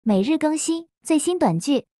每日更新最新短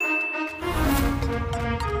剧。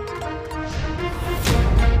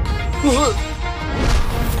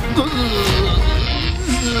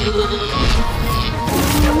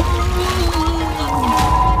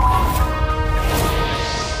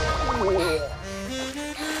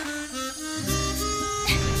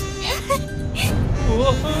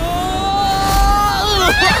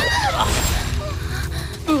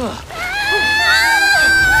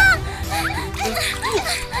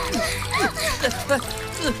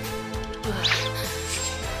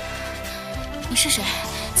你是谁？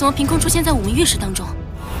怎么凭空出现在我们浴室当中？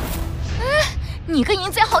你个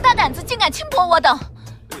淫贼好大胆子，竟敢轻薄我等！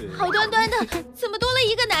好端端的，怎么多了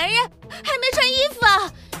一个男人？还没穿衣服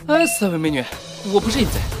啊！哎，三位美女，我不是淫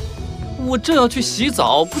贼，我正要去洗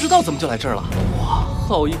澡，不知道怎么就来这儿了。哇，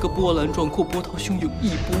好一个波澜壮阔，波涛汹涌，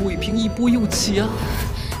一波未平，一波又起啊！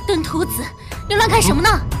登徒子，你乱干什么呢？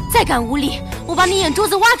再敢无礼，我把你眼珠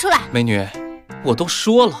子挖出来！美女，我都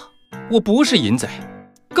说了，我不是淫贼，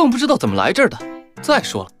更不知道怎么来这儿的。再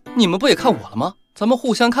说了，你们不也看我了吗？咱们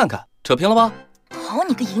互相看看，扯平了吧？好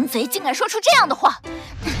你个淫贼，竟敢说出这样的话！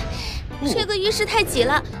这个浴室太挤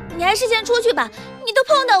了，你还是先出去吧。你都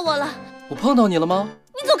碰到我了。我碰到你了吗？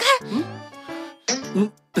你走开！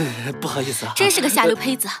不好意思啊。真是个下流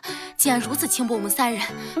胚子，竟然如此轻薄我们三人，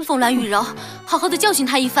风兰雨柔，好好的教训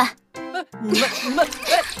他一番。你们，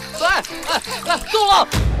动了！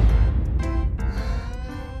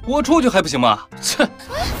我出去还不行吗？切！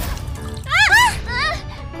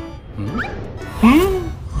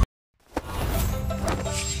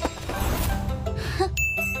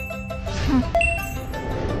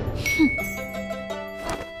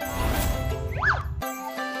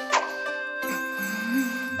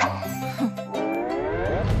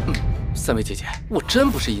三位姐姐，我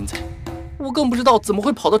真不是淫贼，我更不知道怎么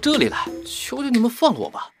会跑到这里来，求求你们放了我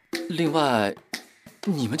吧。另外，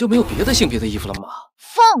你们就没有别的性别的衣服了吗？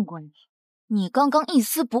放过你！你刚刚一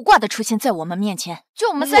丝不挂的出现在我们面前，就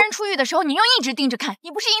我们三人出狱的时候，你又一直盯着看，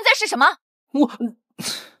你不是淫贼是什么？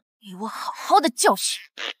给我好好的教训！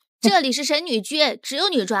这里是神女居，只有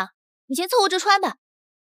女装，你先凑合着穿吧。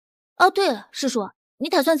哦，对了，师叔，你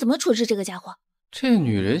打算怎么处置这个家伙？这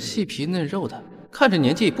女人细皮嫩肉的，看着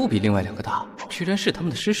年纪不比另外两个大，居然是他们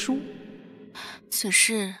的师叔。此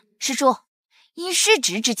事，师叔，依师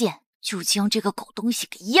侄之见，就将这个狗东西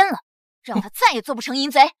给阉了，让他再也做不成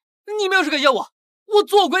淫贼。你们要是敢阉我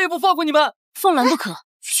做鬼也不放过你们！凤兰不可，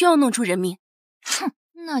需要弄出人命。哼，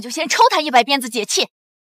那就先抽他100鞭子解气。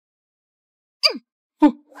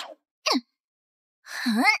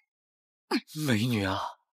美女啊，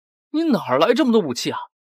你哪儿来这么多武器啊？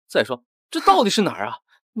再说，这到底是哪儿啊？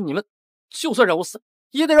你们就算让我死，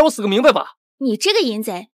也得让我死个明白吧！你这个淫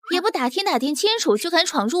贼，也不打听清楚，就敢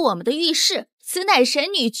闯入我们的浴室，此乃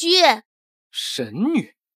神女居。神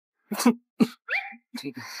女？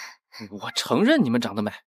我承认你们长得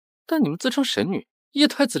美，但你们自称神女，也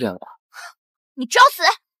太自恋了吧！你找死！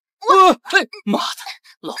嘿，妈的，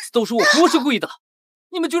老子都说我不是故意的，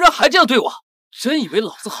你们居然还这样对我，真以为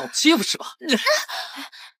老子好欺负是吧？敢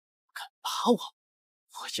打我，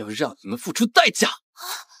我要让你们付出代价！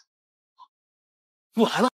我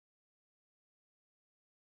来了。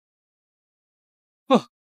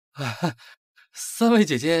三位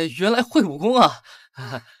姐姐原来会武功啊！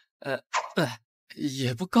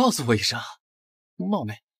也不告诉我一声，冒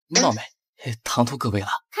昧，唐突各位了。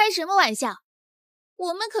开什么玩笑？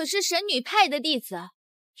我们可是神女派的弟子，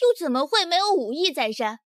又怎么会没有武艺在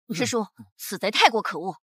身？师叔，此贼太过可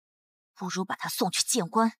恶，不如把他送去见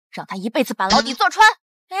官，让他一辈子把牢底坐穿。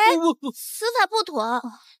此法不妥，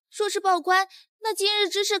若是报官，那今日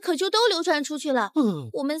之事可就都流传出去了，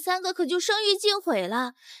我们3个可就声誉尽毁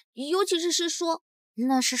了。尤其是师叔，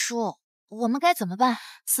那师叔，我们该怎么办？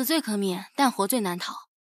死罪可免，但活罪难逃。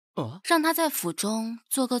让他在府中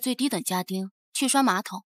做个最低等家丁，去刷马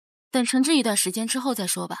桶，等惩治一段时间之后再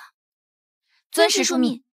说吧。遵师叔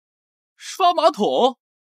命。刷马桶？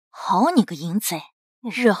好你个淫贼，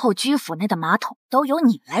日后居府内的马桶都由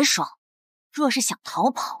你来刷。若是想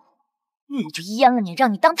逃跑，我就阉了你，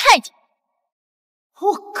让你当太监。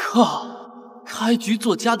我靠！开局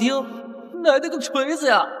做家丁，奶奶个锤子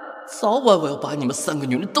呀！早晚我要把你们3个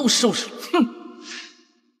女人都收拾了！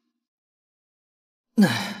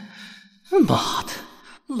妈的，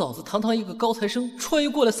老子堂堂一个高材生，穿越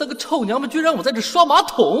过来3个臭娘们，居然让我在这刷马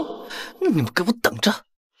桶！你们给我等着，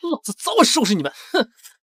老子早晚收拾你们！哼！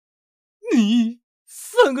你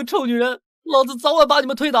3个臭女人，老子早晚把你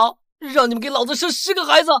们推倒！让你们给老子生10个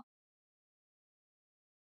孩子！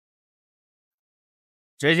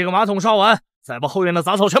这几个马桶刷完，再把后院的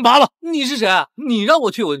杂草全拔了。你是谁？你让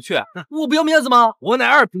我去我就去，我不要面子吗？我乃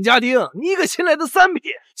2品家丁，你一个新来的3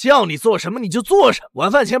品，叫你做什么你就做什么。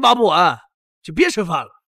晚饭前拔不完，就别吃饭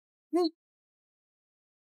了。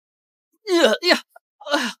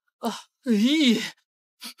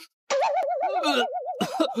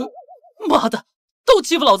妈的，都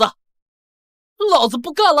欺负老子，老子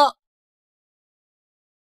不干了！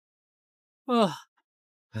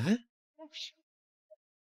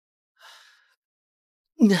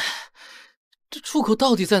这出口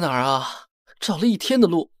到底在哪儿啊？找了一天的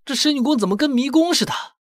路，这神女宫怎么跟迷宫似的？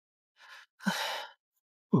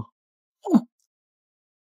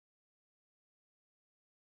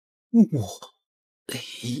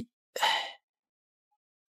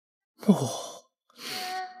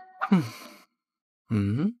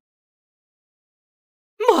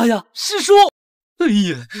妈呀，师叔！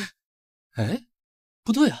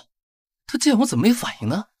不对啊，他见我怎么没反应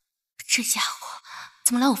呢？这家伙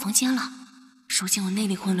怎么来我房间了？说见我内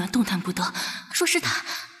力混乱，动弹不得，说是他……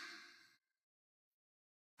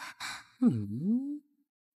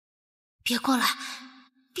别过来！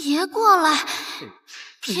别过来！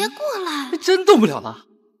别过来！真动不了了！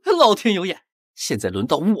老天有眼，现在轮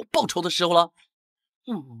到我报仇的时候了。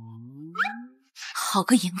好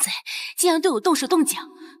个淫贼，竟然对我动手动脚！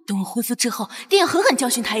等我恢复之后，定要狠狠教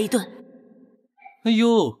训他一顿。哎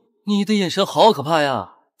呦，你的眼神好可怕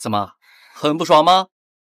呀！怎么，很不爽吗？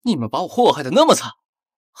你们把我祸害的那么惨，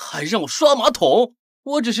还让我刷马桶，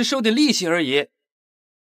我只是收点利息而已。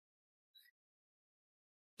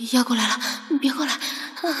要过来了，你别过来！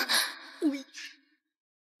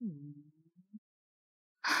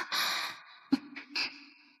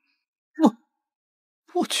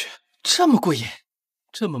我去，这么过瘾，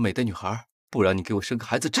这么美的女孩，不让你给我生个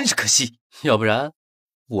孩子真是可惜。要不然，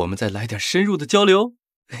我们再来点深入的交流。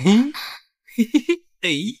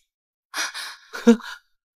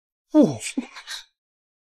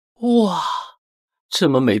哇，这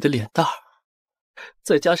么美的脸蛋儿，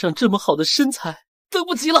再加上这么好的身材，等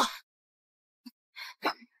不及了！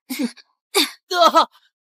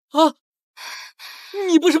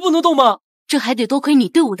你不是不能动吗？这还得多亏你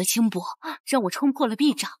对我的轻薄，让我冲破了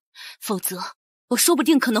壁障，否则我说不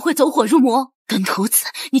定可能会走火入魔。跟徒子，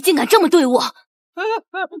你竟敢这么对我！你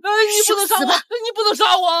不能杀我！你不能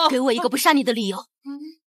杀我！给我一个不杀你的理由。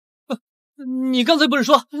你刚才不是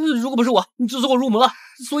说，如果不是我，你就走火入魔了，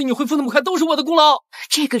所以你恢复那么快都是我的功劳。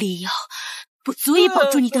这个理由不足以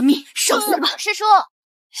保住你的命，受死吧！师叔，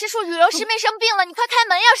师叔，雨柔师妹生病了，你快开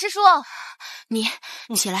门呀！师叔，你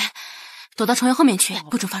起来，躲到床沿后面去，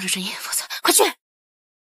不准发出声音，否则快去！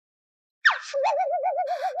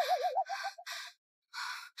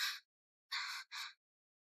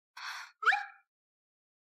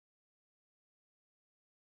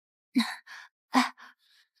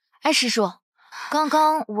哎，师叔，刚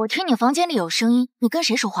刚我听你房间里有声音，你跟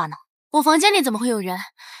谁说话呢？我房间里怎么会有人？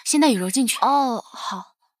先带雨柔进去。哦，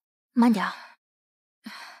好，慢点。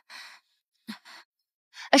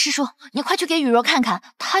哎，师叔，你快去给雨柔看看，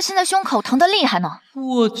她现在胸口疼得厉害呢。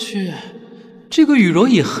我去，这个雨柔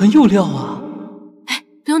也很有料啊！哎，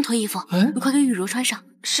不用脱衣服，你快给雨柔穿上。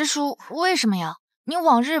师叔，为什么呀？你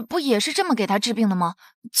往日不也是这么给她治病的吗？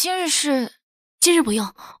今日不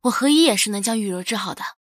用，我何以也是能将雨柔治好的。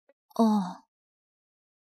哦。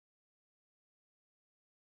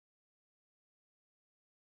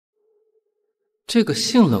这个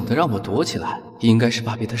姓冷的让我躲起来，应该是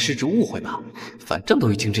怕被他施主误会吧。反正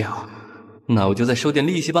都已经这样了，那我就再收点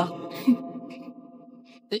利息吧。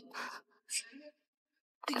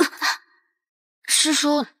师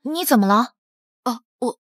叔，你怎么了？哦，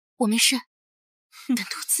我没事。跟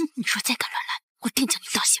徒子，你若再敢乱来，我定将你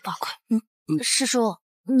大卸八块。师叔，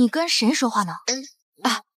你跟谁说话呢？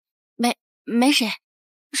没谁。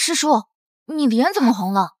师叔，你脸怎么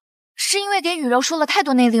红了？是因为给雨柔输了太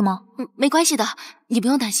多内力吗？没关系的，你不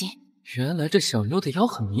用担心。原来这小妞的腰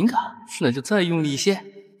很敏感，那就再用力一些。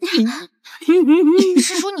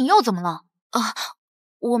师叔，你又怎么了？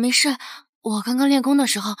我没事，我刚刚练功的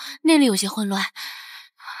时候内力有些混乱。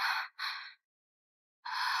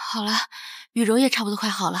好了，雨柔也差不多快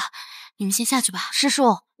好了，你们先下去吧。师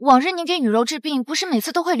叔，往日您给雨柔治病，不是每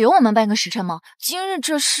次都会留我们半个时辰吗？今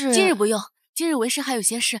日不用，今日为师还有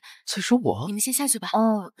些事。在说我？你们先下去吧。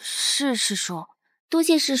哦，是师叔，多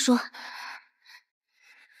谢师叔。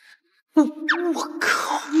我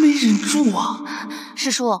靠，没忍住啊！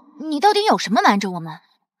师叔，你到底有什么瞒着我们？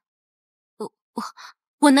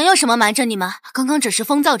我能有什么瞒着你们？刚刚只是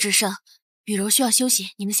风躁之声，雨柔需要休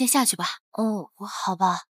息，你们先下去吧。哦，好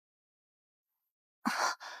吧。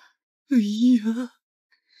哎呀！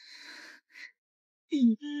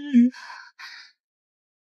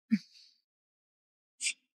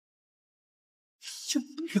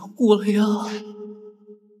要过来呀！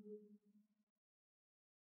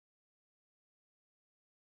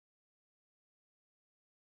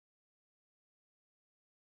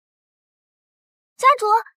家主，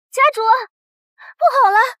家主，不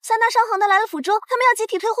好了！三大商行的来了府中，他们要集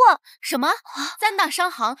体退货。什么？三大商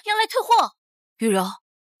行要来退货？雨柔、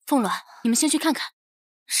凤鸾，你们先去看看。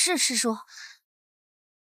是师叔。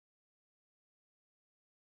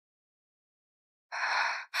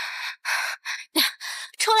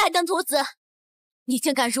出来，登徒子！你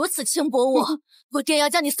竟敢如此轻薄我，我定要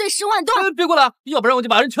将你碎尸万段！别过来，要不然我就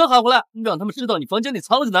把人全喊回来，让他们知道你房间里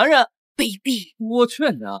藏了个男人。卑鄙！我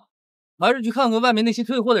劝你啊，还是去看看外面那些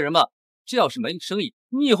退货的人吧。这要是没了生意，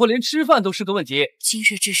你以后连吃饭都是个问题。今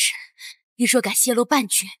日之事，你若敢泄露半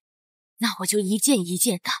句，那我就一件一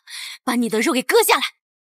件的把你的肉给割下来。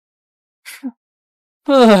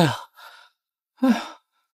哎呀，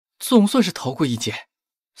总算是逃过一劫。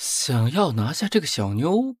想要拿下这个小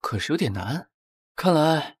妞可是有点难，看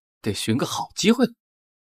来得寻个好机会了。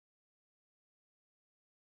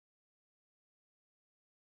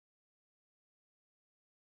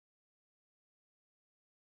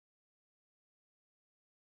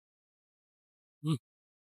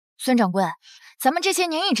孙掌柜，咱们这些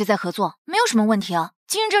年一直在合作，没有什么问题啊。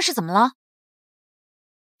今日这是怎么了？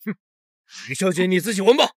哼，李小姐你自己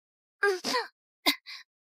闻吧。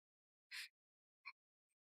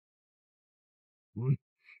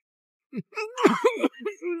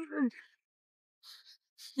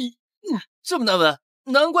你这么难闻，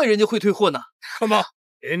难怪人家会退货呢。看吧，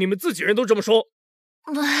连你们自己人都这么说。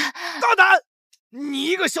大胆！你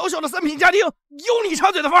一个小小的三品家丁，有你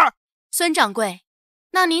插嘴的份儿？孙掌柜，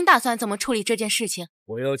那您打算怎么处理这件事情？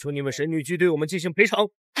我要求你们神女局对我们进行赔偿。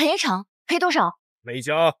赔偿？赔多少？每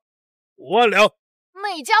家5万两。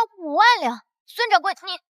每家5万两？孙掌柜，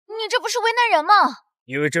你这不是为难人吗？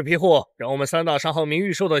因为这批货让我们三大商行名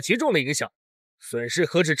誉受到极重的影响，损失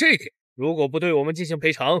何止这一点？如果不对我们进行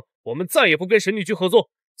赔偿，我们再也不跟神女局合作。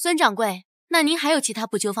孙掌柜，那您还有其他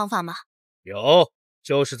补救方法吗？有，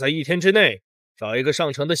就是在1天之内找一个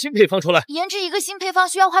上乘的新配方出来。研制一个新配方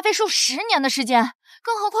需要花费数10年的时间，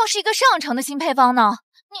更何况是一个上乘的新配方呢？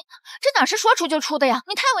你这哪是说出就出的呀？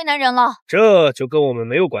你太为难人了。这就跟我们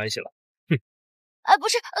没有关系了。哼！不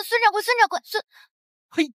是，孙掌柜，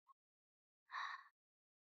嘿。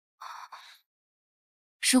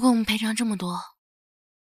如果我们赔偿这么多，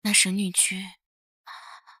那神女区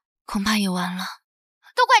恐怕也完了。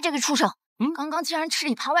都怪这个畜生！刚刚竟然吃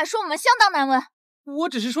里扒外，说我们相当难闻。我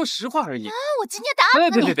只是说实话而已。我今天打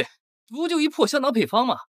死你！别，不就一破香囊配方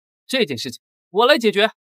吗？这件事情我来解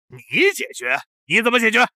决。你解决？你怎么解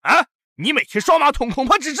决啊？你每天刷马桶，恐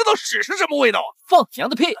怕只知道屎是什么味道。放娘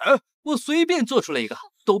的屁！我随便做出来一个，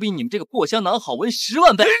都比你们这个破香囊好闻10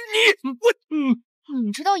万倍。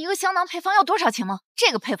你知道一个香囊配方要多少钱吗？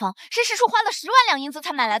这个配方是师叔花了10万两银子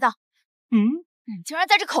才买来的。你竟然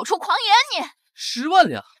在这口出狂言！你10万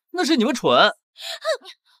两，那是你们蠢。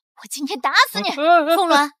我今天打死你！凤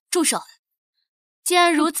鸾，住手！既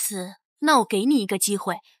然如此，那我给你一个机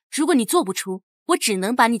会，如果你做不出，我只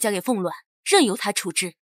能把你交给凤鸾，任由他处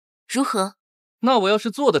置，如何？那我要是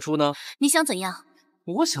做得出呢？你想怎样？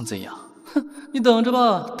我想怎样？哼，你等着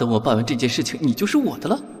吧，等我办完这件事情，你就是我的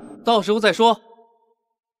了，到时候再说。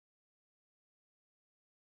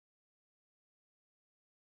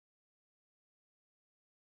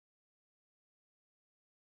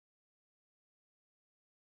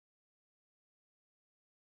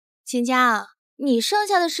秦家，你剩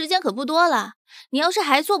下的时间可不多了。你要是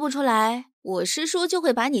还做不出来，我师叔就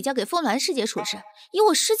会把你交给凤鸾师姐处置。以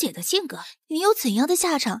我师姐的性格，你有怎样的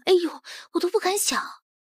下场？哎呦，我都不敢想。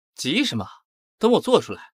急什么？等我做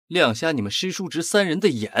出来，亮瞎你们师叔侄3人的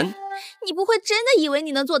眼。你不会真的以为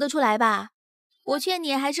你能做得出来吧？我劝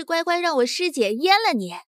你还是乖乖让我师姐阉了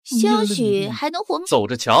你，兴许还能活。走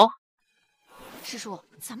着瞧。师叔，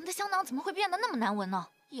咱们的香囊怎么会变得那么难闻呢？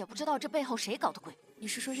也不知道这背后谁搞的鬼。你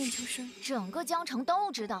是说任秋生？整个江城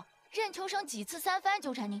都知道，任秋生几次3番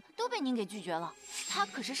纠缠您，都被您给拒绝了。他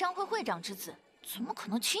可是商会会长之子，怎么可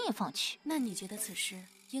能轻易放弃？那你觉得此事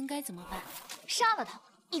应该怎么办？杀了他，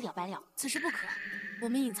一了百了。此事不可，我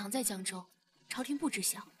们隐藏在江州，朝廷不知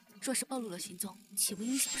晓。若是暴露了行踪，岂不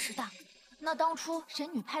因小失大？那当初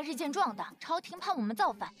神女派日渐壮大，朝廷怕我们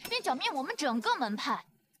造反，便剿灭我们整个门派。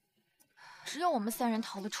只有我们3人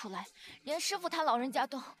逃了出来，连师傅他老人家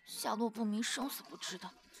都下落不明，生死不知的。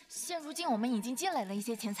现如今我们已经积累了一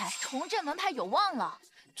些钱财，重振门派有望了。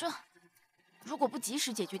如果不及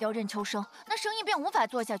时解决掉任秋生，那生意便无法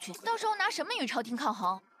做下去。到时候拿什么与朝廷抗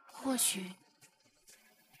衡？或许，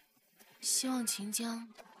希望秦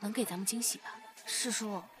江能给咱们惊喜吧。师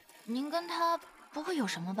叔，您跟他不会有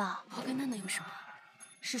什么吧？我跟他能有什么？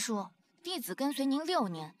师叔，弟子跟随您6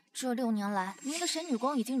年，这6年来，您的神女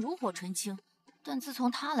光已经炉火纯青，但自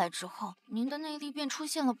从他来之后，您的内力便出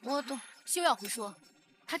现了波动。休要胡说，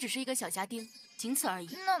他只是一个小家丁，仅此而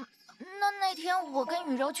已。那天我跟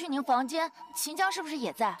雨柔去您房间，秦江是不是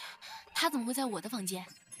也在？他怎么会在我的房间？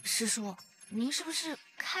师叔，您是不是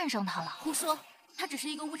看上他了？胡说，他只是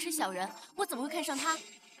一个无耻小人，我怎么会看上他？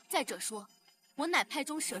再者说，我乃派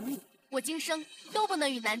中神女，我今生都不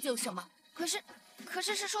能与男子有什么。可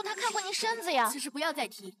是师叔他看过您身子呀。此事不要再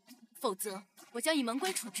提，否则我将以门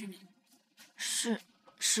规处置你。是，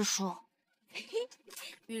师叔。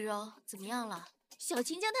雨柔怎么样了？小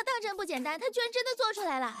秦江他当真不简单，他居然真的做出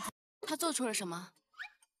来了。他做出了什么？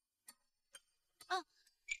啊，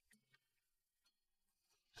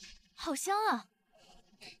好香啊！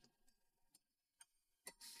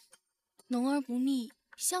浓而不腻，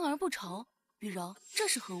香而不稠。雨柔，这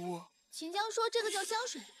是何物？秦江说这个叫香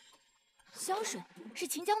水。香水是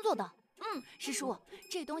秦江做的。师叔，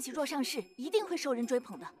这东西若上市，一定会受人追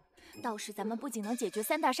捧的。到时咱们不仅能解决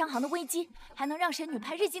3大商行的危机，还能让神女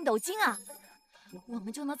派日进斗金啊！我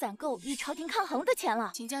们就能攒够与朝廷抗衡的钱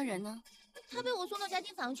了。秦江人呢？他被我送到家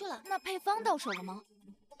丁房去了。那配方到手了吗？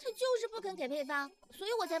他就是不肯给配方，所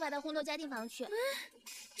以我才把他轰到家丁房去。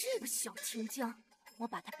这个小秦江，我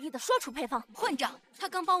把他逼得说出配方。混账！他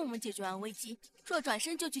刚帮我们解决完危机，若转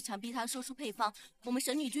身就去强逼他说出配方，我们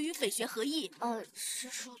神女军与匪学何意？师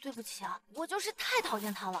叔，对不起啊，我就是太讨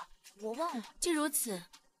厌他了，我忘了。既如此，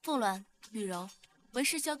凤鸾、雨柔，为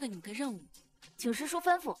师交给你们个任务，请师叔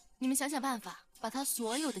吩咐。你们想想办法，把他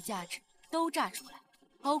所有的价值都榨出来，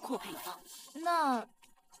包括配方。那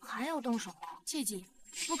还要动手吗？切记，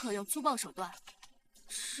不可用粗暴手段。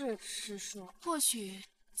是，师叔。或许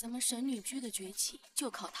咱们神女居的崛起就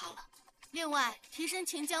靠他了。另外，提升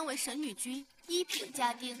秦江为神女居1品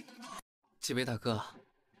家丁。几位大哥，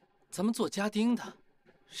咱们做家丁的，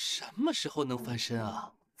什么时候能翻身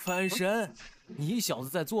啊？翻身？你小子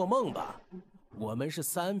在做梦吧？我们是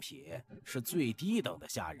3品，是最低等的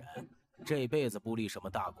下人，这辈子不立什么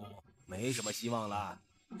大功，没什么希望了。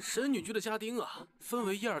神女居的家丁啊，分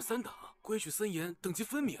为1、2、3等，规矩森严，等级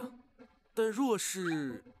分明。但若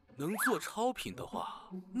是能做超品的话，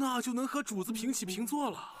那就能和主子平起平坐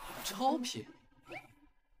了。超品？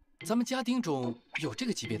咱们家丁中有这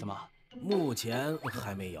个级别的吗？目前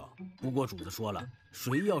还没有，不过主子说了，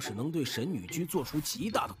谁要是能对神女居做出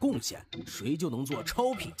极大的贡献，谁就能做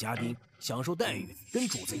超品家丁，享受待遇跟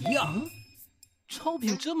主子一样。超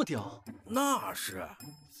品这么屌？那是。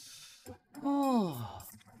哦，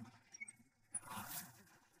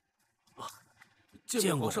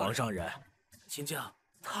见过皇上人。秦将，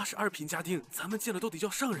他是2品家丁，咱们见了都得叫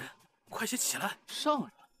上人。快些起来！上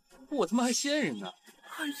人？我他妈还仙人呢！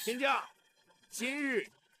秦将，今日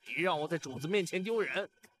你让我在主子面前丢人，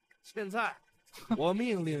现在我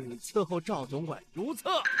命令你伺候赵总管如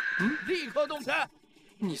厕，立刻动身。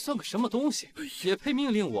你算个什么东西，也配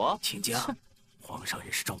命令我？秦江，皇上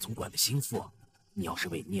人是赵总管的心腹，你要是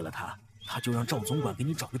违逆了他，他就让赵总管给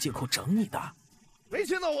你找个借口整你的。没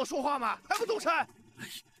听到我说话吗？还不动身！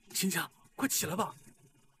秦将，快起来吧！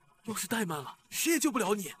要是怠慢了，谁也救不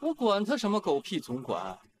了你。我管他什么狗屁总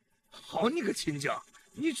管！好你个秦将，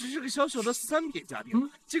你只是个小小的3品家丁，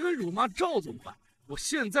竟敢辱骂赵总管！我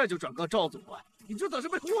现在就转告赵总管，你就等着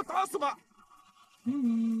被我打死吧！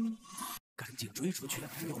赶紧追出去，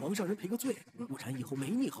给皇上人赔个罪，不然以后没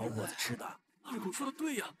你好果子吃的。二狗说的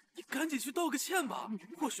对呀，你赶紧去道个歉吧，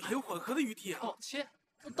或许还有缓和的余地啊。道歉？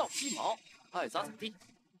不道鸡毛，爱咋咋地。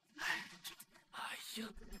哎呀！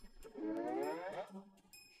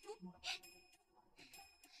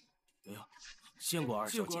哎呀，见过二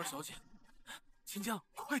小姐。见过二小姐。秦将，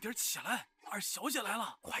快点起来，二小姐来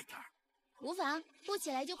了，快点。无妨，不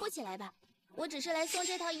起来就不起来吧，我只是来送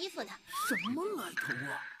这套衣服的。什么来头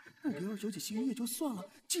啊！不给二小姐行也就算了，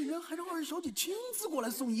竟然还让二小姐亲自过来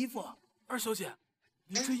送衣服。二小姐，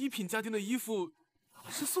您这1品家丁的衣服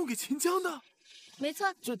是送给秦江的？没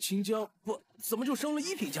错。这秦江不怎么就升了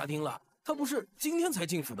1品家丁了？他不是今天才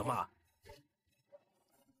进府的吗？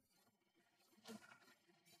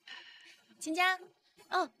秦江，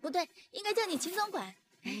哦，不对，应该叫你秦总管。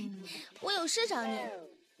我有事找你，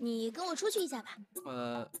你跟我出去一下吧。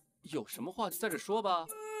有什么话就在这说吧。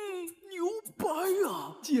牛掰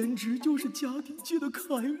啊，简直就是家庭界的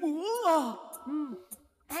楷模啊！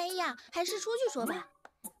哎呀，还是出去说吧，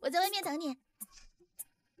我在外面等你。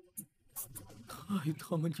太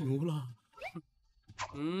他妈牛了！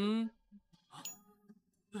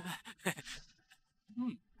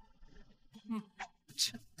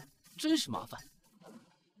真是麻烦。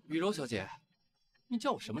雨柔小姐，你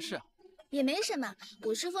叫我什么事啊？也没什么，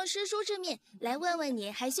我是奉师叔之命来问问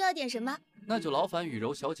你还需要点什么。那就劳烦雨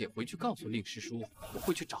柔小姐回去告诉令师叔，我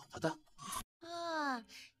会去找他的。啊，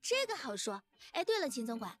这个好说。哎，对了，秦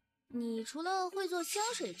总管，你除了会做香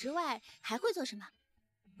水之外，还会做什么？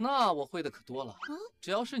那我会的可多了，只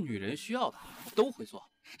要是女人需要的，我都会做。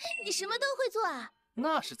你什么都会做啊？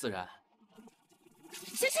那是自然。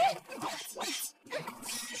小心！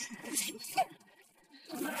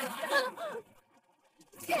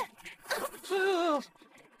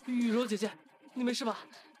雨柔姐姐，你没事吧？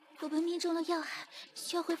我被命中了要害，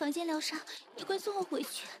需要回房间疗伤，你快送我回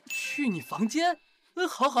去。去你房间？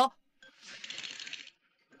好好。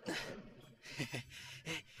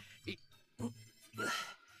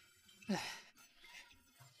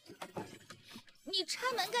你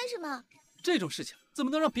插门干什么？这种事情怎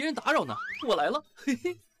么能让别人打扰呢？我来了，嘿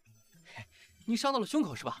嘿。你伤到了胸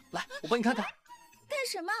口是吧？来，我帮你看看。干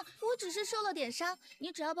什么？我只是受了点伤，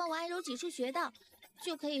你只要帮我按揉几处穴道，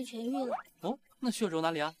就可以痊愈了。哦，那需要揉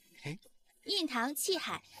哪里啊？印堂、气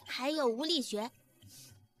海，还有无力穴。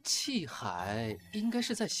气海应该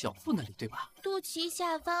是在小腹那里，对吧？肚脐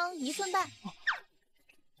下方1寸半。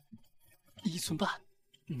1寸半，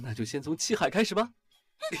那就先从气海开始吧。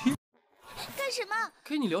干什么？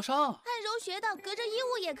给你疗伤。按揉穴道，隔着衣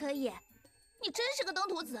物也可以。你真是个登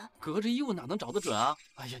徒子。隔着衣物哪能找得准啊？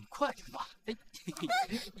哎呀，你快点吧。你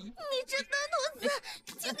这登徒子，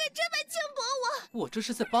竟敢这么轻薄我！我这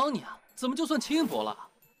是在帮你啊，怎么就算轻薄了？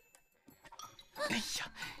哎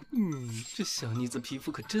呀，这小妮子皮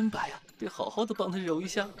肤可真白啊，得好好的帮她揉一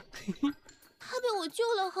下。她被我救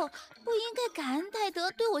了后，不应该感恩戴德，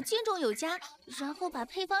对我敬重有加，然后把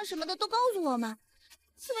配方什么的都告诉我吗？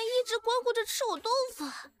怎么一直光顾着吃我豆腐？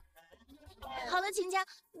好了，秦家，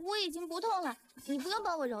我已经不痛了，你不用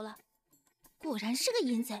帮我揉了。果然是个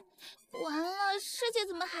阴贼，完了，师姐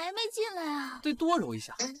怎么还没进来啊？得多揉一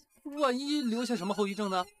下，万一留下什么后遗症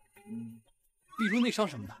呢？比如内伤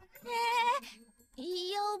什么的。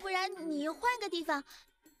要不然你换个地方，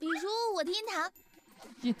比如我的印堂。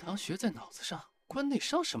印堂穴在脑子上，关内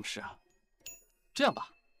伤什么事啊？这样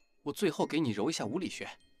吧，我最后给你揉一下无里穴。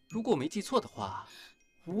如果我没记错的话，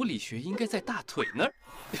无里穴应该在大腿那儿。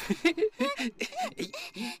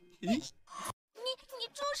你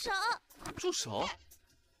住手！住手！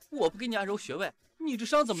我不给你按揉穴位，你这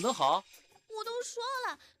伤怎么能好？我都说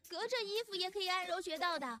了，隔着衣服也可以按揉穴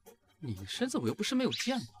道的。你的身子我又不是没有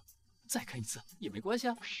见过，再看一次也没关系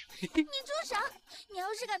啊。你住手！你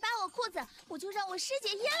要是敢扒我裤子，我就让我师姐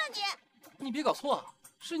阉了你！你别搞错啊，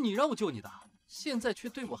是你让我救你的，现在却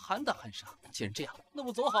对我喊打喊杀。既然这样，那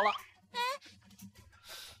我走好了。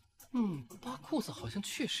扒裤子好像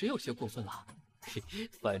确实有些过分了。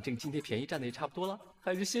反正今天便宜占的也差不多了，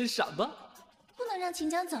还是先闪吧。不能让秦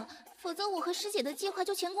江走，否则我和师姐的计划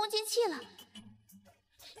就前功尽弃了。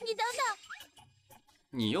你等等，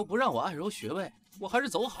你又不让我按揉穴位，我还是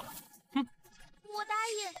走好了。我答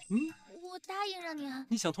应。我答应让你按。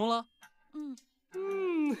你想通了？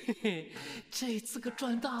嘿嘿，这次可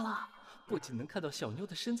赚大了，不仅能看到小妞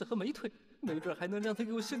的身子和美腿，没准还能让她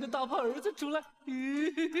给我生个大胖儿子出来。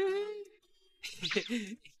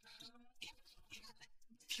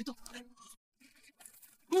别动！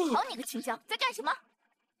好你个秦江，在干什么？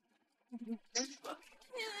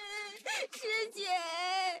师姐，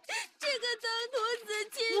这个登徒子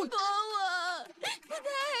轻薄我，他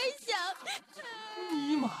还想……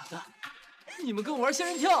尼玛的！你们跟我玩仙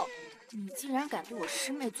人跳！你竟然敢对我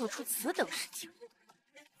师妹做出此等事情！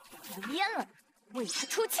我阉了你，为她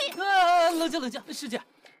出气！冷静冷静，师姐，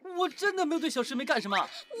我真的没有对小师妹干什么。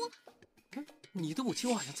你的武器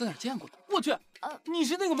我好像在哪儿见过。我去，你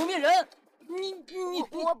是那个蒙面人？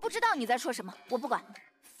我不知道你在说什么，我不管。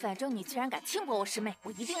反正你既然敢轻薄我师妹，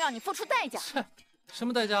我一定让你付出代价。切，什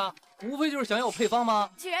么代价？无非就是想要我配方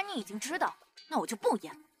吗？既然你已经知道，那我就不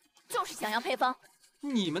演，就是想要配方。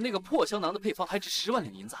你们那个破香囊的配方还值10万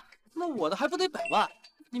两银子，那我的还不得100万？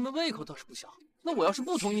你们胃口倒是不小，那我要是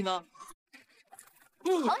不同意呢？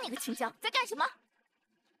好你个秦江，在干什么？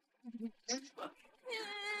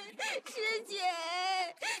师姐，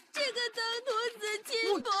这个登徒子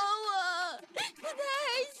轻薄我，他还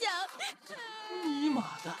想……尼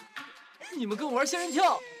玛的！你们跟我玩仙人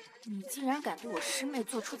跳！你竟然敢对我师妹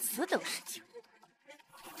做出此等事情！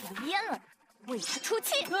我阉了你，为她出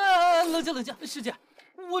气！冷静冷静，师姐，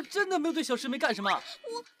我真的没有对小师妹干什么。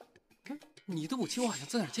你的武器我好像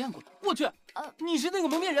在哪儿见过。我去，你是那个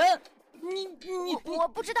蒙面人？我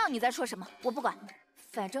不知道你在说什么，我不管。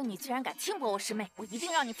反正你既然敢轻薄我师妹，我一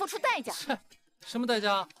定让你付出代价。切，什么代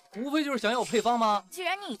价？无非就是想要我配方吗？既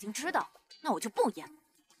然你已经知道，那我就不演，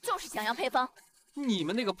就是想要配方。你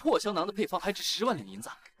们那个破香囊的配方还值10万两银子，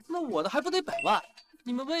那我的还不得100万？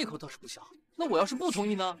你们胃口倒是不小，那我要是不同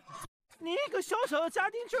意呢？你一个小小的家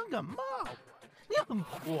丁居然敢骂我，你很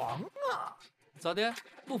狂啊！咋的？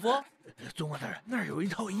不服？总管大人，那儿有一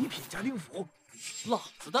套1品家丁服。老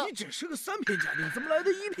子的！你只是个3品家丁，怎么来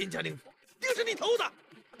的1品家丁服？定是你偷的！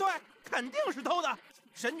对，肯定是偷的。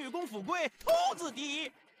神女宫府规，偷字第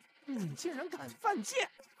一。你竟然敢犯贱，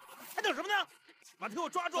还等什么呢？把他给我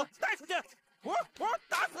抓住，带出去！我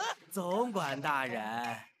打死！总管大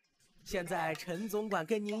人，现在陈总管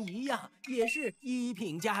跟您一样，也是1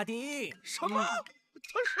品家丁。什么？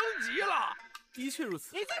他升级了？的确如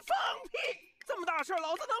此。你在放屁！这么大事，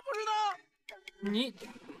老子能不知道？你，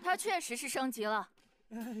他确实是升级了。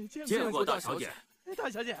见过大小姐。大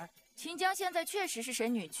小姐，秦江现在确实是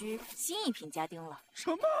神女居新1品家丁了。什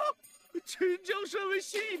么？秦江身为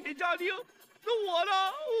新1品家丁，那我呢？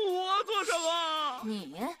我做什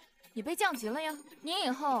么？你被降级了呀！你以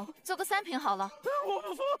后做个3品好了。我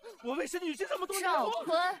不服！我为神女居这么多年。赵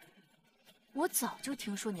坤，我早就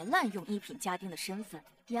听说你滥用1品家丁的身份，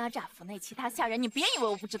压榨府内其他下人。你别以为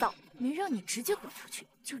我不知道，没让你直接滚出去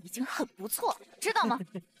就已经很不错，知道吗？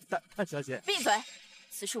大小姐，闭嘴！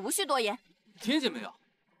此事无需多言。听见没有？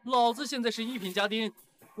老子现在是1品家丁，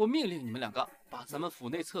我命令你们2个把咱们府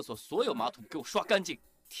内厕所所有马桶给我刷干净。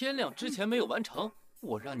天亮之前没有完成，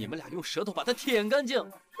我让你们俩用舌头把它舔干净。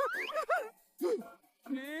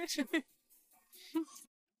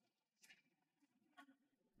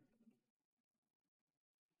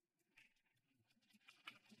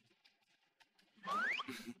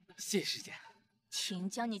谢师姐。秦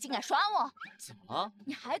江，你竟敢耍我！怎么了？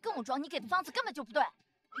你还跟我装你给的方子根本就不对。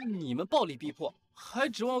你们暴力逼迫，还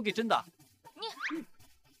指望我给真的？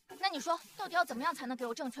那你说，到底要怎么样才能给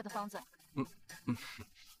我正确的方子？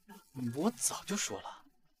我早就说了。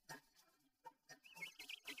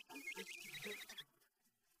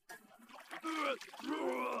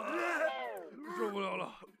受不了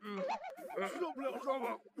了，受不了刷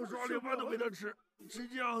碗，刷连饭都没得吃。秦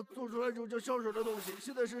江做出来种叫香水的东西，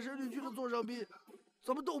现在是神女居的座上宾，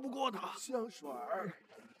咱们斗不过他。香水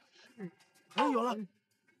有了，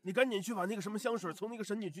你赶紧去把那个什么香水从那个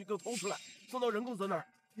神女居给我偷出来，送到人公子那儿。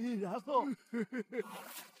然后，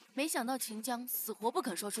没想到秦江死活不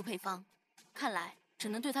肯说出配方，看来只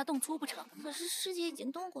能对他动粗不成。可是师姐已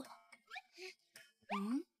经动过了。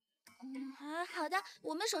好的，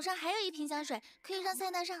我们手上还有1瓶香水，可以让塞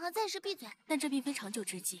纳上河暂时闭嘴。但这并非长久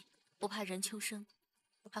之计，我怕任秋生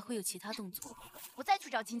还会有其他动作。我再去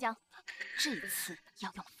找秦江，这次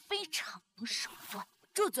要用非常手段。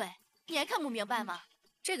住嘴！你还看不明白吗？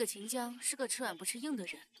这个秦江是个吃软不吃硬的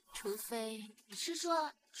人，除非是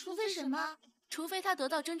说，除非什么？除非他得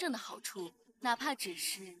到真正的好处，哪怕只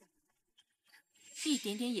是一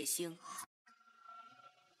点点也行。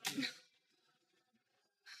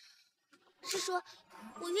是说，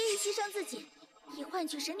我愿意牺牲自己，以换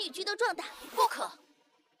取神女居的壮大。不可！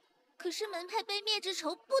可是门派被灭之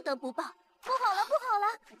仇不得不报。不好了，不好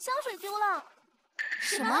了，香水丢了！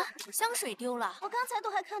什么？香水丢了？我刚才都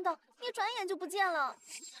还看到，一转眼就不见了。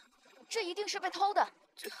这一定是被偷的。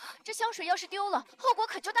这香水要是丢了，后果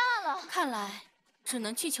可就大了。看来只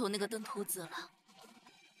能去求那个登徒子了。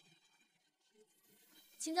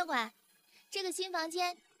秦总管，这个新房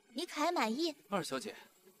间你可还满意？二小姐，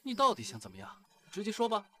你到底想怎么样？直接说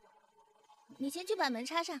吧。你先去把门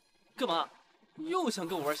插上。干嘛？又想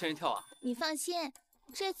跟我玩仙人跳啊？你放心，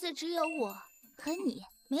这次只有我和你，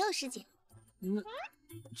没有师姐。那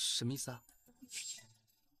什么意思啊？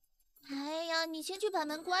哎呀，你先去把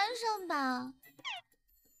门关上吧。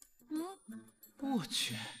我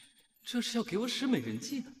去，这是要给我使美人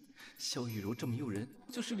计呢。萧雨柔这么诱人，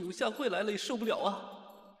就是柳下惠来了也受不了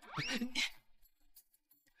啊。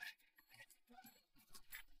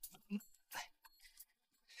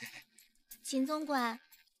秦总管，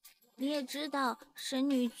你也知道神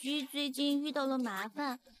女居最近遇到了麻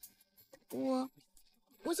烦，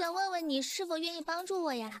我想问问你是否愿意帮助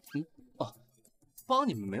我呀？帮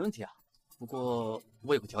你们没问题啊，不过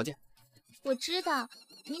我有个条件。我知道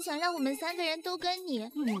你想让我们3个人都跟你，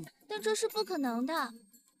但这是不可能的。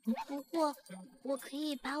不过我可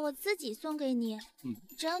以把我自己送给你，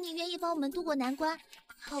只要你愿意帮我们渡过难关，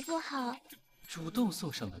好不好？主动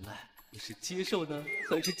送上门来，你是接受呢，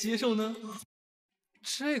还是接受呢？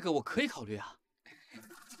这个我可以考虑啊。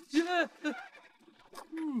你们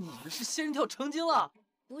是仙人跳成精了？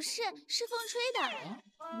不是，是风吹的。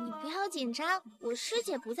你不要紧张，我师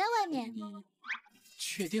姐不在外面。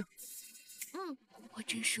确定？我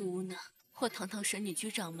真是无能。或堂堂神女居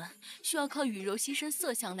掌门需要靠雨柔牺牲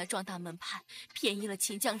色相来壮大门派，便宜了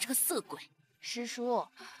秦将这个色鬼。师叔，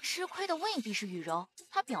吃亏的未必是雨柔，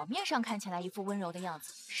她表面上看起来一副温柔的样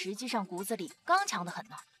子，实际上骨子里刚强的很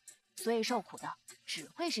呢。所以受苦的只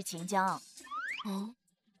会是秦江。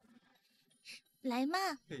来嘛。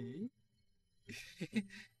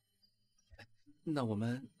那我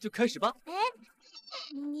们就开始吧。哎，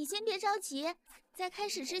你先别着急，在开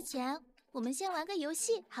始之前，我们先玩个游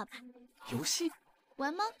戏，好吧？游戏？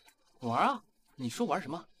玩吗？玩啊！你说玩什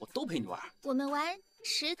么，我都陪你玩。我们玩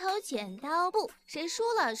石头剪刀布，谁输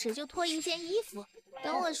了谁就脱一件衣服。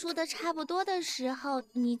等我输的差不多的时候，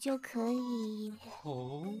你就可以。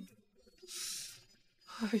哦，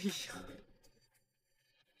哎呀，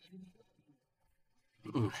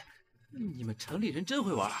你们城里人真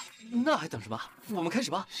会玩，那还等什么？我们开始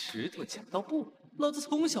吧！石头剪刀布，老子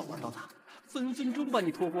从小玩到大，分分钟把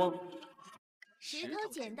你脱光。石头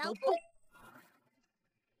剪刀布。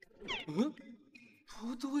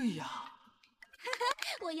不对呀。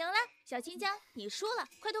我赢了，小青椒，你输了，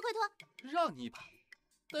快脱快脱！让你一把，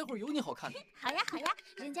待会儿有你好看的。好呀好呀，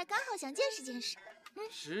人家刚好想见识见识。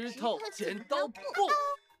石头剪刀布。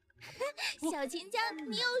小青椒，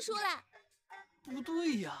你又输了。不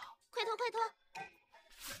对呀。快脱快脱！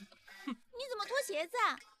你怎么脱鞋子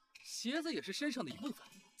啊？鞋子也是身上的一部分。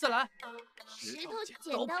再来。石头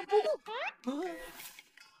剪刀布。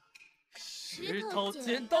石头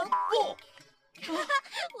剪刀布。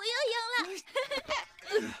我又赢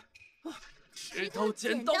了。石头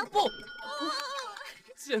剪刀布。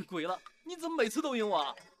见鬼了！你怎么每次都赢我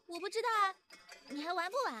啊？我不知道啊，你还玩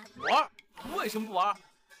不玩？玩，为什么不玩？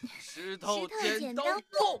石头剪刀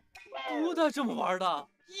布，不带这么玩的，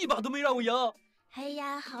一把都没让我赢。哎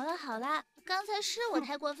呀，好了好了，刚才是我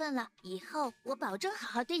太过分了，以后我保证好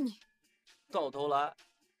好对你。到头来，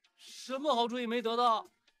什么好处也没得到。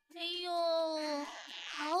哎呦，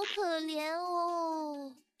好可怜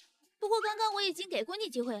哦。不过刚刚我已经给过你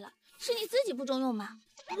机会了，是你自己不中用嘛。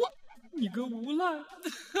你个无赖！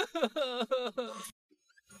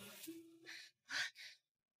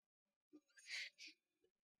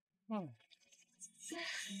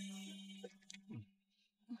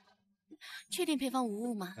确定配方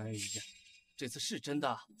无误吗？哎呀，这次是真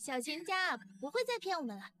的。小秦家不会再骗我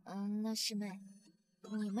们了。那师妹，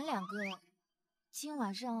你们两个今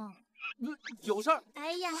晚上有事儿？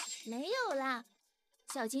哎呀，没有啦。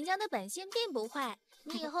小秦江的本性并不坏，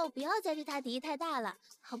你以后不要再对他敌意太大了，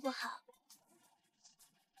好不好？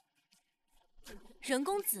任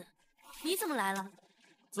公子，你怎么来了？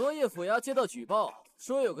昨夜府衙接到举报，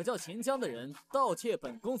说有个叫秦江的人盗窃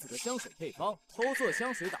本公子的香水配方，偷做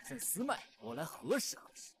香水打算私卖，我来核实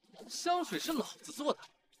核实。香水是老子做的，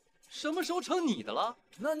什么时候成你的了？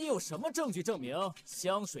那你有什么证据证明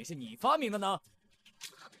香水是你发明的呢？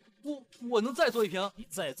我能再做一瓶？你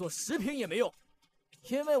再做10瓶也没用，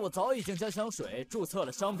因为我早已经将香水注册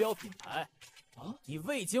了商标品牌。啊，你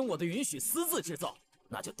未经我的允许私自制造，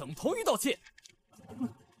那就等同于盗窃。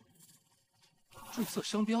注册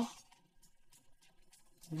商标？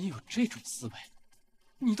你有这种思维？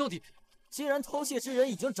你到底……既然偷窃之人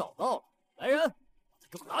已经找到了，来人，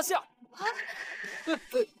给我拿下！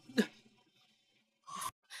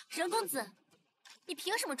任公子，你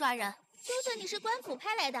凭什么抓人？就算你是官府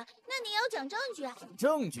派来的，那你也要讲证据啊！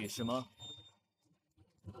证据是吗？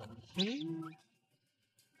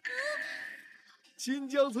秦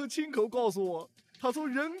江曾亲口告诉我，他从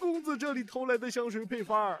任公子这里偷来的香水配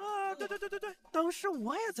方。对，当时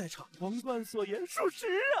我也在场，王冠所言属实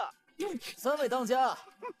啊。3位当家，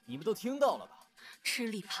你们都听到了吧？吃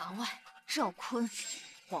里扒外，赵坤、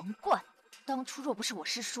王冠，当初若不是我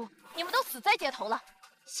师叔，你们都死在街头了。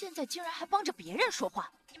现在竟然还帮着别人说话，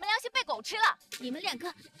你们良心被狗吃了！你们两个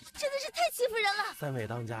真的是太欺负人了。3位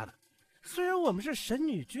当家的，虽然我们是神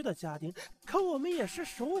女居的家丁，可我们也是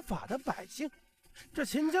守法的百姓。这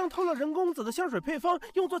秦江偷了任公子的香水配方，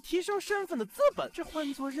用作提升身份的资本，这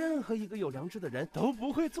换做任何一个有良知的人都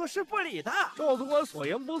不会坐视不理的。赵总管所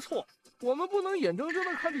言不错，我们不能眼睁睁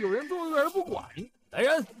的看着有人作恶而不管。来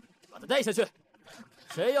人，把他带下去。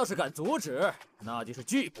谁要是敢阻止，那就是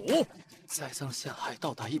拒捕。栽赃陷害，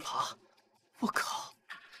倒打一耙。我靠！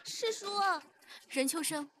师叔，任秋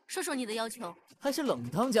生，说说你的要求。还是冷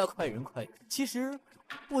当家快人快语。其实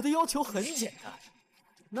我的要求很简单，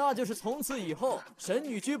那就是从此以后神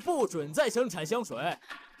女居不准再生产香水。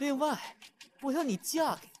另外，我要你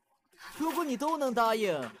嫁给我。如果你都能答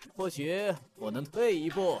应，或许我能退一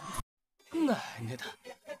步。奶奶的，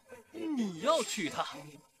你要娶她？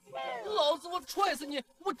老子我踹死你！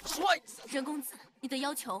我踹死！任公子，你的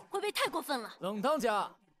要求会不会太过分了？冷当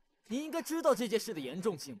家，你应该知道这件事的严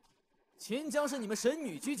重性吧？秦江是你们神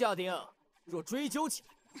女居家丁，若追究起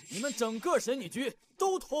来，你们整个神女居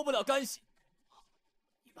都脱不了干系。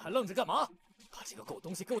你们还愣着干嘛？把这个狗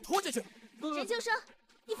东西给我拖下去！任秋生，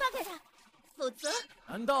你放开他，否则……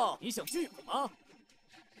难道你想拒捕吗？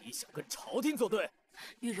你想跟朝廷作对？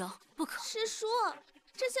玉柔，不可！师叔，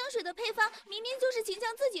这香水的配方明明就是秦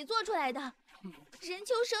江自己做出来的。任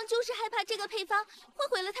秋生就是害怕这个配方会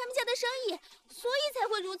毁了他们家的生意，所以才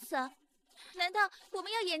会如此。难道我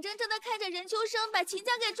们要眼睁睁地看着任秋生把秦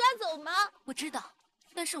江给抓走吗？我知道，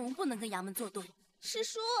但是我们不能跟衙门作对。师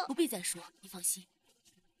叔，不必再说，你放心，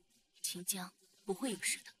秦江不会有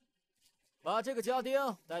事的。把这个家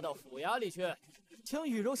丁带到府衙里去，请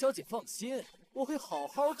雨柔小姐放心，我会好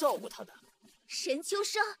好照顾她的。任秋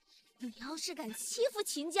生，你要是敢欺负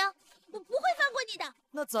秦江，我不会放过你的。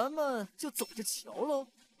那咱们就走着瞧喽。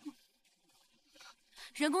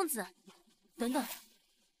任公子，等等，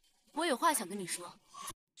我有话想跟你说。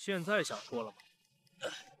现在想说了吗？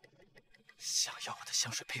想要我的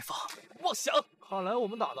香水配方，妄想！看来我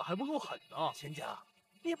们打的还不够狠呢。秦江，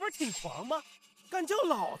你不是挺狂吗？敢叫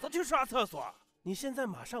老子去刷厕所？你现在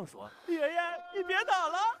马上说，爷爷，你别打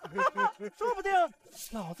了，说不定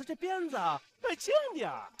老子这鞭子还轻点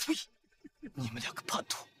儿。呸！你们两个叛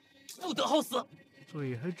徒，不得好死！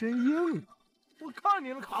嘴还真硬啊！我看你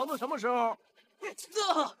能扛到什么时候？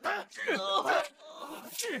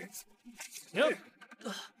行。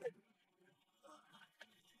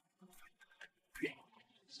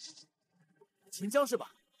秦江是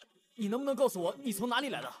吧？你能不能告诉我你从哪里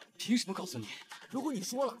来的？凭什么告诉你？如果你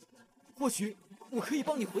说了，或许我可以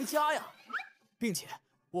帮你回家呀，并且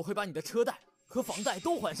我会把你的车贷和房贷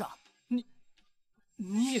都还上。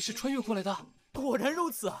你也是穿越过来的？果然如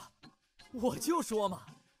此啊！我就说嘛，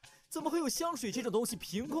怎么会有香水这种东西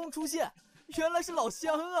凭空出现？原来是老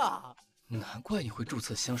乡啊！难怪你会注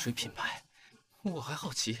册香水品牌，我还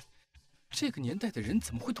好奇，这个年代的人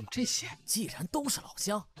怎么会懂这些？既然都是老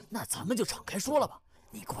乡，那咱们就敞开说了吧。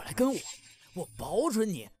你过来跟我，我保准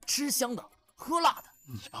你吃香的喝辣的。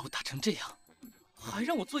你把我打成这样，还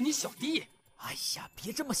让我做你小弟？哎呀，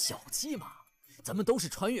别这么小气嘛！咱们都是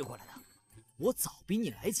穿越过来的，我早比你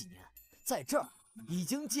来几年，在这儿已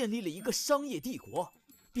经建立了一个商业帝国，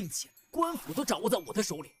并且官府都掌握在我的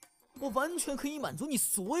手里，我完全可以满足你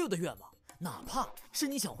所有的愿望，哪怕是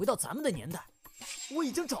你想回到咱们的年代，我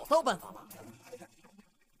已经找到办法了。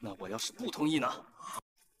那我要是不同意呢？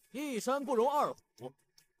一山不容二虎，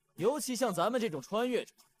尤其像咱们这种穿越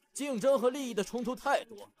者，竞争和利益的冲突太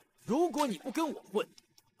多。如果你不跟我混，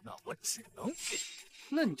那我只能……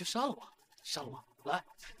那你就杀了我，杀了我！来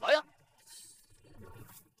呀！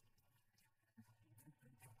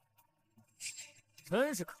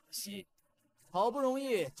真是可惜，好不容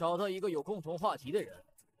易找到一个有共同话题的人，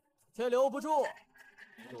却留不住。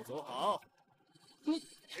一路走好。你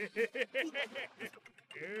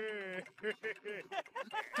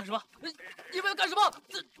干什么？你们要干什么？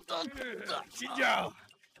秦江，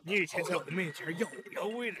你以前在我面前耀武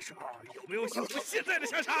扬威的时候，有没有想过现在的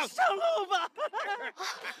下场？上路吧！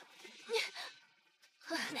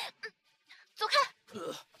走开！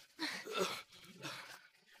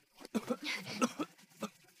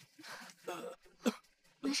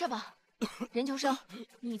没事吧？任秋生，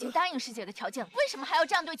你已经答应师姐的条件了，为什么还要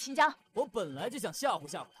这样对秦江？我本来就想吓唬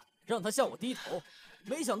吓唬他，让他向我低头，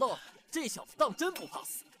没想到这小子当真不怕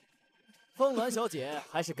死。凤鸾小姐，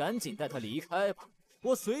还是赶紧带他离开吧，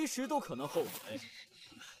我随时都可能后悔。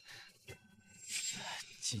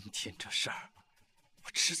今天这事儿，我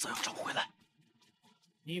迟早要找回来。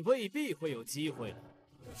你未必会有机会的。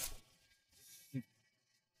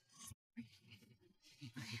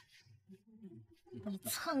你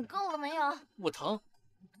蹭够了没有？我疼，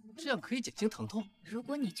这样可以减轻疼痛。如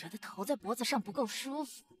果你觉得头在脖子上不够舒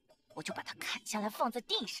服，我就把它砍下来放在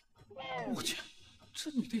地上。我去，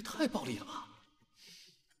这女的也太暴力了吧！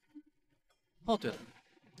哦，对了，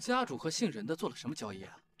家主和姓任的做了什么交易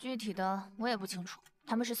啊？具体的我也不清楚，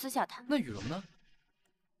他们是私下谈。那雨柔呢？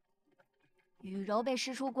雨柔被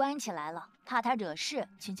师叔关起来了，怕他惹事。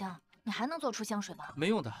秦江，你还能做出香水吗？没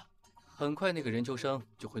用的，很快那个任秋生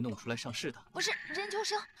就会弄出来上市的。不是任秋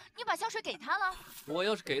生，你把香水给他了？我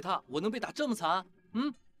要是给他，我能被打这么惨？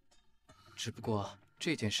只不过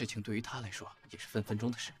这件事情对于他来说也是分分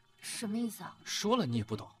钟的事。什么意思啊？说了你也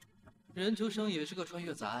不懂。任秋生也是个穿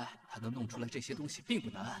越仔，他能弄出来这些东西并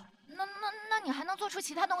不难。那你还能做出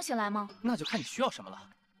其他东西来吗？那就看你需要什么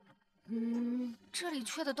了。这里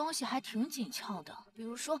缺的东西还挺紧俏的，比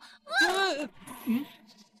如说，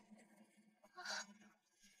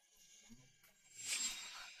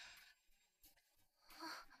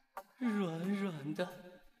软软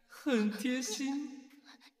的，很贴心。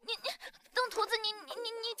邓徒子，你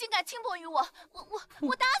竟敢轻薄于我，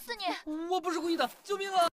我打死你！我不是故意的，救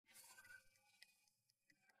命啊！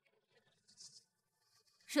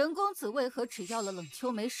任公子为何只要了冷秋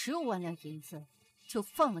梅15万两银子，就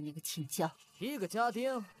放了那个秦江？一个家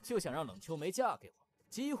丁就想让冷秋梅嫁给我，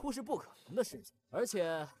几乎是不可能的事情。而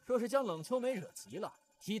且，若是将冷秋梅惹急了，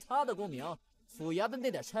以他的功名，府衙的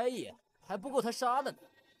那点差役还不够他杀的呢。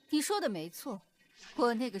你说的没错，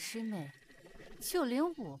我那个师妹，就连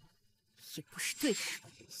我也不是对手。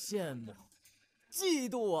羡慕，嫉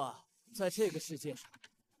妒啊！在这个世界上，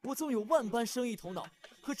我纵有万般生意头脑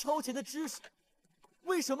和超前的知识，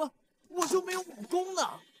为什么我就没有武功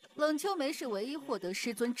呢？冷秋梅是唯一获得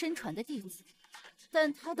师尊真传的弟子，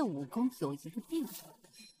但她的武功有一个秘诀，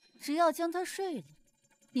只要将她睡了，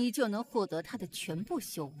你就能获得她的全部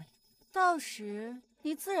修为。到时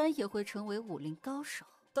你自然也会成为武林高手。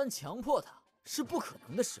但强迫她是不可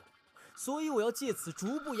能的事，所以我要借此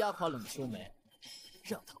逐步压垮冷秋梅，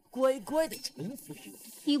让她乖乖的臣服于我。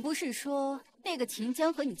你不是说那个秦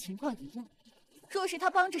江和你情况一样？若是他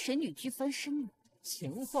帮着神女居翻身呢？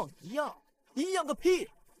情况一样？一样个屁！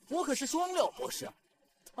我可是双料博士，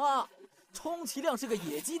他充其量是个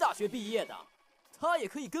野鸡大学毕业的，他也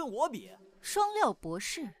可以跟我比。双料博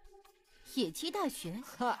士，野鸡大学？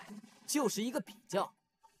嗨，就是一个比较。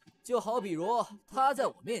就好比如他在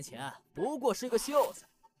我面前不过是个秀才，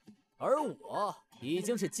而我已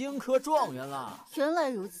经是京科状元了。原来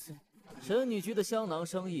如此。神女局的香囊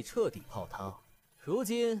生意彻底泡汤，如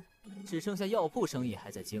今只剩下药铺生意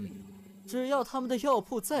还在经营。只要他们的药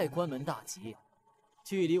铺再关门大吉，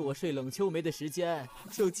距离我睡冷秋梅的时间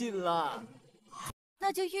就近了。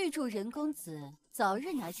那就预祝任公子早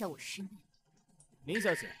日拿下我师妹。林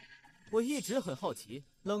小姐，我一直很好奇，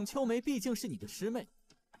冷秋梅毕竟是你的师妹，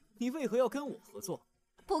你为何要跟我合作？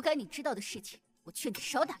不该你知道的事情，我劝你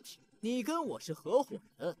少打听。你跟我是合伙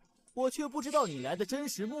人，我却不知道你来的真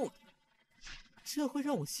实目的，这会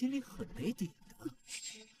让我心里很没底的。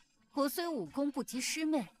我虽武功不及师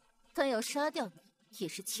妹，但要杀掉你也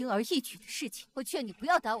是轻而易举的事情。我劝你不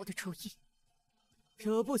要打我的主意。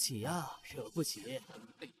惹不起呀，惹不起。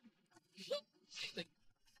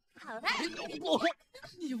好了，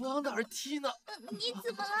你往哪儿踢呢？你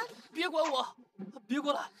怎么了？别管我，别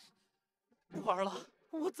过来！不玩了，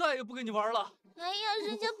我再也不跟你玩了。哎呀，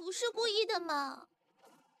人家不是故意的嘛。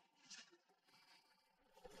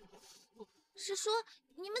师叔，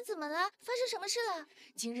你们怎么了？发生什么事了？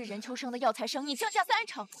今日任秋生的药材生意降价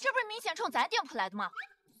30%，这不是明显冲咱店铺来的吗？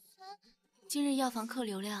今日药房客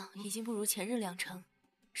流量已经不如前日2成，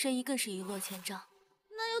生意更是一落千丈。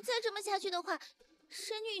那要再这么下去的话，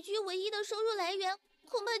神女局唯一的收入来源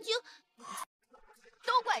恐怕就……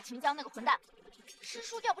都怪秦江那个混蛋！师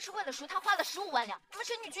叔要不是为了赎他花了15万两，我们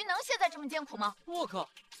神女局能现在这么艰苦吗？我靠，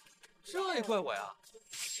这也怪我呀！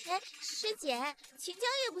哎，师姐，秦江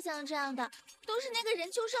也不想这样的，都是那个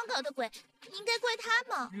任秋生搞的鬼，应该怪他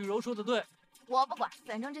嘛。雨柔说的对，我不管，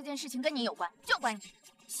反正这件事情跟你有关，就怪你。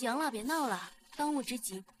行了，别闹了，当务之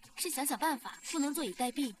急是想想办法，不能坐以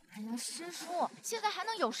待毙。哎呀，师叔，现在还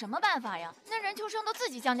能有什么办法呀？那任秋生都自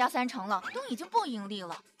己降价3成了，都已经不盈利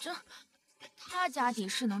了，他家底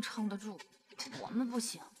是能撑得住，我们不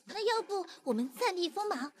行。那要不我们暂避锋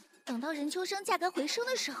芒，等到任秋生价格回升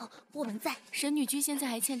的时候，我们再……神女居现在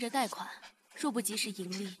还欠着贷款，若不及时盈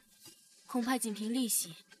利，恐怕仅凭利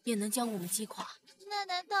息也能将我们击垮。那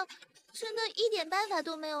难道真的一点办法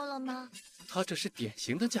都没有了吗？他这是典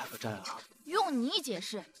型的价格战啊！用你解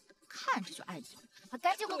释，看着就碍眼。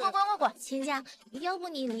赶紧滚！秦江，要不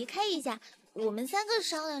你离开一下，我们3个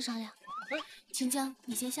商量商量。秦江，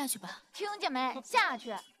你先下去吧。听见没？下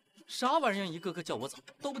去！啥玩意儿，一个个叫我走，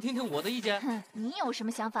都不听听我的意见？哼，你有什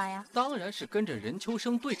么想法呀？当然是跟着任秋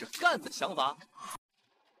生对着干的想法。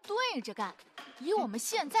对着干？以我们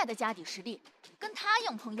现在的家底实力，跟他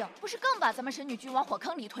硬碰硬，不是更把咱们神女局往火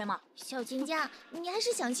坑里推吗？小秦江，你还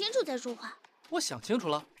是想清楚再说话。我想清楚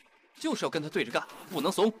了，就是要跟他对着干，不能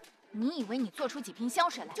怂。你以为你做出几瓶香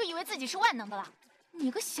水来，就以为自己是万能的了？你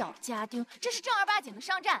个小家丁，这是正儿八经的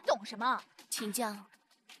商战，懂什么？秦江，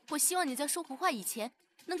我希望你在说胡话以前，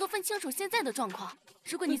能够分清楚现在的状况。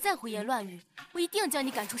如果你再胡言乱语，我一定将你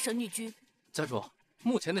赶出神女居。家主，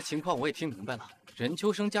目前的情况我也听明白了。任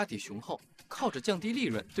秋生家底雄厚，靠着降低利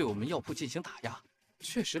润对我们药铺进行打压，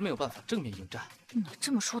确实没有办法正面迎战。你这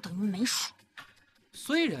么说等于没数。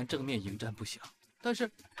虽然正面迎战不行，但是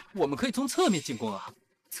我们可以从侧面进攻啊。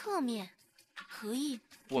侧面？何意？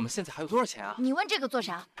我们现在还有多少钱啊？你问这个做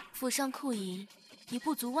啥？府上库银已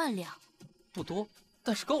不足1万两。不多，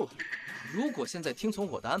但是够了。如果现在听从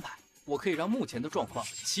我的安排，我可以让目前的状况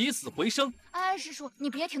起死回生。哎，师叔，你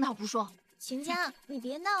别听他胡说。秦江，你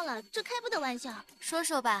别闹了，这开不得玩笑。说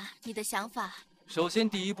说吧，你的想法。首先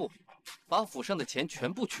第一步，把府上的钱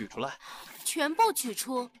全部取出来。全部取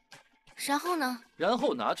出，然后呢？然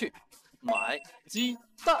后拿去买鸡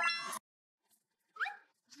蛋。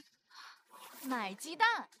买鸡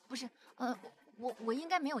蛋？不是，我应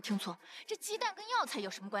该没有听错，这鸡蛋跟药材有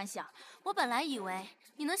什么关系啊？我本来以为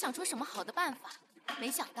你能想出什么好的办法，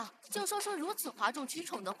没想到就说如此哗众取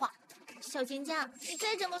宠的话。小金匠，你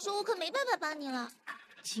再这么说，我可没办法帮你了。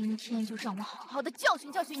今天就让我好好的教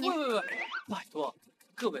训教训你。喂，拜托，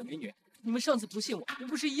各位美女，你们上次不信我，我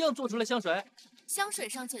不是一样做出了香水？香水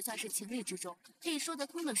尚且算是情理之中，可以说得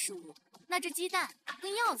通的事物。那这鸡蛋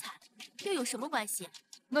跟药材又有什么关系？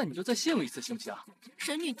那你就再信我一次行不行？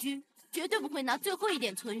神女居绝对不会拿最后一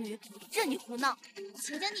点存余任你胡闹。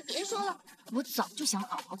秦江，你别说了，我早就想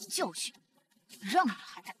好好的教训你，让你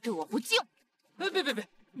还敢对我不敬！别，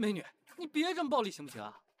美女，你别这么暴力行不行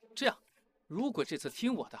啊？这样，如果这次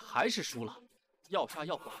听我的还是输了，要杀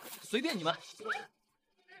要剐随便你们。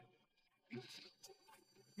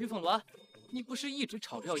于凤鸾，你不是一直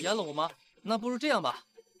吵着要阉了我吗？那不如这样吧，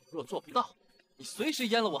若做不到，你随时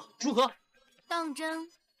阉了我，如何？当真？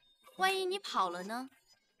万一你跑了呢？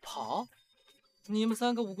跑？你们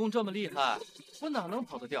三个武功这么厉害，我哪能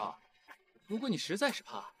跑得掉啊？如果你实在是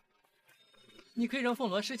怕，你可以让凤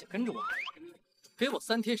鸾师姐跟着我，给我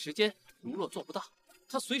3天时间，如若做不到，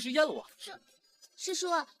她随时阉了我。师叔，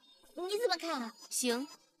你怎么看啊？行，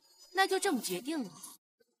那就这么决定了。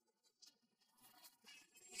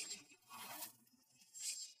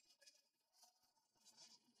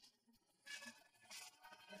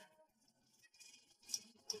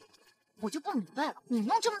我就不明白了，你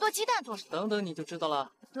弄这么多鸡蛋做什么？等等你就知道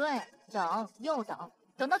了。对，等又等，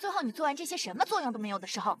等到最后你做完这些什么作用都没有的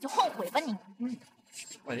时候，就后悔吧你。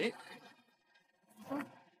喂。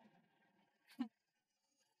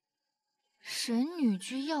神女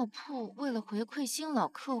居药铺为了回馈新老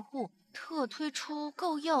客户，特推出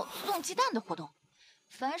购药送鸡蛋的活动。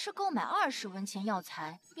凡是购买20文钱药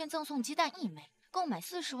材，便赠送鸡蛋1枚；购买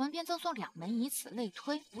40文便赠送2枚，以此类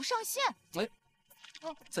推，不上限。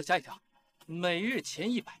再加一条，每日前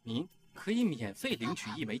100名可以免费领取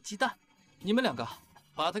1枚鸡蛋。你们2个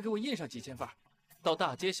把它给我印上几千份，到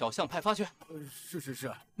大街小巷派发去。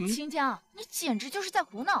是。秦江，你简直就是在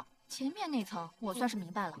胡闹！前面那层我算是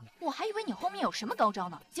明白了，我还以为你后面有什么高招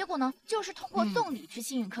呢，结果呢，就是通过送礼去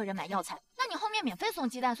吸引客人买药材。那你后面免费送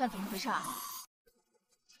鸡蛋算怎么回事啊？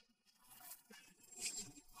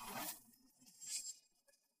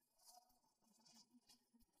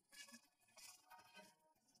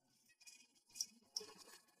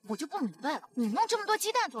我就不明白了，你弄这么多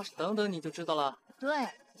鸡蛋做什么？等等你就知道了。对，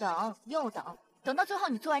等又等，等到最后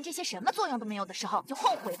你做完这些什么作用都没有的时候，就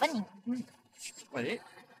后悔吧你。喂。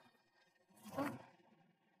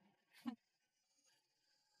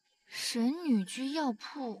神女居药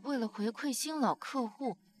铺为了回馈新老客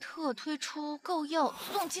户，特推出购药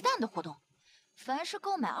送鸡蛋的活动。凡是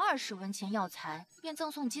购买20文钱药材，便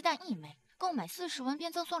赠送鸡蛋1枚；购买40文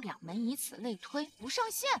便赠送2枚，以此类推，不上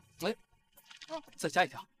限。再加一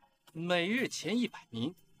条，每日前100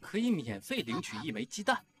名可以免费领取1枚鸡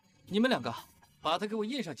蛋。你们2个把它给我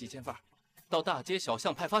印上几千份，到大街小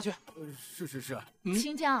巷派发去。是。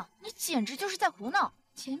秦江，你简直就是在胡闹！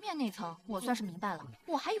前面那层我算是明白了，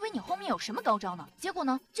我还以为你后面有什么高招呢，结果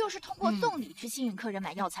呢，就是通过送礼去吸引客人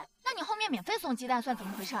买药材。那你后面免费送鸡蛋算怎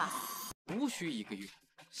么回事啊？无需1个月，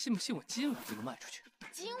信不信我今晚就能卖出去？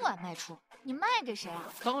今晚卖出？你卖给谁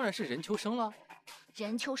啊？当然是任秋生了。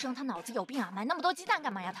任秋生他脑子有病啊，买那么多鸡蛋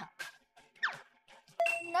干嘛呀他？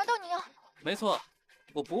难道你要？没错，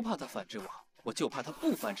我不怕他反制我，我就怕他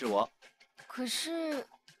不反制我。可是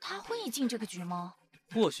他会进这个局吗？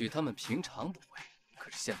或许他们平常不会，可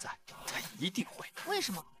是现在他一定会。为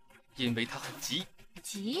什么？因为他很急。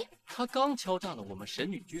急？他刚敲诈了我们神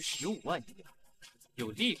女居15万银两，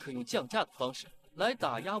又立刻用降价的方式来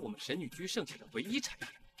打压我们神女居剩下的唯一产业。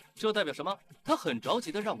这代表什么？他很着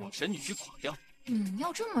急的让我们神女居垮掉。你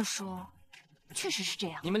要这么说，确实是这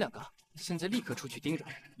样。你们2个现在立刻出去盯着，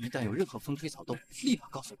一旦有任何风吹草动，立马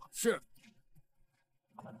告诉我。是。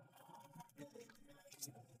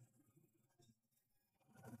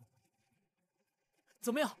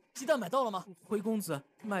怎么样，鸡蛋买到了吗？灰公子，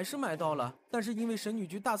买是买到了，但是因为神女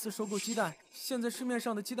局大肆收购鸡蛋，现在市面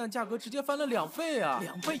上的鸡蛋价格直接翻了2倍啊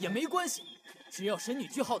！2倍也没关系，只要神女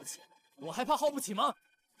局耗得起，我还怕耗不起吗？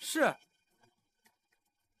是。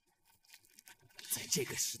在这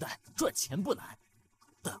个时代，赚钱不难，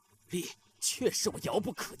但武力却是我遥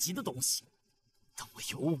不可及的东西。等我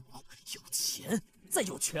有武、有钱，再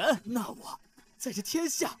有权，那我在这天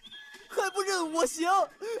下还不任我行？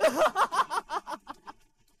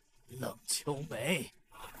冷秋梅，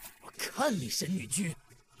我看你神女居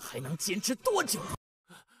还能坚持多久？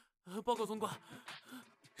报告总管，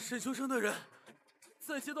沈秋生的人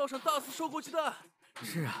在街道上大肆收购鸡蛋。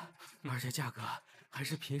是啊，而且价格还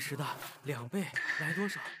是平时的2倍，来多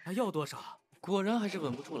少要多少。果然还是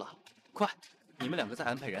稳不住了。快，你们2个再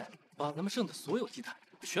安排人，把咱们剩的所有鸡蛋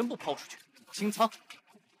全部抛出去，清仓。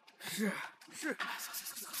是。是。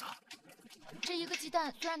这一个鸡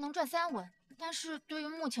蛋虽然能赚3文，但是对于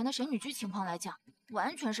目前的神女居情况来讲，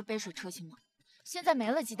完全是杯水车薪嘛。现在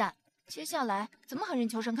没了鸡蛋，接下来怎么和任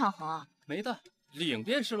秋生抗衡啊？没的，领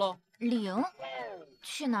便是喽。领？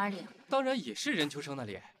去哪儿领？当然也是任秋生那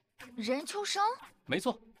里。任秋生？没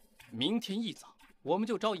错，明天一早我们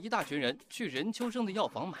就招一大群人去任秋生的药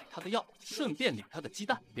房买他的药，顺便领他的鸡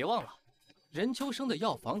蛋。别忘了，任秋生的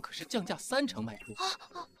药房可是降价30%卖出。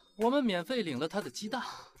我们免费领了他的鸡蛋，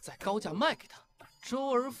再高价卖给他，周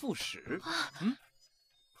而复始。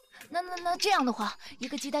那这样的话，一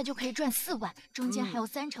个鸡蛋就可以赚4万，中间还有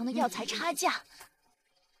30%的药材差价，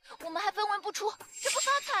我们还分文不出，这不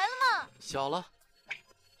发财了吗？小了。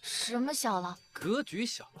什么小了？格局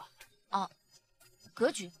小了。啊，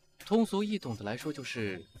格局？通俗易懂的来说，就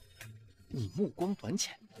是你目光短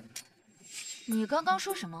浅。你刚刚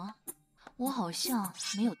说什么？我好像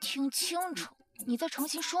没有听清楚，你再重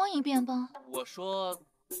新说一遍吧。我说，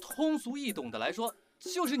通俗易懂的来说，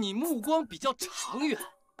就是你目光比较长远。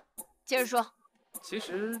接着说。其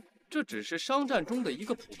实这只是商战中的一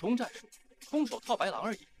个普通战术，空手套白狼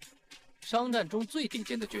而已。商战中最顶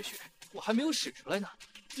尖的绝学，我还没有使出来呢。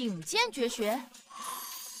顶尖绝学？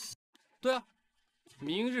对啊，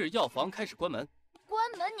明日药房开始关门。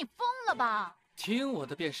关门？你疯了吧？听我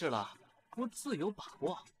的便是了，我自有把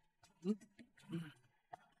握。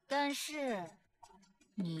但是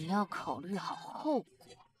你要考虑好后果。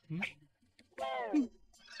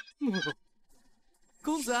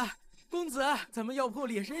公子，咱们药铺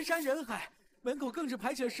里人山人海，门口更是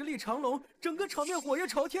排起了10里长龙，整个场面火热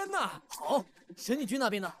朝天呐。好，神女居那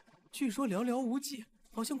边呢？据说寥寥无几，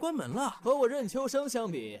好像关门了。和我任秋生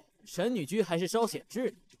相比，神女居还是稍显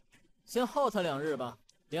质的。先耗他2日吧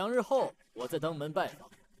，2日后我再登门拜访。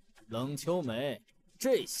冷秋梅，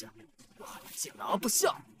这下我还竟拿不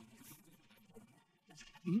下。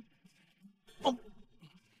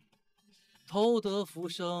偷得浮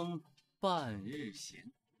生半日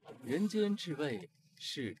闲，人间至味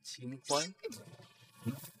是清欢。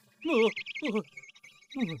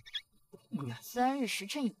3日时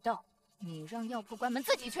辰已到，你让药铺关门，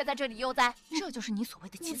自己却在这里悠哉，这就是你所谓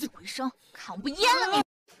的起死回生？看我不阉了你！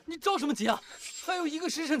你着什么急啊？还有1个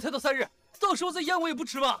时辰才到3日，到时候再阉我也不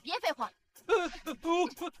迟吧？别废话！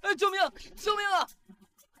救命！救命啊！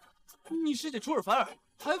你师姐出尔反尔，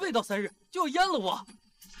还未到3日就要阉了我。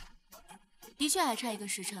的确还差1个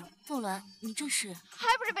时辰，凤鸾，你这是……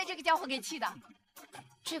还不是被这个家伙给气的。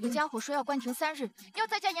这个家伙说要关停3日，要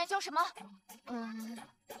在家研究什么？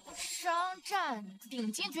商战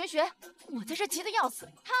顶尖绝学。我在这急得要死，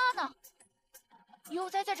他呢？悠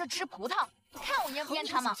哉在这吃葡萄，看我阉不阉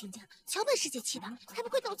他吗？瞧把师姐气的，还不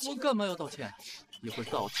快道歉！我干嘛要道歉？一会儿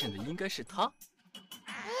道歉的应该是他。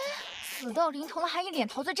死到临头了，还一脸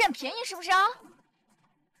陶醉占便宜，是不是啊？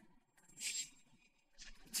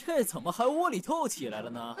这怎么还窝里透起来了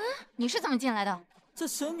呢？你是怎么进来的？这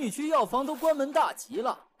神女居药房都关门大吉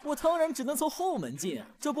了，我当然只能从后门进啊！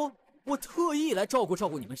这不，我特意来照顾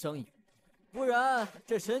你们生意，不然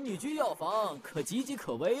这神女居药房可岌岌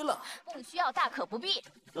可危了。不需要，大可不必。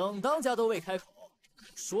冷当家都未开口，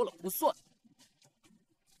说了不算。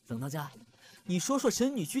冷当家，你说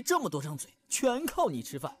神女居这么多张嘴，全靠你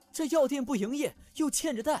吃饭，这药店不营业又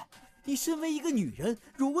欠着贷，你身为一个女人，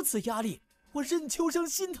如此压力，我任秋生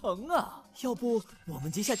心疼啊！要不我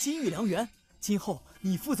们结下金玉良缘，今后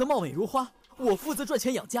你负责貌美如花，我负责赚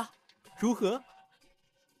钱养家，如何？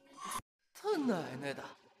他奶奶的，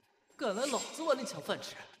敢来老子碗里抢饭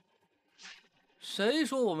吃！谁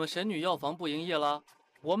说我们神女药房不营业了？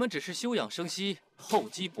我们只是休养生息，厚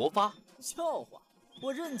积薄发。笑话！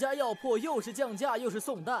我任家药铺又是降价又是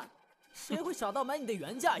送蛋，谁会傻到买你的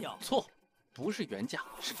原价药？错，不是原价，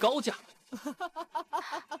是高价。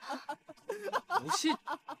不信，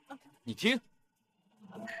你听。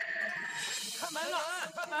开门了！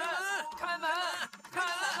开门！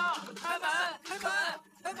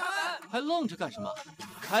还愣着干什么？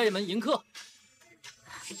开门迎客！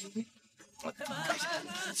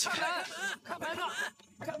开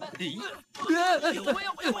门！你！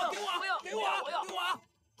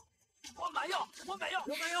我买药！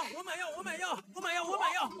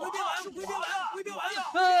微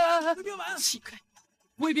别丸！起开！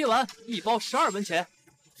微别丸1包12文钱。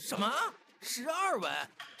什么？12文？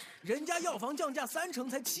人家药房降价30%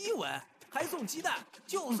才7文，还送鸡蛋，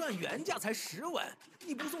就算原价才10文，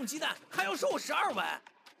你不送鸡蛋还要收我12文。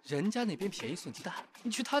人家那边便宜送鸡蛋，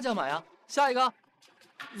你去他家买啊。下一个。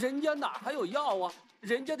人家哪还有药啊？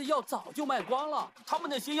人家的药早就卖光了，他们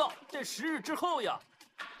那些药得10日之后呀。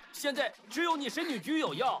现在只有你神女居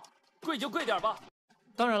有药，贵就贵点吧。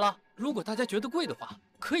当然了，如果大家觉得贵的话，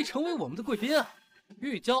可以成为我们的贵宾啊。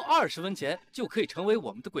预交20文钱就可以成为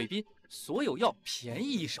我们的贵宾，所有药便宜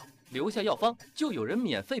一手，留下药方就有人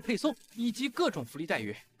免费配送，以及各种福利待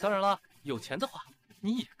遇。当然了，有钱的话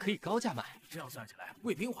你也可以高价买。这样算起来，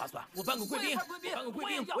贵宾划算。我办个贵宾，办个贵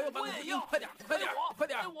宾，我要办个贵宾，快点，快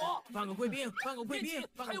点，办个贵宾，办个贵宾，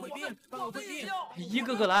办个贵宾，办个贵宾，一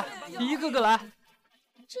个个来，一个个来。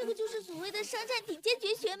这个就是所谓的商战顶尖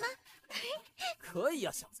绝学吗？可以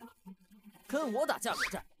呀，小子，跟我打价格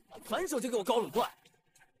战，反手就给我高卤断。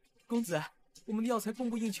公子，我们的药材供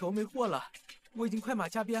不应求，没货了，我已经快马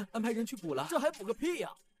加鞭安排人去补了。这还补个屁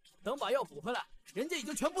呀！等把药补回来，人家已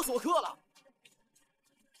经全部锁客了。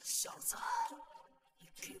小子，你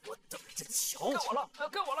给我等着瞧瞧！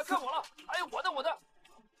该我了！哎呀，我的！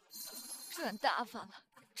赚大发了，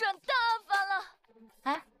赚大发了！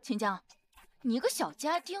哎，秦江，你一个小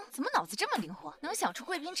家丁，怎么脑子这么灵活，能想出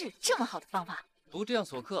贵宾制这么好的方法？不这样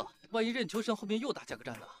锁客，万一任秋生后面又打价格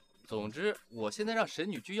战呢？总之，我现在让神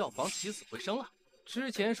女居药房起死回生了。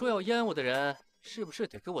之前说要淹我的人，是不是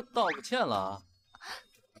得给我道个歉了啊？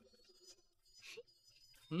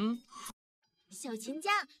小秦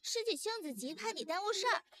家，师姐性子急，怕你耽误事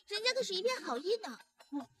儿，人家可是一片好意呢。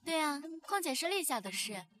对啊，况且是立下的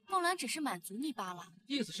事，凤鸾只是满足你罢了。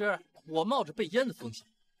意思是我冒着被淹的风险，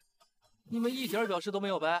你们一点表示都没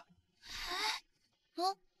有呗？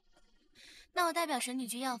那我代表神女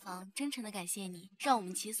居药房真诚的感谢你，让我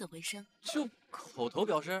们起死回生。就口头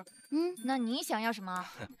表示？那你想要什么？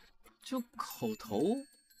就口头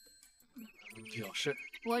表示。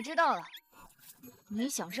我知道了，你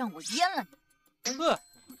想让我淹了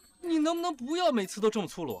你。你能不能不要每次都这么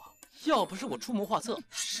粗鲁？要不是我出谋划策，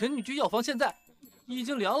神女居药房现在已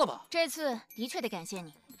经凉了吧？这次的确得感谢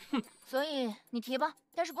你。所以你提吧，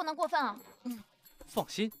但是不能过分啊。放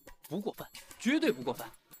心，不过分，绝对不过分。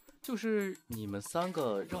就是你们3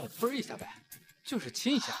个让我啵一下呗，就是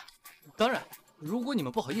亲一下。当然，如果你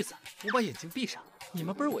们不好意思，我把眼睛闭上，你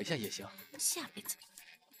们啵我一下也行。下辈子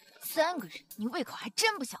3个人，你胃口还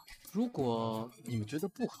真不小。如果你们觉得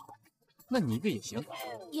不好，那你一个也行。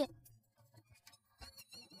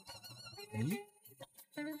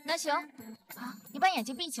那行啊，你把眼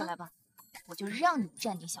睛闭起来吧，我就让你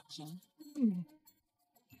占点小便宜。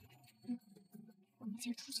我们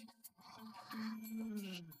先出去。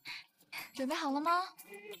准备好了吗？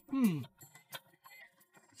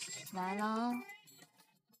来了。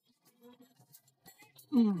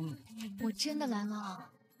我真的来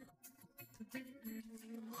了。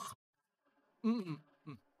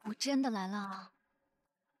我真的来了。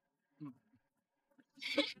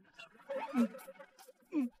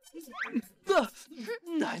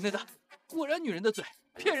奶奶的，果然女人的嘴，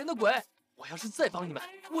骗人的鬼！我要是再帮你们，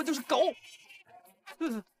我就是狗！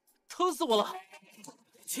疼死我了！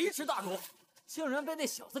奇耻大辱，竟然被那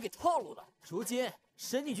小子给套路了。如今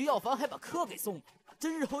神女局药房还把客给送了，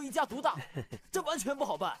真日后一家独大，这完全不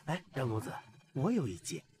好办。哎，杨公子，我有一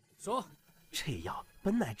计。说，这药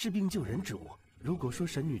本乃治病救人之物，如果说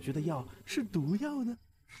神女局的药是毒药呢？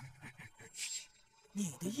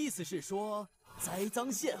你的意思是说栽赃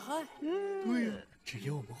陷害？对呀，只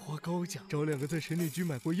要我们花高价找2个在神女局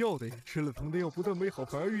买过药的人，吃了疼的药不但没好，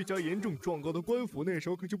反而愈加严重，状告到官府，那时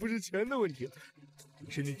候可就不是钱的问题了。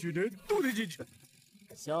神女局的人都得进去。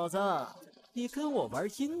小子，你跟我玩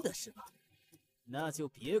阴的是吧？那就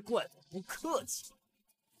别怪我不客气。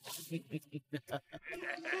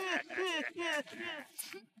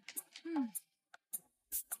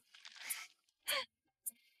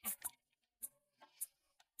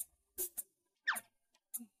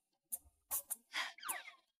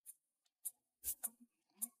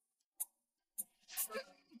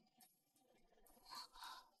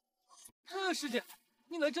师姐，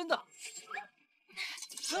你来真的？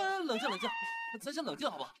冷静冷静，咱先冷静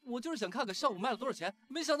好吧？我就是想看看上午卖了多少钱，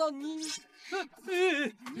没想到你，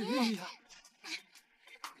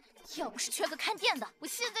要不是缺个看店的，我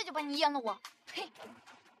现在就把你淹了我！呸！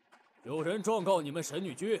有人状告你们神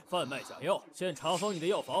女局贩卖假药，现查封你的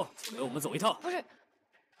药房，请跟我们走一趟。不是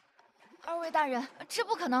，2位大人，这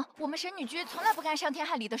不可能，我们神女局从来不干伤天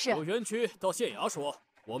害理的事。有冤屈到县衙说，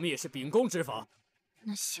我们也是秉公执法。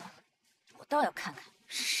那行，我倒要看看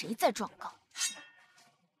是谁在状告。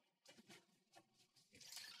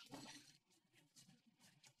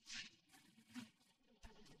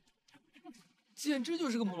简直就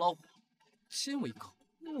是个母老虎，亲我一口，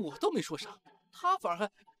我都没说啥，他反而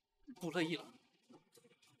还不乐意了。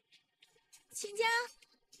秦江，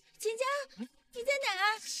秦江，你在哪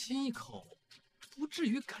儿？亲一口，不至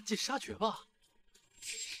于赶尽杀绝吧？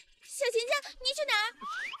小秦江，你去哪儿？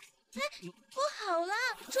哎，不好了，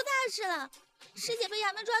出大事了！师姐被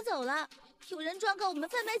衙门抓走了，有人状告我们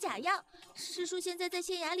贩卖假药，师叔现在在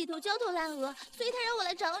县衙里头焦头烂额，所以他让我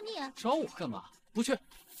来找你。找我干嘛？不去，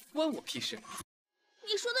关我屁事！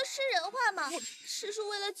你说的是人话吗？师叔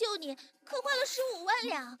为了救你，可花了15万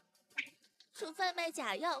两。这贩卖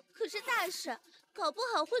假药可是大事，搞不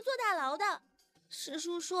好会坐大牢的。师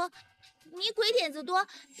叔说，你鬼点子多，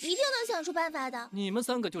一定能想出办法的。你们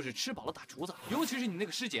3个就是吃饱了打厨子，尤其是你那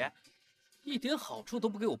个师姐，一点好处都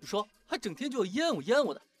不给我不说，还整天就要淹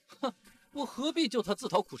我的。哼，我何必救她自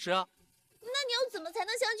讨苦吃啊？那你要怎么才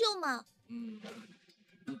能相救嘛？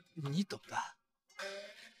你懂的。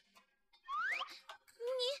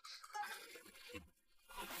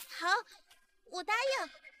好，我答应，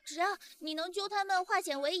只要你能救他们化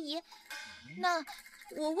险为夷，那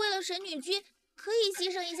我为了神女居可以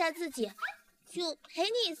牺牲一下自己，就陪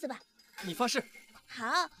你一次吧。你发誓？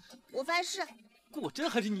好，我发誓。果真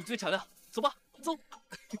还是你最强亮，走吧，走。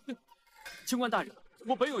清官大人，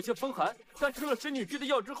我本有些风寒，但吃了神女居的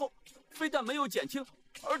药之后，非但没有减轻，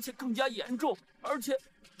而且更加严重，而且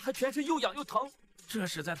还全身又痒又疼。这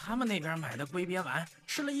是在他们那边买的龟鳖丸，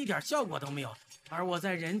吃了一点效果都没有。而我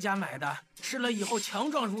在人家买的，吃了以后强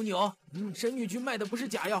壮如牛。神女居卖的不是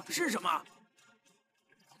假药是什么？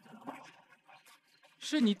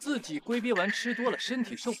是你自己龟鳖丸吃多了，身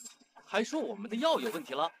体受不了，还说我们的药有问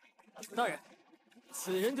题了。大人，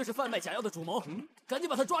此人就是贩卖假药的主谋，赶紧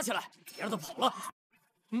把他抓起来，别让他跑了。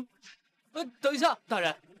等一下，大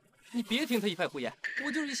人，你别听他一派胡言，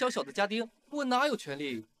我就是一小小的家丁，我哪有权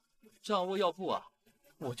利掌握药铺啊？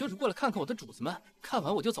我就是过来看看我的主子们，看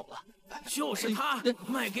完我就走了。就是他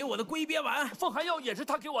卖给我的龟鳖丸，风寒药也是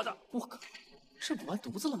他给我的。我靠，是我完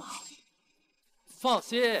犊子了吗？放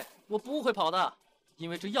心，我不会跑的，因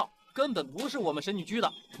为这药根本不是我们神女居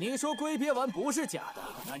的。你说龟鳖丸不是假的，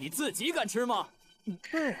那你自己敢吃吗？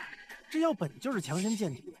对啊，这药本就是强身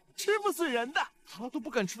健体，吃不死人的。他都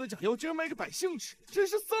不敢吃的假药，竟然卖给百姓吃，真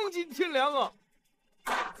是丧尽天良啊！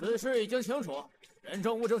此事已经清楚，人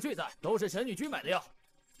证物证俱在，都是神女居买的药。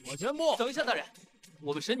我宣布。等一下，大人，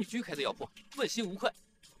我们神女居开的药铺，问心无愧，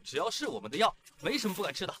只要是我们的药，没什么不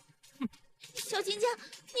敢吃的。哼，小金江，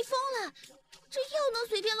你疯了？这药能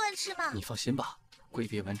随便乱吃吗？你放心吧，龟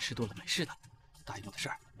鳖丸吃多了没事的。答应我的事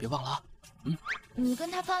儿，别忘了啊。你跟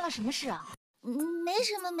他发了什么事啊？没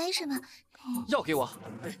什么，没什么。药给我。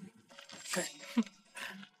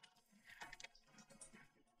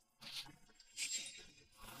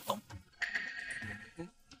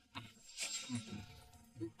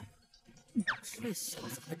这小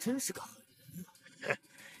子还真是个狠人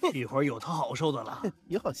啊！一会儿有他好受的了，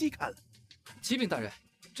有好戏看了。启禀大人，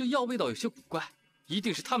这药味道有些古怪，一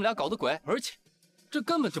定是他们俩搞的鬼，而且这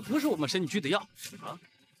根本就不是我们神女居的药。什么？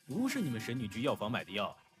不是你们神女居药房买的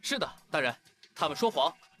药？是的，大人，他们说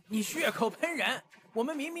谎。你血口喷人！我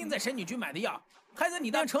们明明在神女居买的药，还在你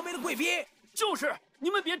当成为了贵宾。就是，你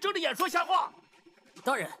们别睁着眼说瞎话。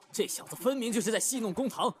大人，这小子分明就是在戏弄公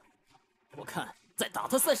堂，我看再打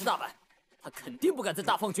他30大板。他肯定不敢再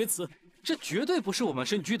大放厥词，这绝对不是我们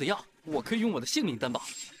神女居的药，我可以用我的性命担保，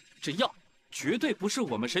这药绝对不是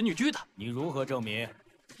我们神女居的。你如何证明？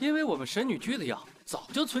因为我们神女居的药早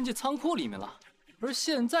就存进仓库里面了，而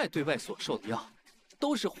现在对外所售的药，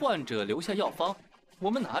都是患者留下药方，我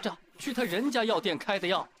们拿着去他人家药店开的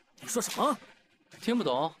药。你说什么？听不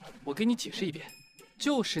懂？我给你解释一遍，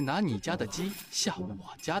就是拿你家的鸡下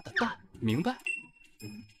我家的蛋，明白？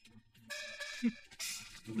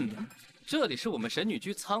这里是我们神女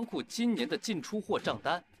居仓库今年的进出货账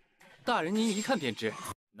单，大人您一看便知。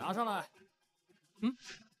拿上来。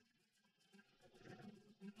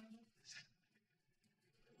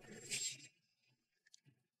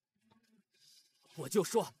我就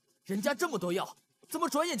说，人家这么多药，怎么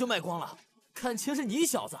转眼就卖光了？看清是你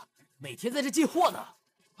小子每天在这进货呢。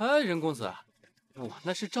哎，任公子，我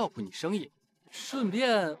那是照顾你生意，顺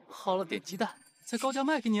便薅了点鸡蛋，再高价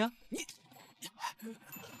卖给你啊。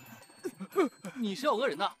你是要讹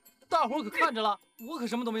人呐？大伙可看着了，我可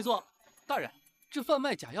什么都没做。大人，这贩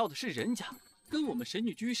卖假药的是人家，跟我们神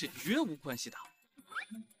女居是绝无关系的。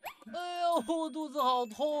哎呦，我肚子好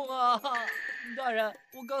痛啊！大人，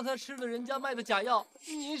我刚才吃了人家卖的假药，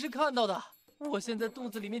您是看到的。我现在肚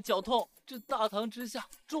子里面绞痛，这大堂之下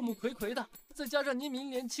众目睽睽的，再加上您明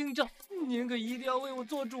廉清正，您可一定要为我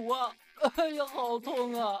做主啊！哎呀，好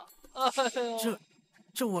痛啊！哎呦，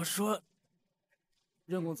这我说，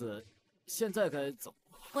任公子，现在该怎么？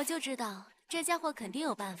我就知道这家伙肯定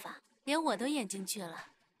有办法，连我都演进去了。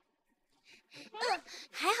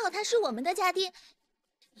还好他是我们的家丁，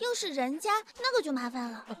要是人家那个就麻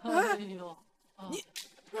烦了。哎呦，你，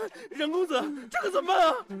任公子，这可怎么办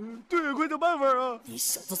啊？对，快想办法啊！你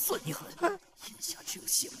小子算你狠，眼下只有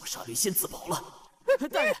卸磨杀驴先自保了。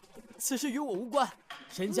大人，此事与我无关，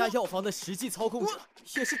人家药房的实际操控者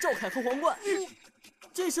也是赵凯和皇冠，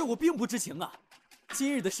这事我并不知情啊。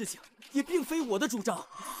今日的事情也并非我的主张。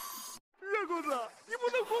任公子，你不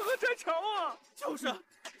能过河拆桥啊！就是，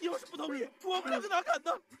要是不同意，我们两个哪敢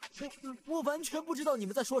呢？我完全不知道你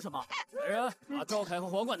们在说什么。来人，把赵凯和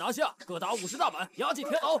皇冠拿下，各打50大板，押进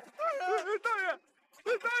天牢。大人，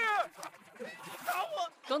打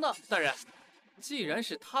我！等等，大人，既然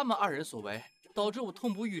是他们2人所为，导致我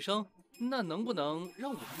痛不欲生，那能不能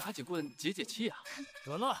让我拿几棍解解气啊？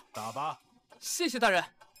得了，打吧。谢谢大人。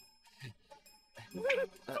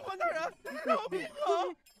长官大人，饶命啊！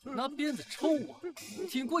拿鞭子抽我，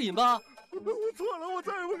挺过瘾吧？我错了，我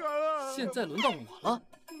再也不敢了。现在轮到我了，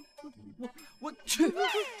我去，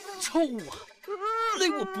抽我，勒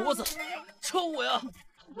我脖子，抽我呀！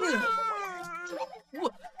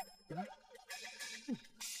我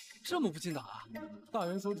这么不禁打啊？大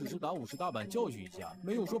人说只是打50大板教训一下，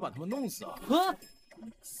没有说把他们弄死啊。啊，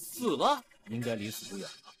死了？应该离死不远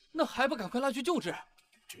了。那还不赶快拉去救治？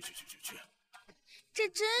去！这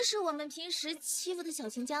真是我们平时欺负的小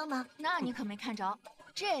秦江吗？那你可没看着，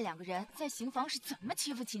这2个人在刑房是怎么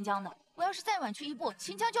欺负秦江的。我要是再晚去一步，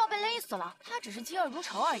秦江就要被勒死了。他只是嫉恶如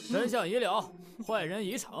仇而已。真相已了，坏人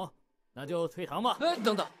已惩，那就退堂吧。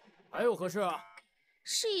等等，还有何事啊？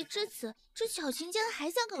事已至此，这小秦江还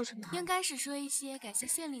想搞什么？应该是说一些感谢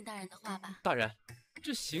县令大人的话吧。大人，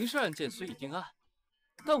这刑事案件虽已定案，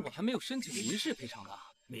但我还没有申请民事赔偿呢。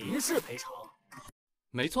民事赔偿？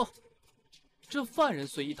没错。这犯人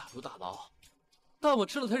虽已打入大牢，但我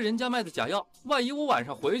吃了他人家卖的假药，万一我晚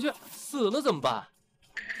上回去死了怎么办？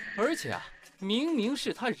而且啊，明明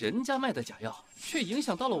是他人家卖的假药，却影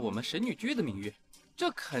响到了我们神女居的名誉，这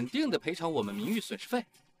肯定得赔偿我们名誉损失费。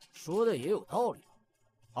说的也有道理。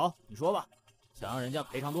好，你说吧，想让人家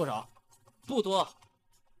赔偿多少？不多，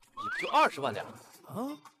也就20万两。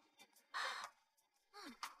啊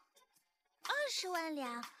？20万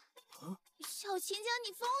两？小秦江，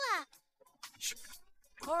你疯了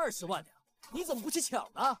！20万两，你怎么不去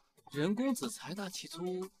抢呢？任公子财大气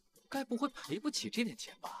粗，该不会赔不起这点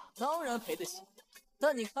钱吧？当然赔得起，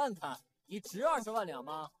但你看看，你值20万两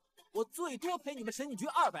吗？我最多赔你们神女局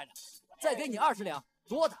200两，再给你20两，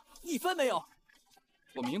多的1分没有。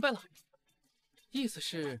我明白了，意思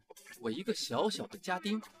是我一个小小的家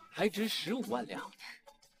丁还值15万两，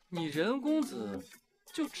你任公子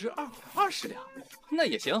就值220两，那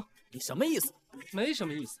也行。你什么意思？没什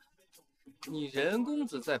么意思。你任公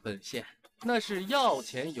子在本县那是要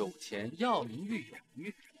钱有钱，要名誉有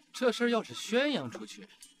誉，这事儿要是宣扬出去，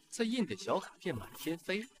再印点小卡片满天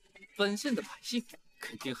飞，本县的百姓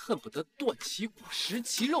肯定恨不得断其骨食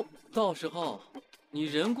其肉，到时候你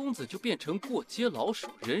任公子就变成过街老鼠，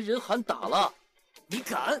人人喊打了。你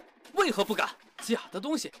敢？为何不敢？假的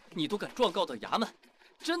东西你都敢状告到衙门，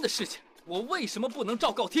真的事情我为什么不能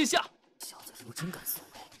昭告天下？小子如真敢所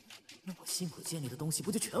为，那我辛苦建立的东西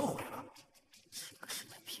不就全毁了？这个时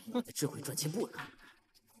代凭我的智慧赚钱不难，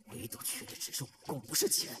唯独缺的只是武功，不是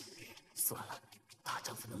钱。算了，大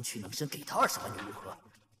丈夫能屈能伸，给他20万又如何？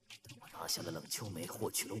等我拿下了冷秋梅，获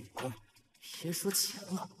取了武功，别说钱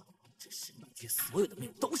了，这神女局所有的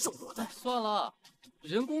命都是我的。算了，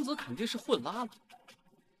任公子肯定是混拉了，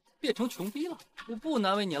变成穷逼了，我不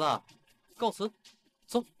难为你了，告辞，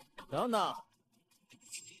走。等等，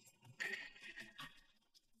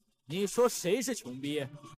你说谁是穷逼？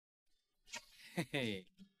嘿嘿，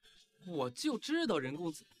我就知道任公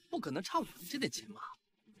子不可能差我这点钱嘛。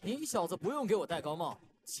你小子不用给我戴高帽，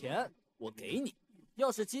钱我给你。要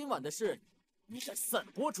是今晚的事，你敢散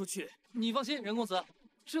播出去？你放心，任公子，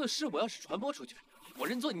这事我要是传播出去，我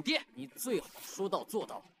认做你爹。你最好说到做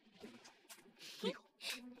到。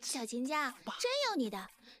小秦家真有你的，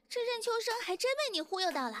这任秋生还真被你忽悠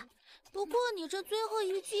到了。不过你这最后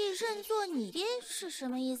一句认做你爹是什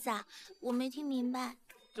么意思啊？我没听明白。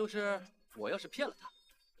就是我要是骗了他，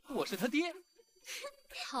我是他爹。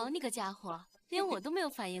好你个家伙，连我都没有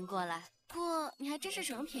反应过来。不过你还真是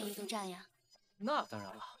什么便宜都占呀。那当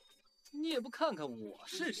然了，你也不看看我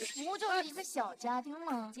是谁？不就是一个小家丁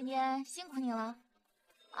吗？今天辛苦你了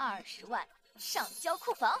，20万上交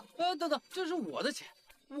库房。等等，这是我的钱，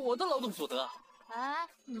我的劳动所得。哎，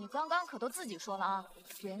你刚刚可都自己说了啊，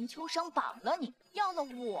任秋生绑了你，要了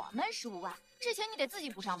我们15万，这钱你得自己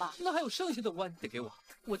补上吧？那还有剩下的5万你得给我。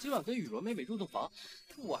我今晚跟雨柔妹妹入洞房，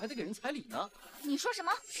我还得给人彩礼呢。你说什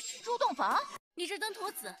么？入洞房？你这登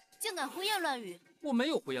徒子竟敢胡言乱语！我没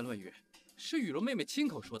有胡言乱语，是雨柔妹妹亲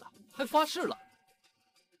口说的，还发誓了。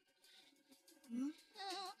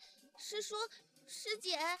师叔师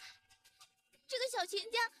姐，这个小秦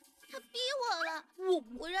家他逼我了，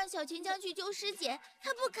我让小秦江去救师姐，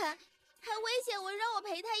他不肯，还威胁我让我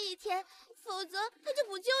陪他一天，否则他就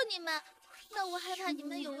不救你们。那我害怕你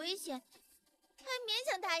们有危险，还勉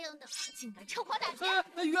强答应的。竟敢趁火打劫！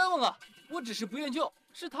冤枉啊！我只是不愿救，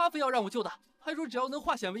是他非要让我救的，还说只要能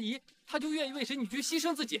化险为夷，他就愿意为神女局牺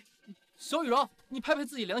牲自己。小羽绒，你拍拍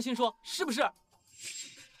自己良心说，是不是？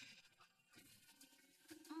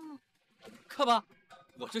看吧，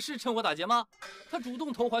我这是趁火打劫吗？他主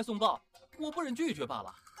动投怀送抱，我不忍拒绝罢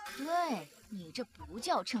了。对，你这不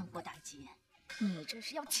叫趁火打劫，你这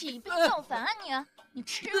是要起兵造反啊！你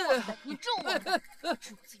吃我的，你住我的，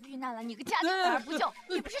主子遇难了，你个家丁反而不救，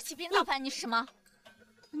你不是起兵造反，你是什么？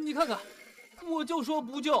你看看，我就说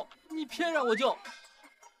不救，你偏让我救，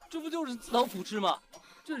这不就是自讨苦吃吗？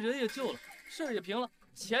这人也救了，事儿也平了，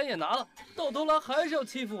钱也拿了，到头来还是要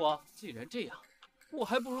欺负我。既然这样，我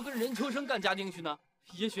还不如跟任秋生干家丁去呢，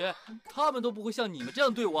也许他们都不会像你们这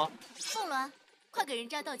样对我。凤鸾，快给人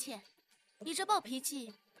家道歉！你这暴脾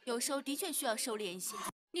气，有时候的确需要收敛一些。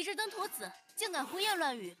你这登徒子，竟敢胡言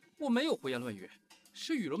乱语！我没有胡言乱语，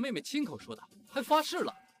是雨柔妹妹亲口说的，还发誓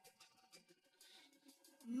了。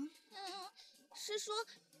师叔，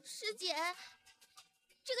师姐，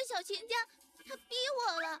这个小秦江他逼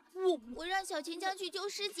我了，我让小秦江去救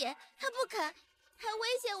师姐，他不肯，还威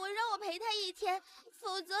胁我让我陪他一天，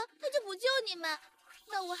否则他就不救你们。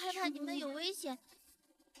那我害怕你们有危险，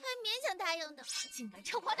还勉强答应的。竟敢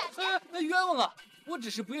趁火打劫！冤枉啊！我只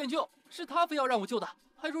是不愿救，是他非要让我救的，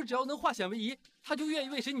还说只要能化险为夷，他就愿意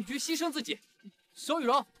为神女局牺牲自己。小羽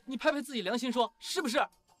绒，你拍拍自己良心说，是不是？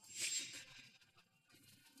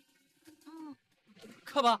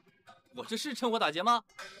看吧，我这是趁火打劫吗？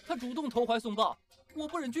他主动投怀送抱，我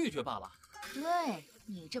不忍拒绝罢了。对，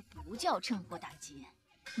你这不叫趁火打劫，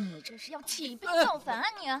你这是要起兵造反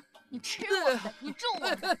啊！你吃我的，你住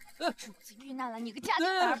我的，主子遇难了，你个家丁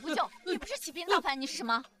反而不救，你不是起兵造反，你是什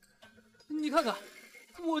么？你看看，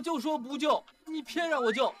我就说不救，你偏让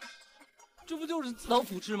我救，这不就是自讨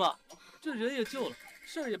苦吃吗？这人也救了，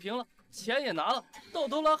事儿也平了，钱也拿了，到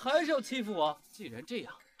头来还是要欺负我。既然这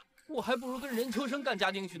样，我还不如跟任秋生干家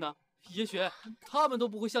丁去呢，也许他们都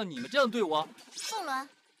不会像你们这样对我。凤鸾，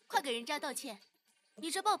快给人家道歉！你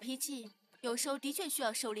这暴脾气，有时候的确需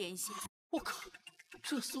要收敛一些。我靠，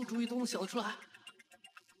这馊主意都能想得出来？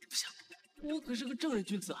不行，我可是个正人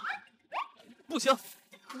君子啊！不行，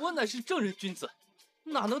我乃是正人君子，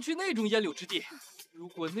哪能去那种烟柳之地？如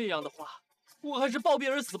果那样的话，我还是暴毙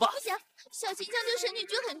而死吧。不行，小秦江对神女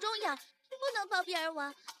局很重要，不能暴毙而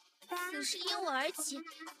亡。此事因我而起，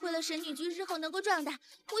为了神女局日后能够壮大，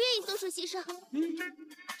我愿意做出牺牲。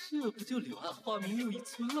这不就柳暗花明又一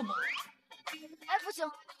村了吗？哎，不行，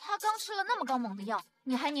他刚吃了那么刚猛的药，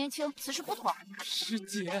你还年轻，此事不妥。师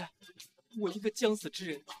姐，我一个将死之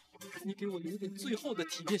人，你给我留点最后的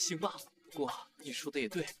体面行吗？不过你说的也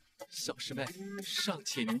对，小师妹尚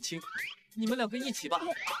且年轻，你们两个一起吧。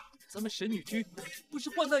咱们神女局不是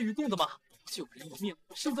患难与共的吗？救人一命，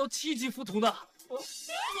胜造7级浮屠呢。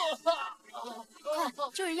快，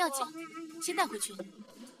救人要紧，先带回去。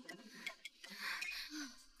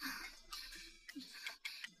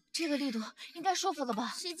这个力度应该舒服了吧？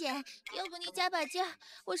师姐，要不你加把劲儿，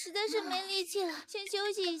我实在是没力气了，先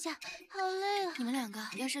休息一下，好累啊。你们两个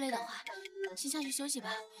要是累的话，先下去休息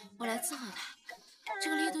吧，我来伺候他。这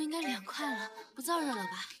个力度应该凉快了，不燥热了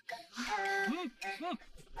吧？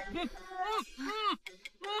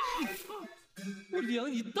我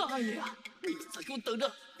凉你大爷啊！你们再给我等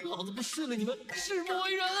着，老子不睡了你们，誓不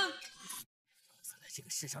为人！在这个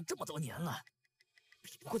世上这么多年了，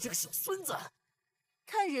比不过这个小孙子。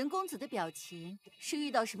看任公子的表情，是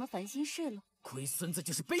遇到什么烦心事了？龟孙子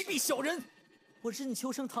就是卑鄙小人！我任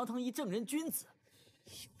秋生堂堂一正人君子，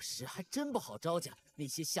有时还真不好招架那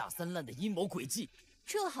些下三滥的阴谋诡计。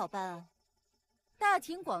这好办啊！大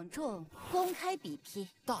庭广众公开比拼。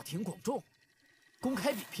大庭广众，公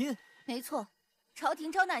开比拼。没错，朝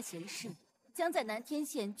廷招纳贤士，将在南天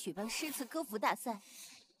县举办诗词歌赋大赛，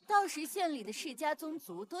到时县里的世家宗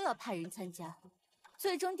族都要派人参加，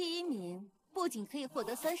最终第1名不仅可以获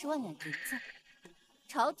得30万两银子，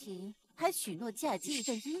朝廷还许诺嫁接一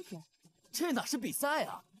段姻缘。这哪是比赛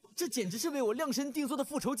啊，这简直是为我量身定做的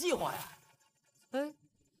复仇计划呀！哎，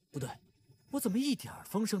不对，我怎么一点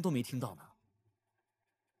风声都没听到呢？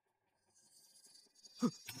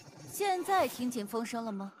现在听见风声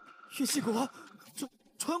了吗？岳西国，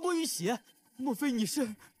传国玉玺，莫非你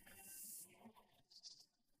是？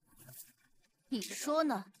你说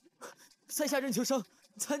呢？在下任秋生，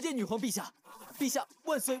参见女皇陛下。陛下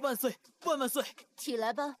万岁万岁万万岁！起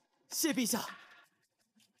来吧。谢陛下。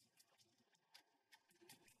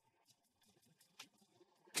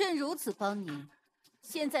朕如此帮你，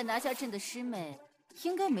现在拿下朕的师妹，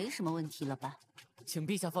应该没什么问题了吧？请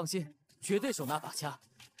陛下放心，绝对手拿把掐。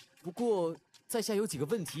不过在下有几个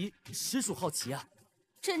问题，实属好奇啊。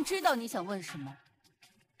朕知道你想问什么。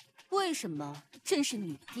为什么朕是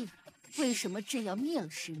女帝？为什么朕要灭了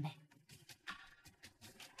师妹？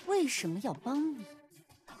为什么要帮你？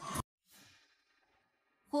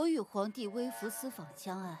我与皇帝微服私访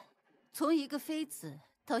相爱，从一个妃子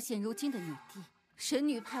到现如今的女帝。神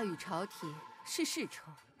女派与朝廷是世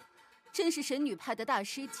仇，朕是神女派的大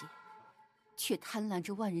师姐，却贪婪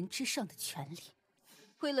着万人之上的权利。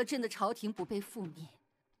为了朕的朝廷不被覆灭，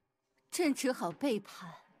朕只好背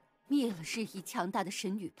叛，灭了日益强大的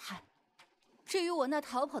神女派。至于我那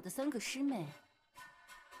逃跑的3个师妹，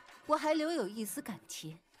我还留有一丝感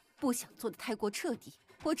情，不想做得太过彻底。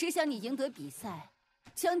我只想你赢得比赛，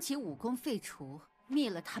将其武功废除，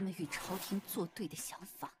灭了他们与朝廷作对的想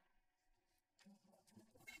法。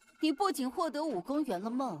你不仅获得武功圆了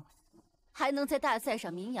梦，还能在大赛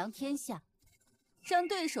上名扬天下，让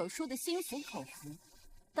对手输得心服口服。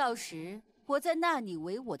到时我再纳你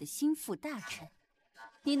为我的心腹大臣，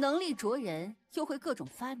你能力卓人，又会各种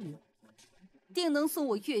发明，定能送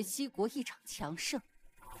我越西国一场强胜。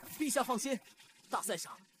陛下放心，大赛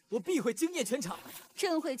上我必会惊艳全场。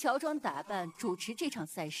朕会乔装打扮主持这场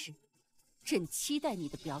赛事，朕期待你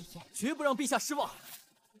的表演，绝不让陛下失望。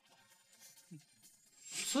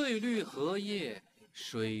翠绿荷叶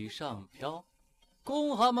水上漂，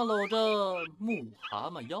公蛤蟆搂着母蛤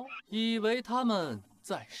蟆腰，以为他们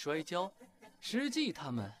在摔跤，实际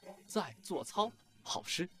他们在做操。好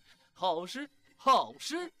诗，好诗，好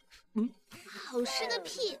诗。好诗个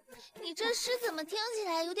屁！你这诗怎么听起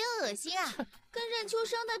来有点恶心啊？跟任秋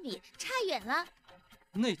生的比差远了。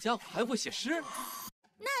那家伙还会写诗？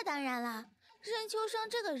那当然啦，任秋生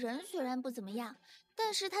这个人虽然不怎么样，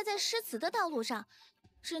但是他在诗词的道路上，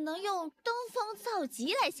只能用登峰造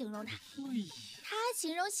极来形容他。他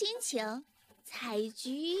形容心情：采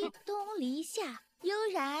菊东篱下，悠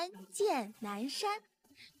然见南山。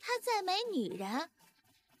他赞美女人：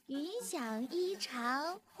云想衣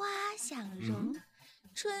裳花想容，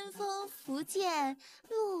春风拂槛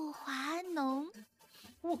露华浓。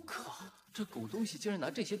我靠，这狗东西竟然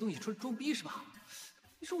拿这些东西出来装逼是吧？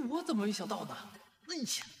你说我怎么没想到呢？哎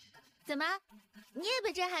呀，怎么，你也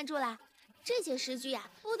被震撼住了？这些诗句呀，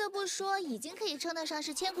不得不说已经可以称得上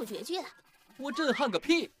是千古绝句了。我震撼个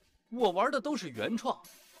屁！我玩的都是原创，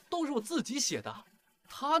都是我自己写的。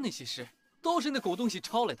他那些诗都是那狗东西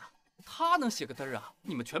抄来的。他能写个嘚儿啊？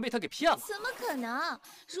你们全被他给骗了。怎么可能？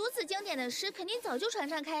如此经典的诗肯定早就传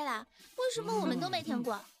唱开了，为什么我们都没听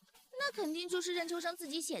过？那肯定就是任秋生自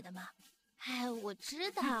己写的嘛。哎，我知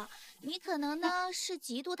道你可能呢是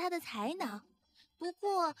嫉妒他的才能，不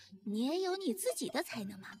过你也有你自己的才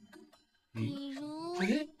能嘛，比如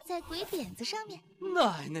在鬼点子上面。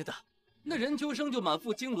奶奶的，那任秋生就满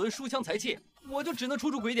腹经纶书香才气，我就只能出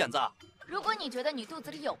鬼点子。如果你觉得你肚子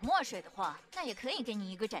里有墨水的话，那也可以给你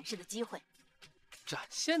一个展示的机会。展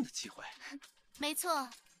现的机会？没错，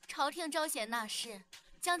朝廷招贤纳士，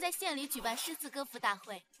将在县里举办诗词歌赋大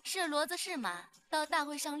会，是骡子是马，到大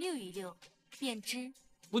会上溜一溜，便知。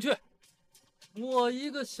不去，我一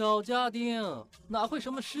个小家丁哪会什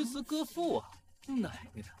么诗词歌赋啊！奶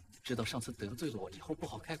奶的，知道上次得罪了我，以后不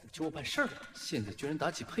好开口求我办事儿了，现在居然打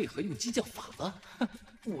起配合用激将法了。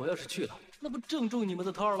我要是去了，那不正中你们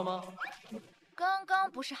的套了吗？刚刚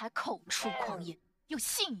不是还口出狂言，又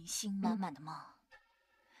信心满满的吗？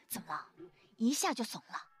怎么了？一下就怂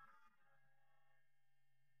了？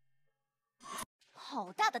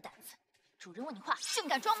好大的胆子！主人问你话，竟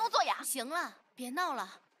敢装聋作哑！行了，别闹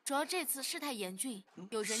了。主要这次事态严峻，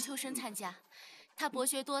有任秋生参加，他博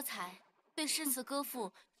学多才，对诗词歌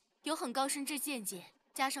赋有很高深之见解，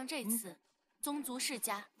加上这次宗族世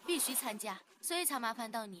家必须参加，所以才麻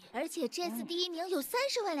烦到你。而且这次第1名有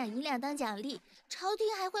30万两银两当奖励，朝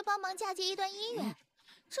廷还会帮忙嫁接一段姻缘，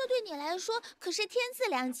这对你来说可是天赐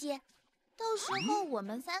良机。到时候我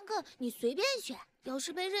们3个你随便选，要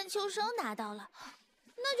是被任秋生拿到了，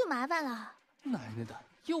那就麻烦了。奶奶的，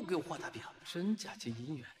又给我画大饼，真嫁接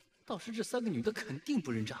姻缘，到时这3个女的肯定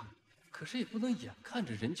不认账。可是也不能眼看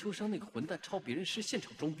着任秋生那个混蛋抄别人诗现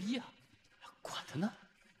场装逼啊！管他呢，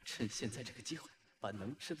趁现在这个机会，把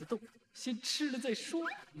能吃的豆先吃了再说。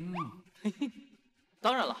嘿嘿。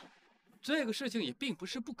当然了，这个事情也并不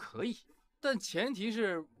是不可以，但前提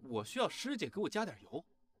是我需要师姐给我加点油。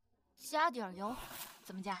加点油？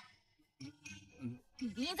怎么加？你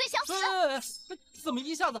淫贼想死！怎么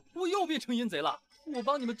一下子我又变成淫贼了？我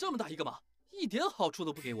帮你们这么大一个忙，一点好处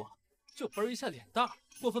都不给我，就分一下脸蛋，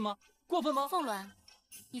过分吗？过分吗？凤鸾，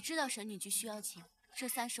你知道神女局需要钱，这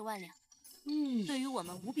30万两，对于我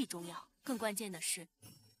们无比重要。更关键的是，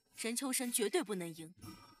任秋生绝对不能赢。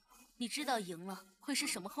你知道赢了会是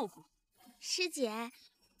什么后果？师姐，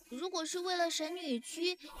如果是为了神女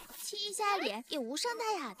居，亲一下脸也无伤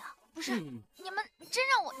大雅的。不是，你们真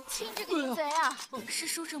让我亲这个淫贼啊！师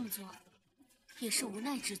叔这么做也是无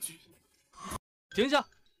奈之举。停下！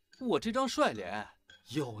我这张帅脸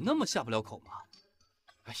有那么下不了口吗？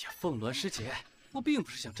哎呀，凤鸾师姐，我并不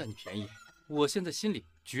是想占你便宜，我现在心里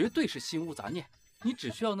绝对是心无杂念，你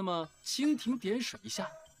只需要那么蜻蜓点水一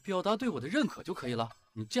下，表达对我的认可就可以了。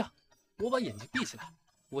你这样，我把眼睛闭起来，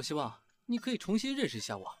我希望你可以重新认识一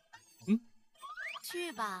下我。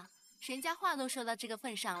去吧。人家话都说到这个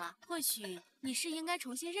份上了，或许你是应该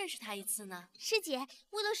重新认识他一次呢。师姐，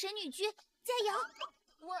为了神女居，加油！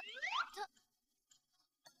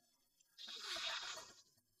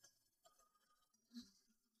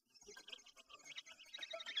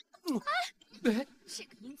哎，这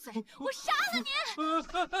个淫贼，我杀了你！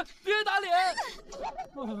别打脸！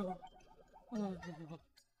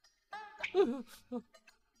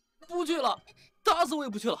不去了，打死我也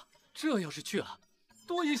不去了。这要是去了，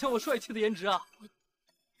多影响我帅气的颜值啊！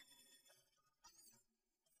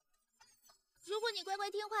如果你乖乖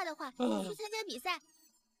听话的话，你去参加比赛，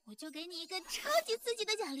我就给你一个超级刺激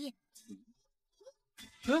的奖励。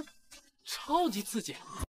超级刺激？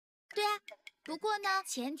对啊，不过呢，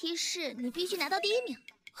前提是你必须拿到第1名。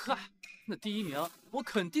嗨，那第1名我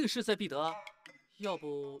肯定势在必得啊！要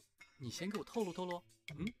不你先给我透露透露？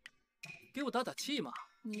给我打打气嘛！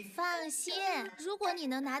你放心，如果你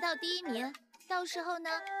能拿到第1名，到时候呢，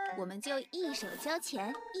我们就一手交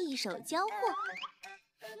钱，一手交货。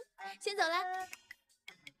先走了。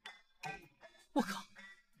我靠，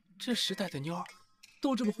这时代的妞儿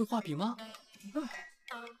都这么会画饼吗？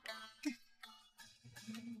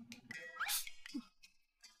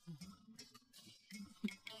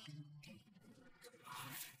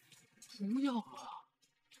不要了。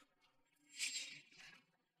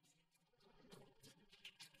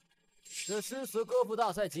这诗词歌赋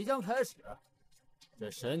大赛即将开始，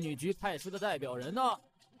这神女局派出的代表人呢？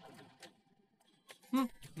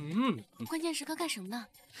关键时刻干什么呢？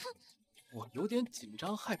我有点紧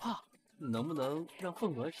张害怕，能不能让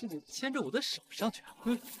凤鸾师姐牵着我的手上去？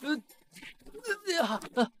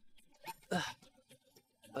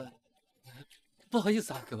不好意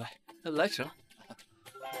思啊，各位，来迟了。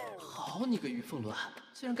好你个于凤鸾，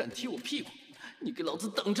竟然敢踢我屁股！你给老子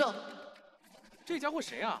等着！这家伙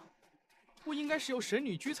谁啊？不应该是由神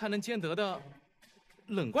女居才能兼得的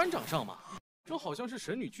冷官掌上吗？这好像是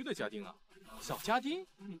神女居的家丁啊，小家丁。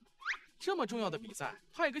这么重要的比赛，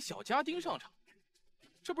派一个小家丁上场，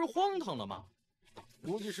这不是荒唐了吗？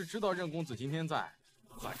估计是知道任公子今天在，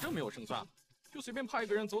反正没有胜算了，就随便派一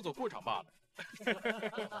个人走走过场罢了。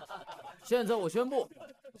现在我宣布，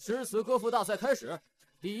诗词歌赋大赛开始，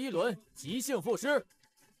第1轮即兴赋诗。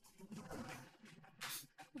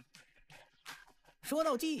说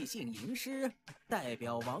到即兴吟诗，代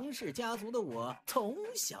表王氏家族的我从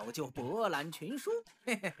小就博览群书，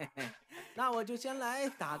那我就先来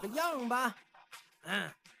打个样吧。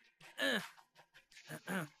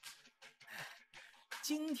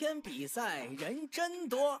今天比赛人真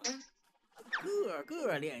多，个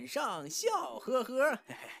个脸上笑呵呵，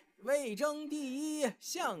为争第1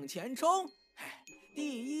向前冲，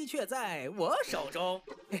第1却在我手中。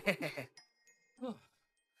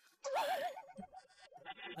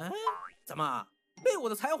怎么被我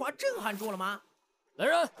的才华震撼住了吗？来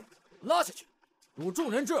人，拉下去，如众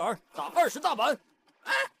人之耳，打20大板。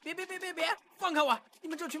别，放开我！你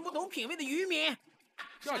们这群不懂品味的愚民！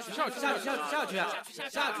下去！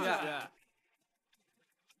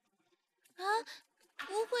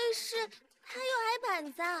不会是他又挨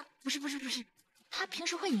板子？不是，他平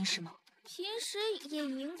时会吟诗吗？平时也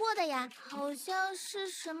吟过的呀，好像是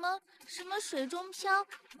什么水中飘，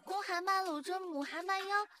公蛤蟆搂着母蛤蟆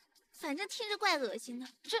腰，反正听着怪恶心的。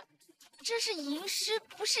这是吟诗，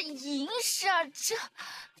不是吟诗啊！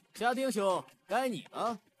家丁兄，该你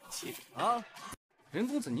了，起啊！任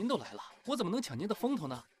公子您都来了，我怎么能抢您的风头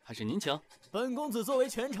呢？还是您请。本公子作为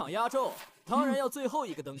全场压轴，当然要最后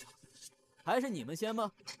一个登场，还是你们先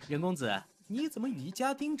吧。任公子，你怎么与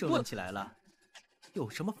家丁争论起来了？有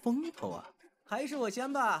什么风头啊？还是我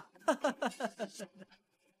先吧。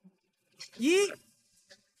1、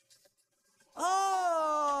2。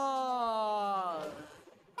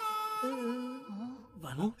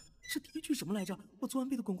完了，这第1句什么来着？我昨晚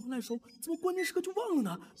背的滚瓜烂熟，怎么关键时刻就忘了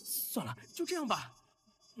呢？算了，就这样吧。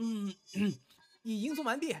已吟诵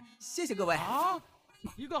完毕，谢谢各位。啊，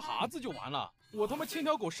一个哈字就完了，我他妈牵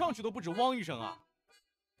条狗上去都不止汪一声啊！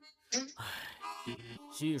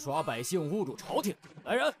戏耍百姓，侮辱朝廷，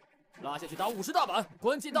来人，拉下去打50大板，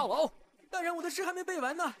关进大牢。大人，我的诗还没背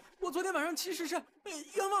完呢，我昨天晚上其实是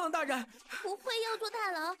冤枉了大人。不会要坐大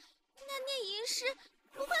牢，那吟诗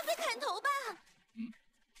不会被砍头吧？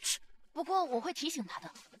不过我会提醒他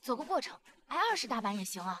的，走个过程，挨20大板也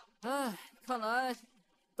行啊。哎，看来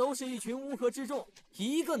都是一群乌合之众，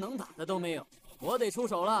一个能打的都没有。我得出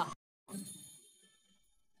手了。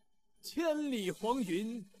千里黄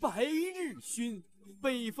云白日曛，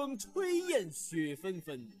北风吹雁雪纷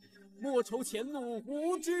纷。莫愁前路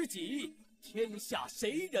无知己，天下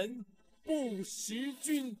谁人不识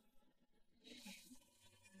君。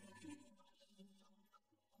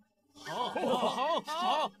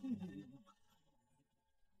好，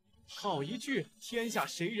好一句“天下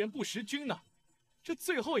谁人不识君”呢？这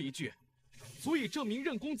最后一句，足以证明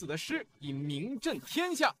任公子的诗已名震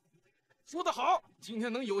天下。说得好，今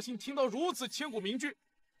天能有幸听到如此千古名句，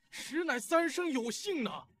实乃三生有幸呢。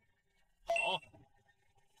好，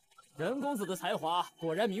任公子的才华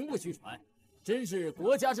果然名不虚传，真是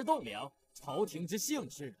国家之栋梁，朝廷之幸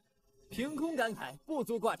事。凭空感慨，不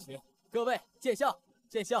足挂齿。各位见笑。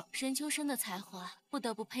见笑。任秋生的才华不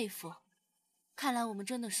得不佩服，看来我们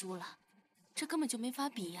真的输了，这根本就没法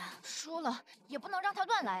比呀。输了也不能让他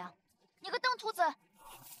乱来啊！你个登徒子！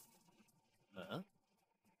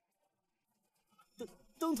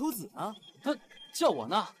登徒子啊？他叫我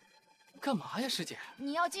呢，干嘛呀，师姐？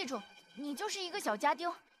你要记住，你就是一个小家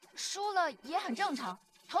丁，输了也很正常，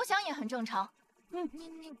投降也很正常。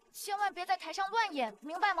你千万别在台上乱演，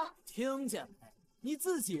明白吗？听见没？你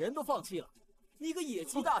自己人都放弃了。你个野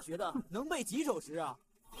鸡大学的能背几首诗啊？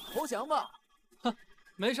投降吧！哼，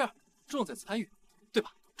没事，重在参与，对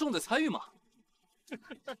吧？重在参与嘛。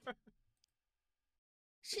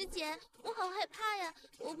师姐，我好害怕呀！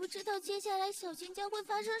我不知道接下来小青将会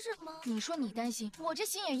发生什么。你说你担心，我这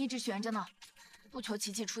心也一直悬着呢。不求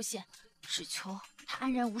奇迹出现，只求他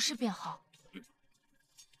安然无事便好。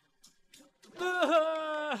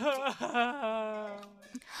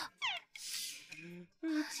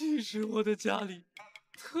其实我的家里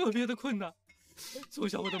特别的困难，从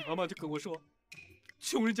小我的妈妈就跟我说，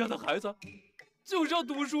穷人家的孩子就是要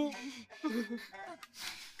读书。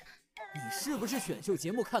你是不是选秀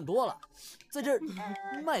节目看多了，在这儿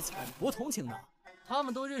卖惨博同情呢？他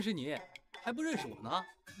们都认识你，还不认识我呢，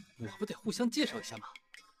我不得互相介绍一下吗？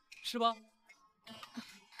是吧？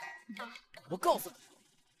我告诉你，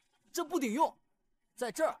这不顶用，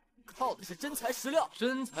在这儿靠的是真材实料。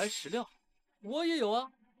真材实料，我也有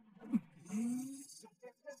啊。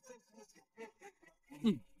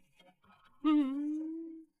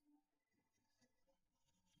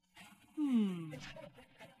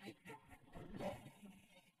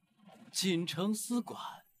锦城丝管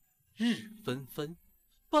日纷纷，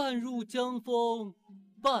半入江风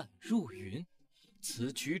半入云。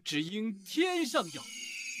此曲只应天上有，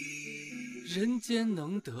人间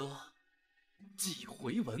能得几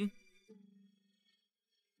回闻。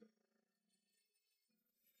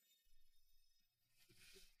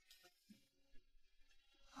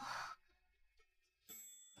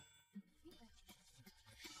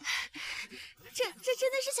这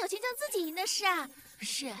真的是小青将自己吟的诗啊！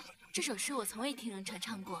是，这首诗我从未听人传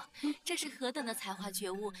唱过，这是何等的才华觉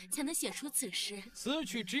悟，才能写出此诗？此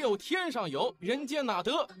曲只有天上有，人间哪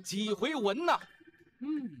得几回闻呐？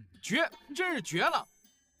绝，真是绝了！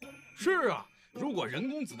是啊，如果任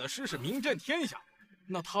公子的诗是名震天下，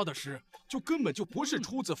那他的诗就根本就不是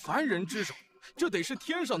出自凡人之手，这得是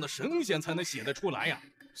天上的神仙才能写得出来呀。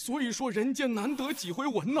所以说人间难得几回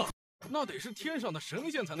闻呐。那得是天上的神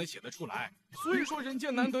仙才能写得出来，所以说人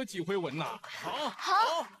间难得几回闻呐。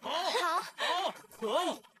好，可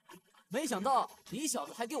以。没想到你小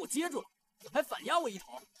子还给我接住了，还反压我一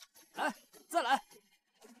头。来，再来。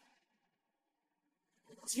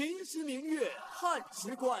秦时明月汉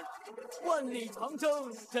时关，万里长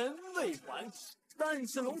征人未还。但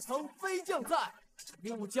使龙城飞将在，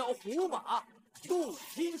不教胡马度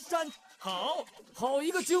阴山。好一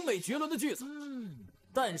个精美绝伦的句子。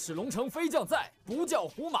但使龙城飞将在，不教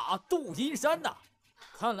胡马度阴山呐！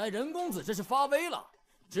看来任公子这是发威了，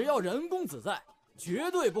只要任公子在，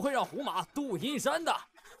绝对不会让胡马度阴山的。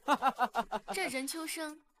这任秋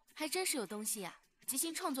生还真是有东西呀！即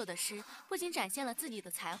兴创作的诗，不仅展现了自己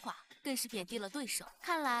的才华，更是贬低了对手。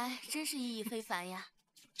看来真是意义非凡呀！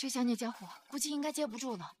这下那家伙估计应该接不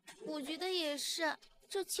住了。我觉得也是，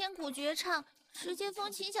这千古绝唱直接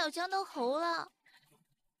封秦小江的喉了。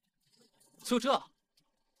就这。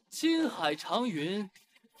青海长云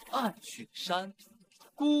暗雪山，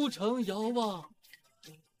孤城遥望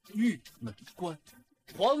玉门关。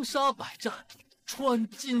黄沙百战穿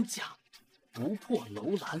金甲，不破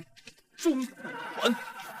楼兰终不还。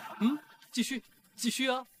继续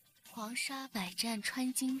啊！黄沙百战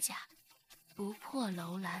穿金甲，不破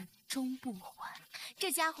楼兰终不还。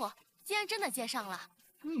这家伙竟然真的接上了。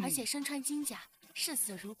而且身穿金甲，视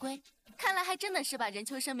死如归。看来还真的是把任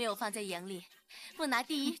秋生没有放在眼里，不拿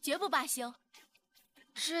第一绝不罢休。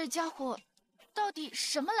这家伙到底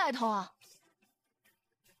什么来头啊？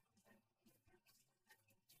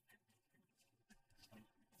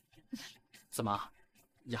怎么，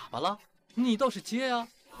哑巴了？你倒是接呀，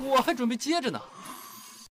我还准备接着呢。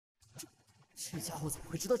这家伙怎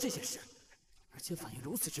么会知道这些事？而且反应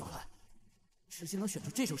如此之快，直接能选出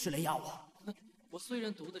这首诗来压我。我虽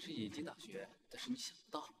然读的是野鸡大学，但是没想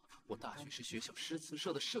到我大学是学校诗词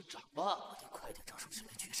社的社长吧？我得快点找首诗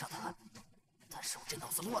来绝杀他。但是我这脑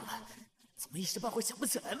子乱了，怎么一时半会想不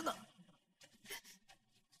起来了呢？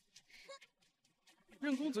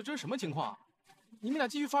任公子，这是什么情况？你们俩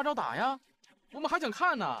继续发招打呀，我们还想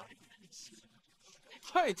看呢。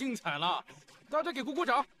太精彩了！大家给鼓鼓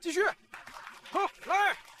掌，继续。好，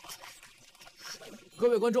来！各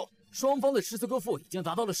位观众，双方的诗词歌赋已经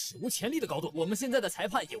达到了史无前例的高度，我们现在的裁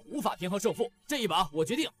判也无法平衡胜负。这一把我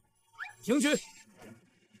决定平局。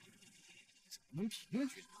能平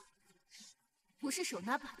局？不是手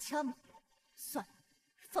拿把掐吗？算了，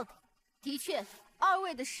放掉。的确，二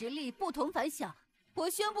位的实力不同凡响。我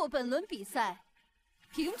宣布本轮比赛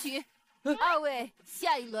平局，二位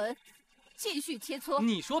下一轮继续切磋。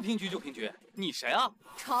你说平局就平局，你谁啊？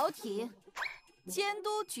朝廷监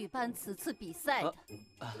督举办此次比赛的。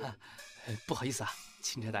不好意思啊，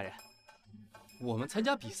钦差大人，我们参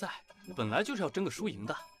加比赛本来就是要争个输赢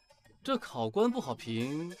的，这考官不好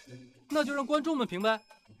评，那就让观众们评呗。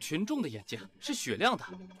群众的眼睛是雪亮的，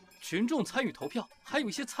群众参与投票还有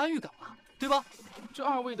一些参与感嘛，对吧？这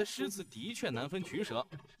二位的诗词的确难分取舍，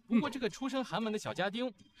不过这个出身寒门的小家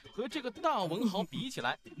丁和这个大文豪比起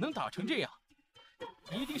来，能打成这样，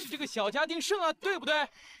一定是这个小家丁胜啊，对不对？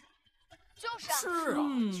就是啊。是啊，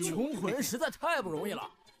穷苦人实在太不容易了。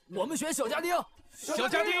我们选小家丁。小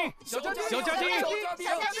家丁，小家丁，小家丁，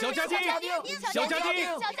小家丁，小家丁，小家丁，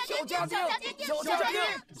小家丁，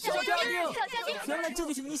小家丁，原来这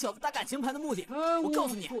就是你小子打感情牌的目的。我告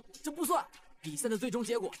诉你，这不算。比赛的最终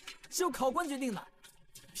结果是由考官决定的，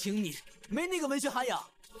凭你没那个文学涵养。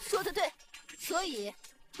说得对，所以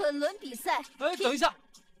本轮比赛……哎，等一下，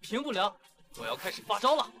评不了，我要开始发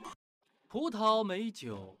招了。葡萄美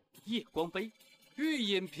酒夜光杯，欲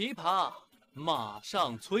饮琵琶马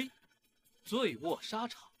上催。醉卧沙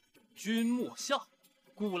场君莫笑，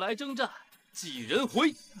古来征战几人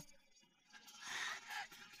回。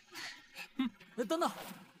等等，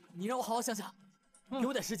你让我好好想想，给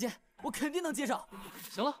我点时间，我肯定能接上。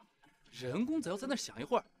行了，任公子要在那想一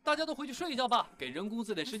会儿，大家都回去睡一觉吧，给任公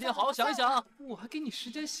子点时间好好想一想。我还给你时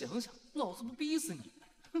间想想，老子不逼死你！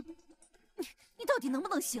你到底能不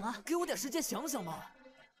能行啊？给我点时间想想嘛。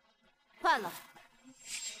罢了，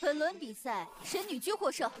本轮比赛神女居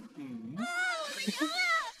获胜。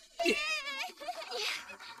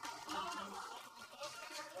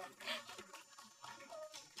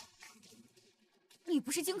你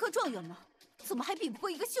不是京科状元吗？怎么还比不过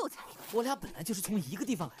一个秀才？我俩本来就是从一个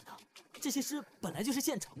地方来的，这些诗本来就是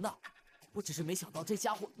现成的。我只是没想到这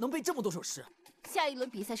家伙能背这么多首诗。下一轮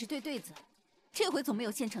比赛是对对子，这回总没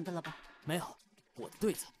有现成的了吧？没有，我的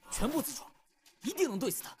对子全部自创，一定能对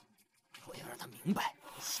死他。我要让他明白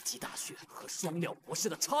一级大学和双料博士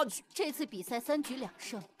的差距。这次比赛3局2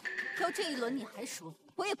胜，要这一轮你还输，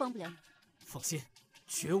我也帮不了你。放心，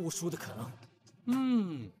绝无输的可能。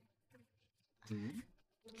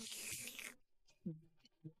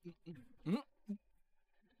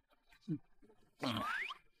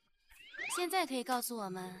现在可以告诉我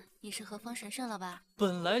们你是何方神圣了吧？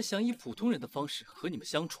本来想以普通人的方式和你们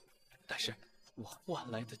相处，但是我换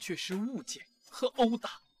来的却是误解和殴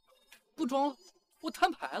打。不装了，我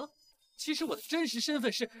摊牌了。其实我的真实身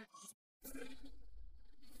份是……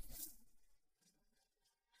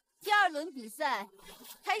第2轮比赛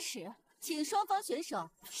开始，请双方选手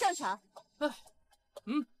上场。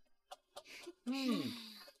你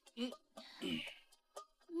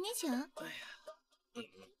请。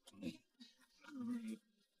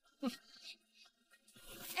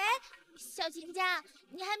哎，小秦家，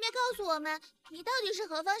你还没告诉我们，你到底是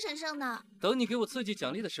何方神圣呢？等你给我刺激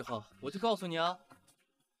奖励的时候，我就告诉你啊。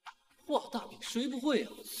画大饼谁不会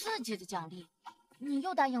啊？刺激的奖励，你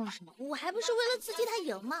又答应了什么？我还不是为了刺激他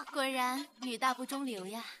赢吗？果然女大不中留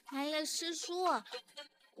呀！哎呀，师叔，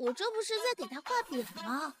我这不是在给他画饼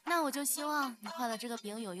吗？那我就希望你画的这个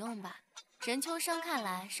饼有用吧。任秋生看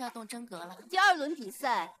来是要动真格了。第2轮比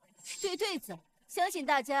赛对对子，相信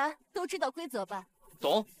大家都知道规则吧？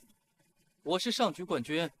懂。我是上局冠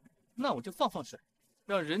军，那我就放水，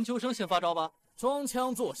让任秋生先发招吧。装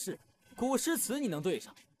腔作势，古诗词你能对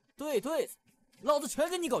上，对子，老子全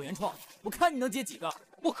给你搞原创，我看你能接几个。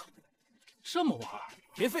我靠，这么玩？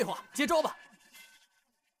别废话，接招吧！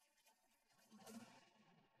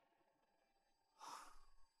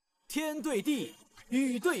天对地，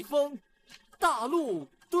雨对风，大陆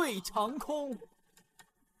对长空。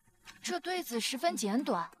这对子十分简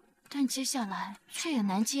短，但接下来却也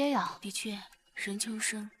难接呀。的确，任秋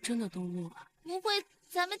生真的登陆了。不会，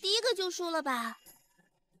咱们第一个就输了吧？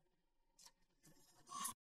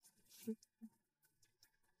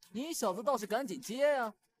你小子倒是赶紧接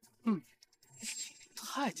呀！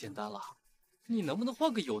太简单了，你能不能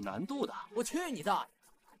换个有难度的？我去你大爷！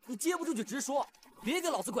你接不住就直说，别给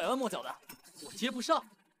老子拐弯抹角的。我接不上，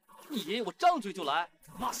你爷爷我张嘴就来。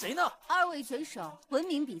骂谁呢？二位选手，文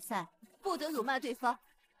明比赛，不得辱骂对方。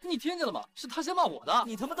你听见了吗？是他先骂我的。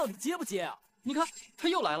你他妈到底接不接啊？你看他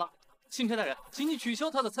又来了。钦差大人，请你取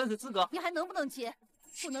消他的参赛资格。你还能不能接？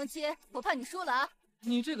不能接，我怕你输了啊！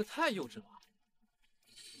你这个太幼稚了。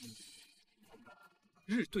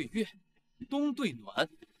日对月，冬对暖，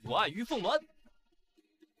我爱于凤鸾。哇，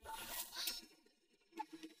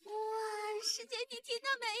师姐，你听到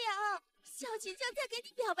没有？小琴正在给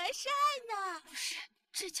你表白晒呢。不是，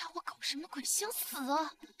这家伙搞什么鬼？想死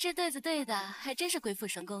啊！这对子对的还真是鬼斧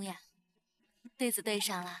神工呀。对子对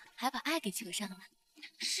上了，还把爱给求上了。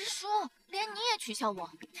师叔，连你也取笑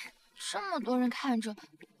我，这么多人看着，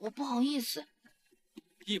我不好意思。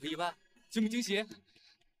意不意外？惊不惊喜？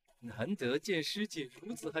难得见师姐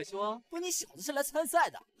如此害羞啊！不，你小子是来参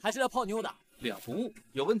赛的，还是来泡妞的？两不误，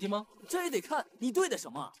有问题吗？这也得看你对的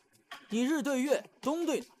什么。你日对月，冬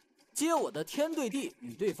对暖，接我的天对地，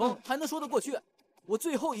雨对风，还能说得过去。我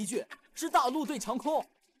最后一句是大陆对长空，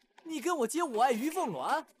你跟我接我爱于凤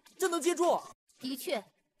鸾，这能接住？的确，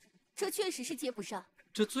这确实是接不上。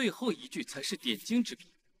这最后一句才是点睛之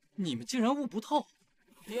笔，你们竟然悟不透。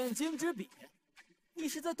点睛之笔？你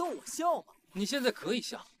是在逗我笑吗？你现在可以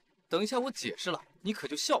笑，等一下我解释了，你可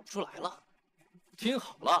就笑不出来了。听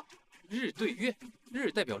好了，日对月，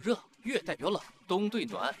日代表热，月代表冷，冬对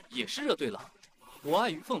暖也是热对冷。我爱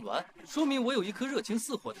于凤鸾，说明我有一颗热情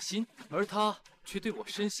似火的心，而他却对我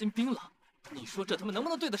身心冰冷。你说这他妈能不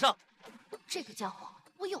能对得上？这个家伙，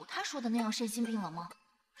我有他说的那样身心冰冷吗？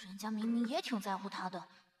人家明明也挺在乎他的，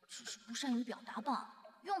只是不善于表达罢了。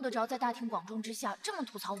用得着在大庭广众之下这么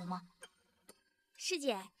吐槽我吗？师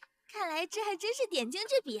姐，看来这还真是点睛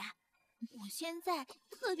之笔啊！我现在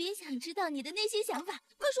特别想知道你的内心想法，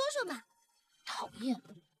快说说嘛！讨厌！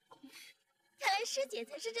看来师姐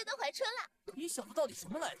才是真的怀春了。你小子到底什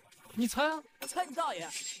么来头？你猜啊！我猜你大爷！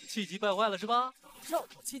气急败坏了是吧？让我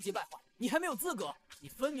气急败坏，你还没有资格！你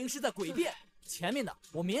分明是在诡辩。前面的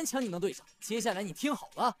我勉强你能对上，接下来你听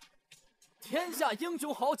好了：天下英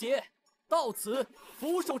雄豪杰到此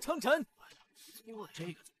俯首称臣。我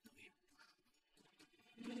这个怎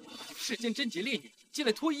么对？世间贞洁烈女进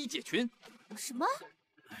来脱衣解裙。什么？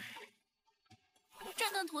这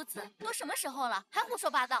顿徒子都什么时候了，还胡说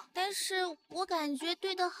八道？但是我感觉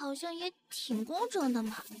对的好像也挺公正的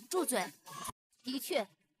嘛。住嘴！的确，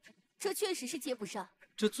这确实是接不上。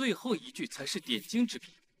这最后一句才是点睛之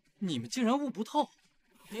笔，你们竟然悟不透。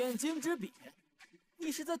点睛之笔？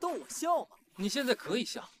你是在逗我笑吗？你现在可以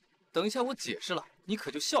笑，等一下我解释了，你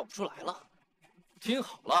可就笑不出来了。听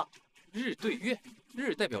好了，日对月，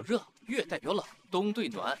日代表热，月代表冷，冬对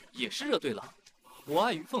暖也是热对冷。我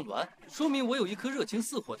爱于凤鸾，说明我有一颗热情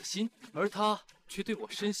似火的心，而他却对我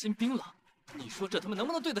身心冰冷。你说这他妈能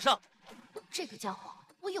不能对得上？这个家伙，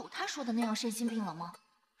我有他说的那样身心冰冷吗？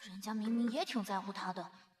人家明明也挺在乎他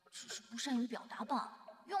的，只是不善于表达罢了。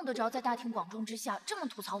用得着在大庭广众之下这么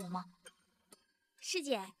吐槽我吗？师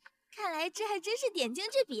姐，看来这还真是点睛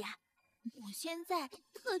之笔啊！我现在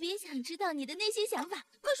特别想知道你的内心想法，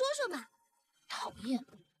快说说嘛！讨厌！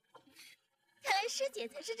看来师姐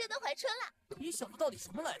才是真的怀春了。你小子到底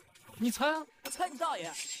什么来头？你猜啊！我猜你大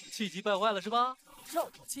爷！气急败坏了是吧？让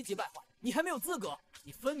我气急败坏，你还没有资格！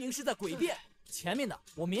你分明是在诡辩。前面的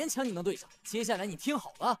我勉强你能对上，接下来你听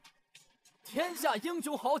好了：天下英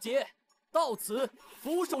雄豪杰到此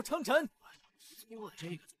俯首称臣。我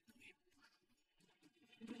这个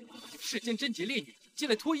怎么对？世间贞洁烈女进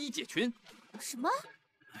来脱衣解裙。什么？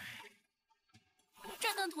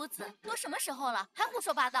这顿徒子都什么时候了，还胡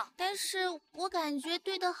说八道？但是我感觉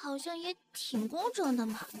对的好像也挺公正的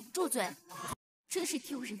嘛。住嘴！真是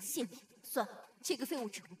丢人现眼。算了，这个废物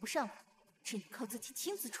指挥不上我，只能靠自己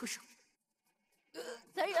亲自出手。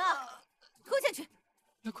来人啊，拖下去！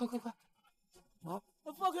快！啊！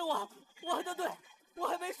放开我！我还在对，我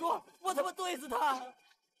还没说，我他妈对死他！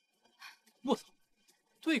我操，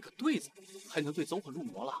对个对子还能对走火入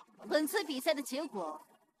魔了？本次比赛的结果，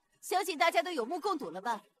相信大家都有目共睹了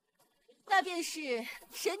吧？那便是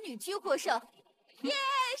神女居获胜。耶！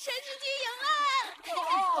神女居赢了！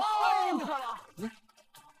太厉害了！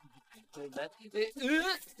来30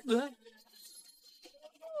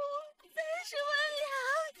万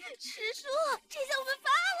两，师叔，这下我们发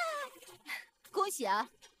了！恭喜啊！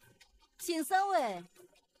请3位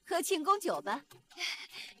喝庆功酒吧。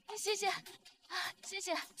谢谢，谢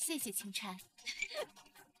谢，谢谢青川。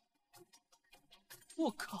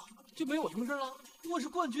我靠，就没我什么事了？我是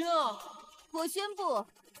冠军啊！我宣布，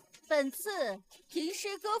本次吟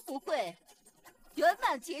诗歌赋会圆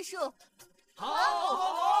满结束。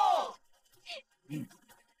好。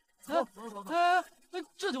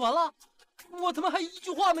这就完了？我他妈还一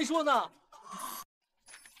句话没说呢！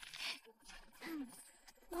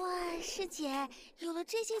哇，师姐，有了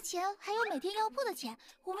这些钱，还有每天药铺的钱，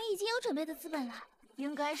我们已经有准备的资本了。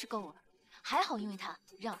应该是够了。还好，因为他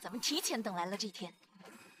让咱们提前等来了这一天。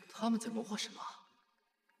他们在谋划什么？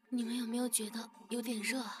你们有没有觉得有点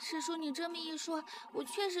热？师叔，你这么一说，我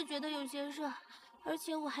确实觉得有些热，而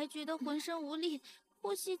且我还觉得浑身无力，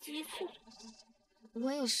呼吸急促。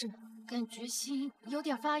我也是，感觉心有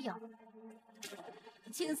点发痒。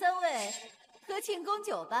请3位喝庆功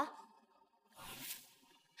酒吧。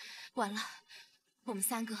完了，我们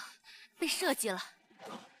3个被设计了。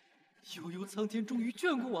悠悠苍天终于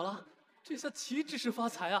眷顾我了，这下岂止是发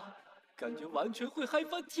财啊，感觉完全会嗨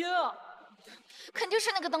翻天啊！肯定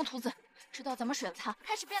是那个登徒子，知道咱们水了他，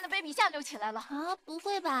开始变得卑鄙下流起来了。啊，不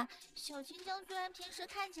会吧？小青江虽然平时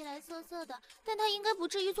看起来涩涩的，但他应该不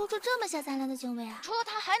至于做出这么下三滥的行为啊！除了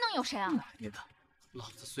他还能有谁啊？别的，老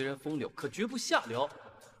子虽然风流，可绝不下流。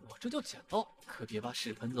我这叫捡漏，可别把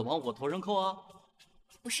屎盆子往我头上扣啊！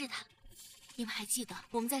不是的，你们还记得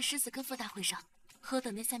我们在诗词歌赋大会上喝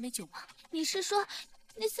的那3杯酒吗？你是说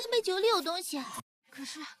那3杯酒里有东西？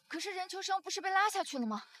可是任秋生不是被拉下去了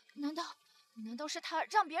吗？难道是他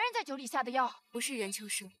让别人在酒里下的药？不是任秋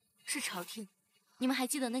生，是朝廷。你们还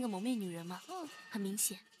记得那个蒙面女人吗？很明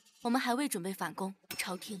显，我们还未准备反攻，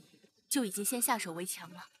朝廷就已经先下手为强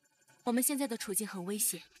了。我们现在的处境很危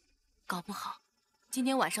险，搞不好今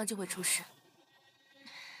天晚上就会出事。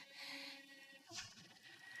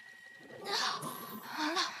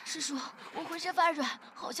完了，师叔，我浑身发软，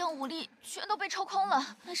好像武力全都被抽空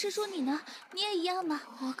了。那师叔你呢？你也一样吗？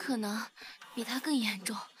我可能比他更严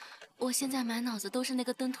重。我现在满脑子都是那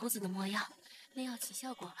个登徒子的模样，那药起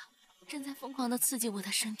效果了，正在疯狂地刺激我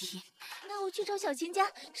的身体。那我去找小秦家，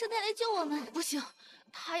让他来救我们。不行，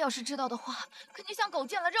他要是知道的话，肯定像狗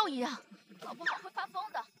见了肉一样，搞不好会发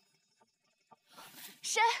疯的。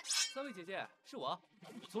谁？3位姐姐，是我。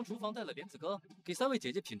我从厨房带了莲子羹，给3位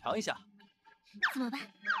姐姐品尝一下。怎么办？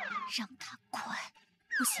让他快！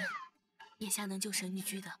不行，眼下能救神女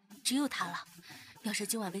居的只有他了。要是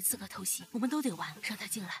今晚被刺客偷袭，我们都得完。让他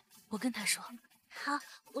进来，我跟他说。好，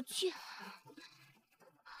我去。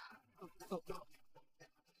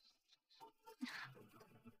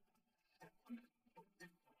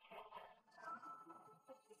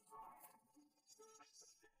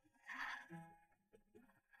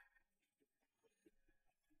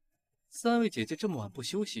3位姐姐这么晚不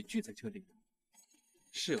休息，聚在这里，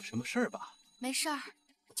是有什么事儿吧？没事儿，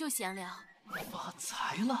就闲聊。发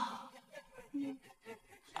财了，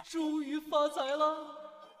终于发财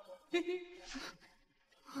了！嘿嘿。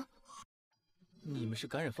你们是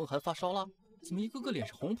感染风寒发烧了？怎么一个个脸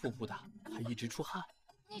是红扑扑的，还一直出汗？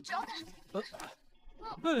你找他。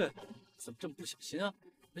怎么这么不小心啊？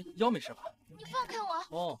腰没事吧？你放开我！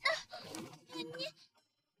哦，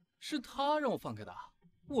是他让我放开的。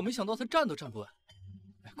我没想到他站都站不稳，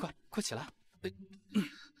快起来！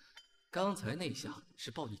刚才那一下是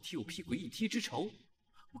抱你替我屁股一踢之仇，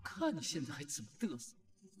我看你现在还怎么嘚瑟。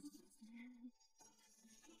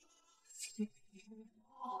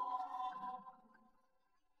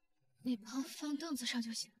你帮放凳子上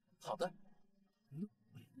就行。好的。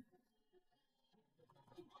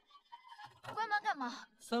关门干嘛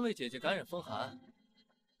？3位姐姐感染风寒，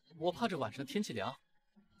我怕这晚上天气凉，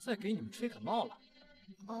再给你们吹感冒了。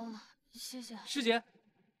哦，谢谢。师姐，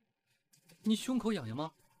你胸口痒痒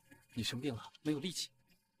吗？你生病了，没有力气，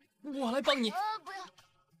我来帮你。不要，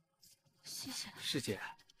谢谢。师姐，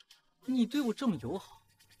你对我这么友好，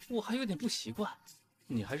我还有点不习惯，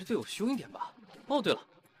你还是对我凶一点吧。哦，对了，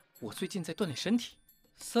我最近在锻炼身体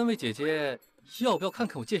，3位姐姐要不要看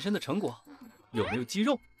看我健身的成果？有没有肌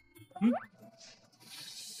肉？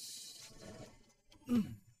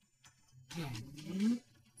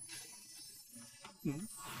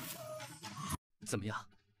怎么样？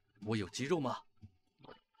我有肌肉吗？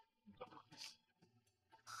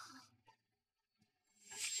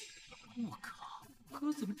我靠，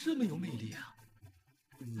哥怎么这么有魅力啊？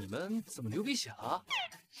你们怎么流鼻血了？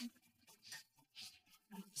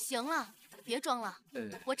行了，别装了。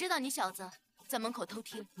我知道你小子在门口偷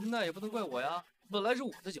听。那也不能怪我呀，本来是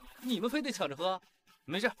我的酒，你们非得抢着喝。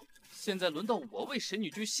没事，现在轮到我为神女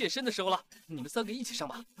驹献身的时候了，你们3个一起上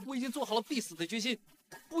吧。我已经做好了必死的决心，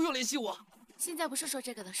不用联系我。现在不是说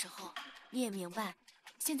这个的时候，你也明白，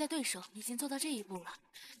现在对手已经做到这一步了。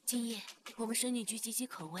今夜我们神女驹岌岌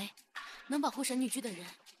可危，能保护神女驹的人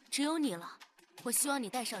只有你了。我希望你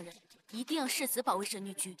带上人，一定要誓死保卫神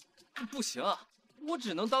女驹。不行啊，我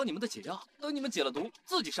只能当你们的解药，等你们解了毒，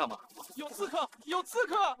自己上马。有刺客！有刺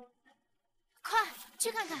客！快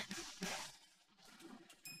去看看！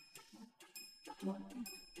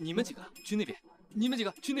你们几个去那边，你们几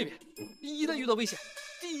个去那边。一旦遇到危险，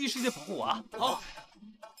第一时间保护我啊！好。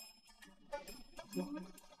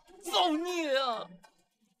造孽啊！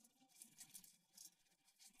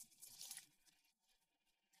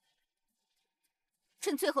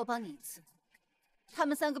趁最后帮你一次。他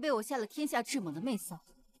们3个被我下了天下至猛的媚骚，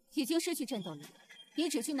已经失去战斗力。你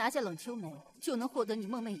只需拿下冷秋梅，就能获得你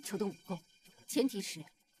梦寐以求的武功。前提是，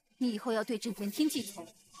你以后要对朕言听计从。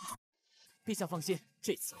陛下放心，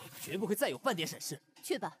这次绝不会再有半点闪失。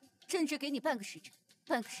去吧，朕只给你半个时辰，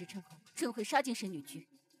半个时辰后，朕会杀进神女驹。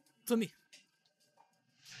遵命。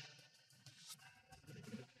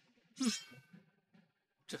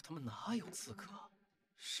这他妈哪有刺客？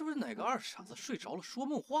是不是哪个二傻子睡着了说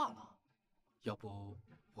梦话了？要不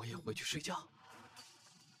我也回去睡觉。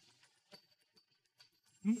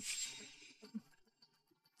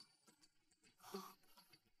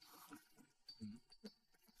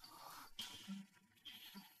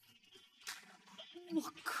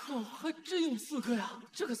我靠，还真有刺客呀！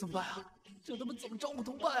这可怎么办啊？这他妈怎么招呼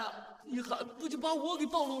同伴啊？一喊不就把我给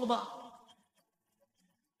暴露了吗？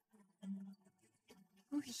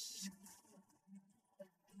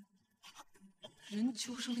任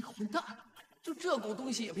秋生那个混蛋，就这狗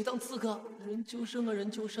东西也配当刺客？任秋生啊，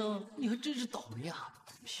任秋生，你还真是倒霉啊！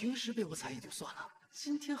平时被我踩也就算了，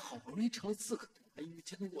今天好不容易成了刺客，还遇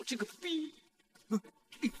见了我这个逼！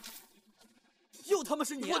又他妈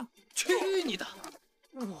是你啊！去你的！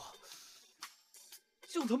我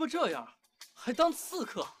就他妈这样，还当刺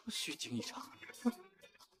客，虚惊一场。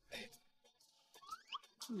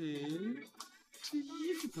这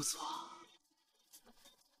衣服不错。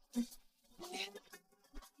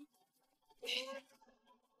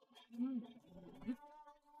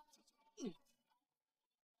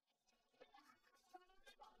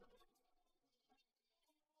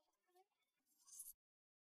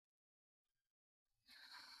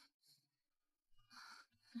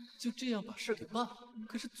就这样把事给办了，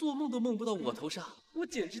可是做梦都梦不到我头上，我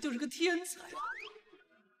简直就是个天才啊！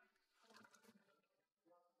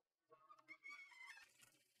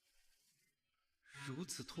如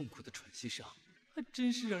此痛苦的喘息声，还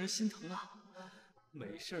真是让人心疼啊！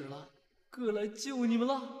没事了，哥来救你们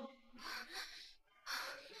了。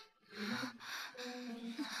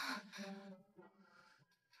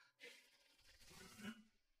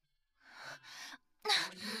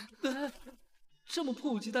这么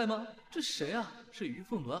迫不及待吗？这谁啊？是于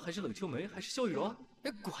凤鸾还是冷秋梅还是萧雨柔？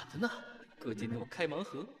哎，管他呢！哥今天我开盲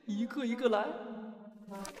盒，一个一个来。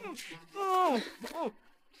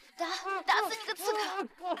打死你个刺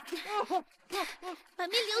客！把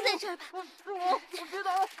命留在这儿吧。是我，我知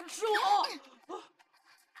道，是我。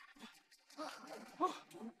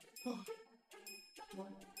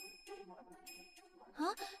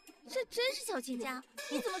啊，这真是小亲家！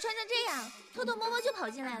你怎么穿成这样，偷偷摸摸就跑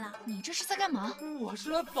进来了？你这是在干嘛？我是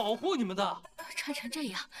来保护你们的。穿成这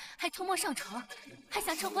样，还偷摸上床，还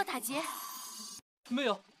想趁火打劫？没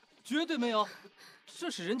有，绝对没有。这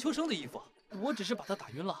是任秋生的衣服，我只是把他打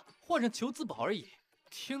晕了，换上求自保而已。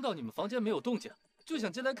听到你们房间没有动静，就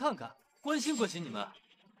想进来看看，关心关心你们。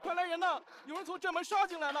快来人呐！有人从正门杀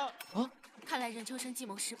进来了！啊！看来任秋生计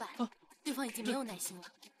谋失败，对方已经没有耐心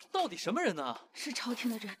了。到底什么人呢？是朝廷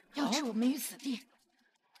的人，要置我们于死地。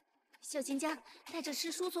小秦家，带着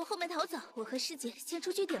师叔从后门逃走，我和师姐先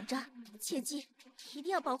出去顶着，切记一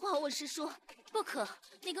定要保护好我师叔。不可，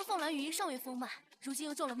你跟凤鸾羽翼尚未丰满，如今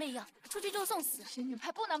又中了媚药，出去就送死。神女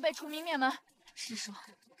派不能被除名灭门。师叔，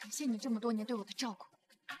感谢你这么多年对我的照顾，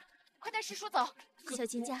快带师叔走。小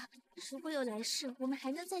秦家，如果有来世，我们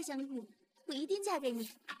还能再相遇，我一定嫁给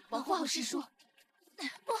你，保护好师叔。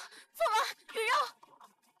不，凤鸾，羽柔。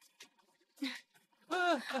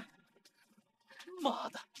妈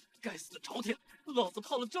的！该死的朝廷，老子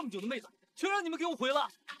泡了这么久的妹子，全让你们给我毁了！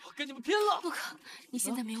我跟你们拼了！不可，你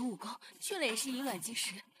现在没有武功，训了也是以卵击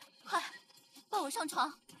石。快，抱我上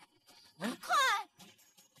床！快！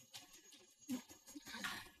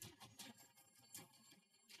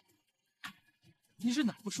你是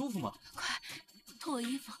哪不舒服吗？快，脱我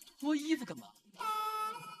衣服！脱衣服干嘛？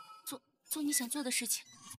做你想做的事情。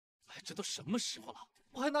这都什么时候了，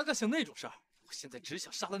我还哪敢想那种事儿？我现在只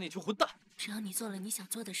想杀了那群混蛋。只要你做了你想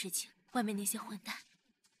做的事情，外面那些混蛋，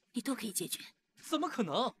你都可以解决。怎么可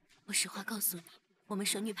能？我实话告诉你，我们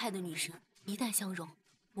神女派的女生一旦相融，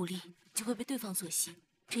武力就会被对方所吸。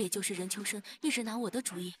这也就是任秋生一直拿我的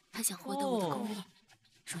主意，他想获得我的公义。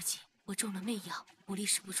如今我中了媚药，武力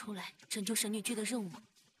使不出来，拯救神女剧的任务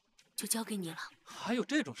就交给你了。还有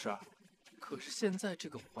这种事儿？可是现在这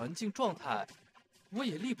个环境状态，我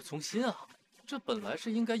也力不从心啊。这本来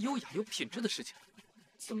是应该优雅有品质的事情，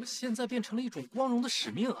怎么现在变成了一种光荣的使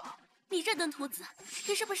命啊？你这顿兔子，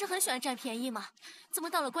你是不是很喜欢占便宜嘛？怎么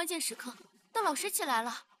到了关键时刻都老实起来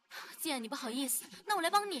了？既然你不好意思，那我来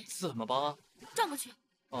帮你。怎么帮啊？转过去。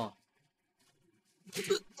哦。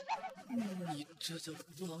你这叫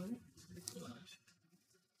帮？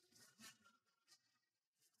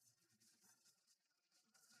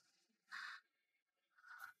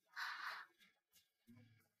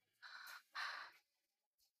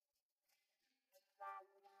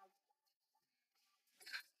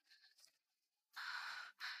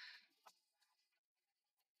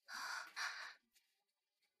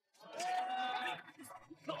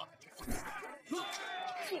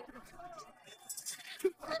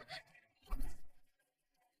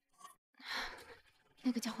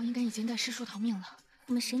那个家伙应该已经带师叔逃命了。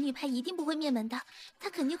我们神女派一定不会灭门的，他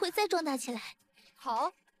肯定会再壮大起来。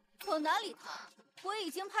好，往哪里逃？我已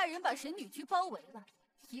经派人把神女居包围了，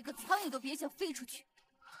一个苍蝇都别想飞出去。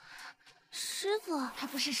师傅，他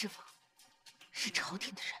不是师傅，是朝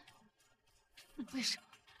廷的人。为什么？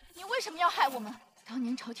你为什么要害我们？当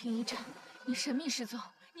年朝廷一战，你神秘失踪，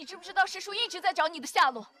你知不知道师叔一直在找你的下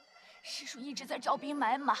落？师叔一直在招兵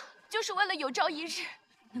买马，就是为了有朝一日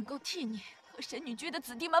能够替你和神女居的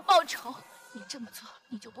子弟们报仇。你这么做，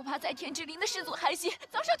你就不怕在天之灵的世祖韩信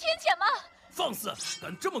遭受天谴吗？放肆！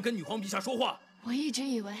敢这么跟女皇陛下说话！我一直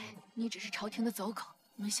以为你只是朝廷的走狗，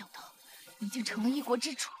没想到你已经成了一国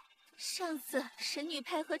之主。上次神女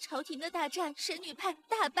派和朝廷的大战，神女派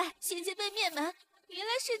大败，仙界被灭门，原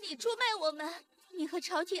来是你出卖我们。你和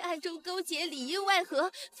朝廷暗中勾结，里应外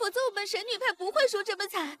合，否则我们神女派不会输这么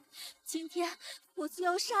惨。今天我就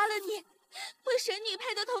要杀了你，为神女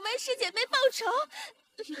派的同门师姐妹报仇。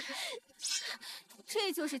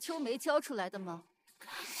这就是秋梅教出来的吗？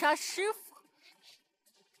杀师傅，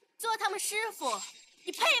做他们师傅，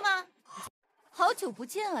你配吗？好久不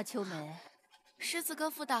见啊，秋梅。诗词歌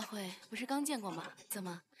赋大会不是刚见过吗？怎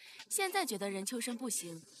么，现在觉得任秋生不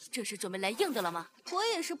行，这是准备来硬的了吗？我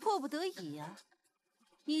也是迫不得已呀。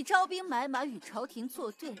你招兵买马与朝廷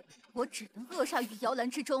作对，我只能扼杀于摇篮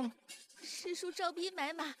之中。师叔招兵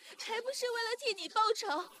买马，还不是为了替你报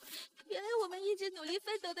仇？原来我们一直努力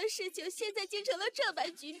奋斗的事情，现在竟成了这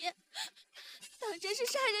般局面，当真是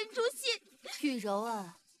杀人诛心。雨柔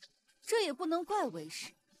啊，这也不能怪为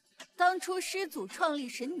师。当初师祖创立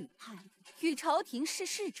神女派，与朝廷是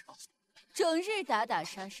世仇，整日打打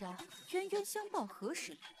杀杀，冤冤相报何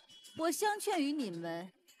时了？我相劝于你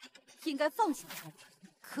们，应该放下他们，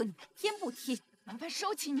可你们偏不听。麻烦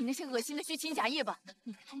收起你那些恶心的虚情假意吧。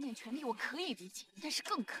你贪恋权力我可以理解，但是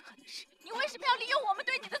更可恨的是，你为什么要利用我们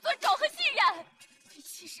对你的尊重和信任？你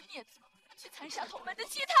欺师灭祖，去残杀同门的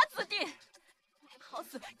其他子弟，好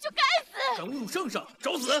死就该死！敢侮辱圣上，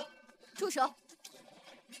找死！住手！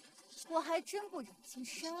我还真不忍心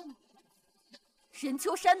杀了任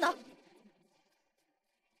秋山呢。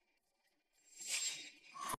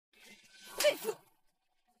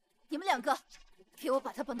你们两个，给我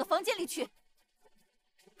把他绑到房间里去！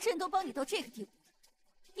朕都帮你到这个地步，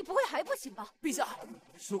你不会还不行吧？陛下，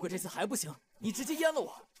如果这次还不行，你直接阉了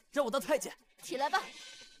我，让我当太监。起来吧。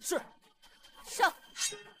是。上。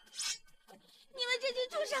你们这群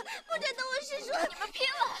畜生，不准动我师叔！你们拼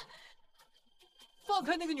了！放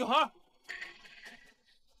开那个女孩！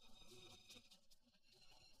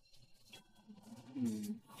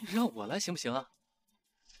让我来行不行啊？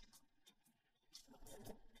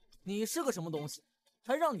你是个什么东西？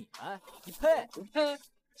还让你来？你配？不配。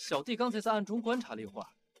小弟刚才在暗中观察了一会儿，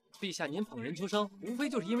陛下您捧任秋生，无非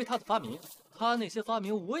就是因为他的发明。他那些发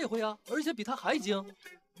明我也会啊，而且比他还精。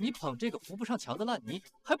你捧这个扶不上墙的烂泥，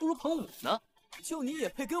还不如捧我呢。就你也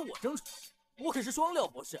配跟我争宠？我可是双料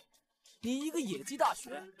博士，你一个野鸡大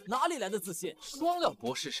学，哪里来的自信？双料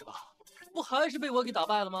博士是吧？不还是被我给打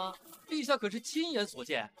败了吗？陛下可是亲眼所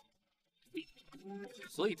见。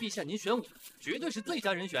所以陛下您选我，绝对是最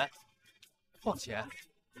佳人选。况且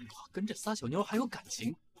我跟这仨小妞还有感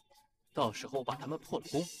情，到时候我把他们破了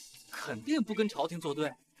功，肯定不跟朝廷作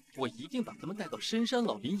对。我一定把他们带到深山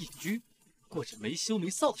老林隐居，过着没羞没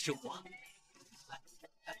臊的生活。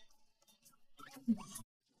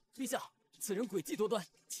陛下，此人诡计多端，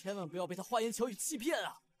千万不要被他花言巧语欺骗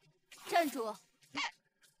啊！站住！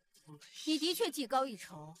你的确技高一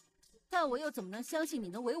筹，但我又怎么能相信你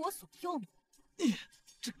能为我所用呢？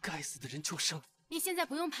这该死的人秋生！你现在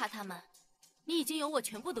不用怕他们，你已经有我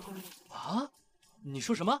全部的功力。啊？你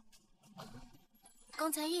说什么？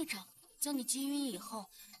刚才一掌将你击晕以后，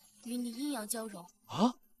与你阴阳交融。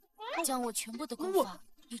啊？将我全部的功法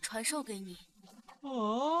已传授给你。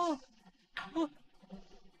啊！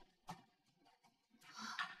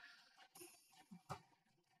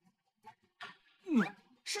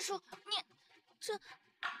师叔，你这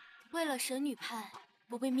为了神女派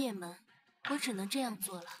不被灭门，我只能这样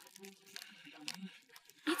做了。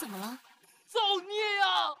你怎么了？造孽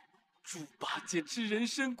呀！猪八戒吃人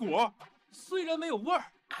参果，虽然没有味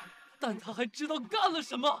儿，但他还知道干了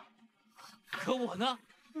什么。可我呢，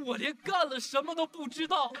我连干了什么都不知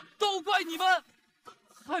道，都怪你们，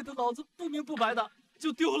害得老子不明不白的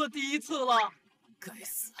就丢了第一次了。该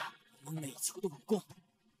死，我内求的武功，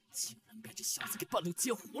竟然被这小子给半路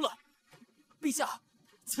截胡了！陛下，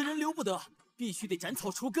此人留不得，必须得斩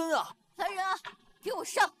草除根啊！来人啊，给我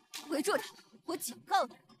上！围住他！我警告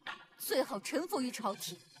你，最好臣服于朝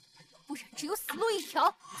廷，不然只有死路一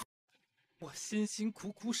条。我辛辛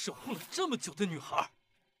苦苦守护了这么久的女孩，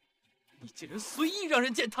你竟然随意让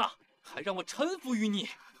人践踏，还让我臣服于你！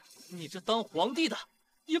你这当皇帝的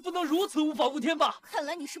也不能如此无法无天吧？看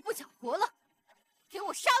来你是不想活了，给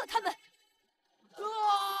我杀了他们！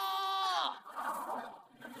啊！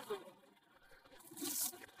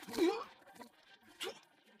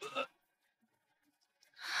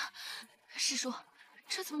师叔，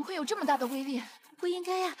这怎么会有这么大的威力？不应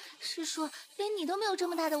该呀，师叔，连你都没有这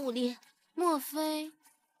么大的武力。莫非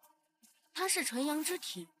他是纯阳之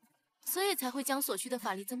体，所以才会将所需的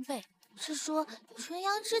法力增倍？师叔，纯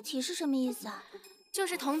阳之体是什么意思啊？就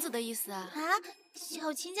是童子的意思啊！啊，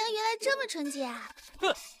小秦江原来这么纯洁啊！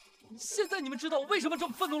哼，现在你们知道我为什么这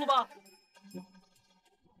么愤怒了吧？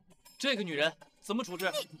这个女人怎么处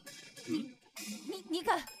置？你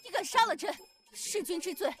敢杀了朕？弑君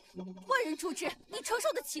之罪，换人处置，你承受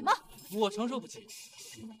得起吗？我承受不起，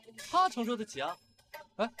他承受得起啊！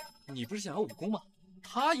哎，你不是想要武功吗？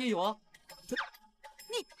他也有啊！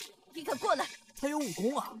你敢过来？他有武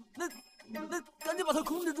功啊！那赶紧把他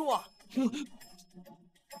控制住啊！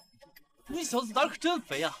你小子胆可真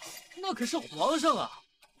肥啊！那可是皇上啊！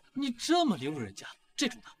你这么凌辱人家，这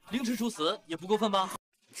种的凌迟处死也不过分吧？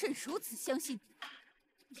朕如此相信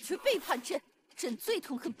你，你却背叛朕，朕最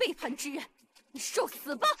痛恨背叛之人。你受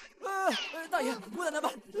死吧！大爷，孤奶奶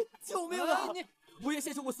们，救命啊！我也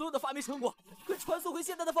献出我所有的发明成果，快传送回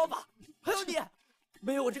现代的方法。还有你，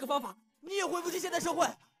没有我这个方法，你也回不去现代社会。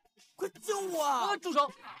快救我啊！住手！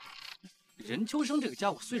任秋生这个家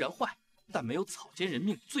伙虽然坏，但没有草菅人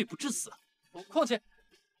命，罪不至死。况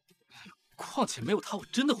且没有他，我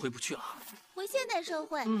真的回不去了。回现代社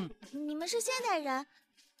会？你们是现代人？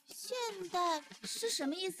现代是什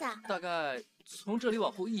么意思啊？大概从这里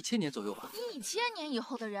往后1000年左右吧。1000年以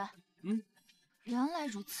后的人。原来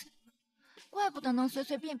如此，怪不得能随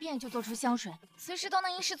随便便就做出香水，随时都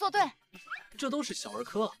能吟诗作对。这都是小儿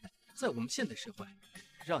科，在我们现代社会，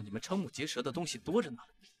让你们瞠目结舌的东西多着呢。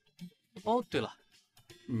哦，对了，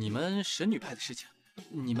你们神女派的事情，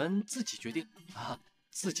你们自己决定啊，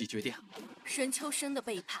自己决定。任秋生的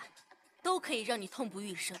背叛，都可以让你痛不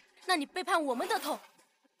欲生，那你背叛我们的痛？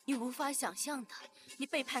你无法想象的，你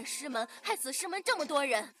背叛师门，害死师门这么多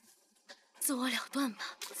人，自我了断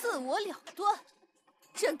吧！自我了断？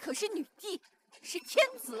朕可是女帝，是天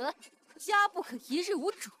子，家不可一日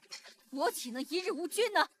无主，我岂能一日无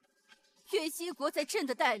君呢？越西国在朕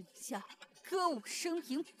的带领下，歌舞升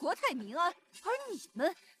平，国泰民安，而你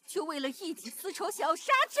们却为了一己私仇，想要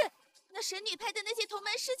杀朕。那神女派的那些同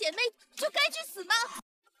门师姐妹就该去死吗？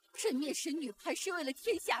朕灭神女派是为了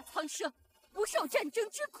天下苍生，不受战争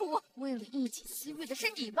之苦。为了一己私欲的是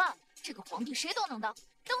你吧？这个皇帝谁都能当，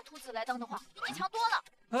当徒子来当的话，比你强多了。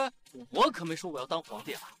哎，我可没说我要当皇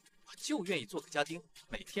帝啊，我就愿意做个家丁，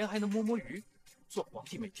每天还能摸摸鱼。做皇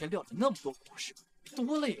帝每天料理那么多国事，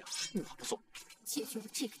多累啊！我不做。解决了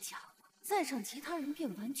这个家，在场其他人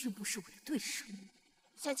便完全不是我的对手。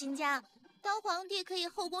小秦家，当皇帝可以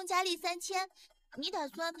后宫佳丽3000，你打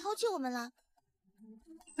算抛弃我们了？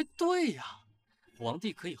哎，对呀，皇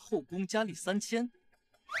帝可以后宫佳丽3000，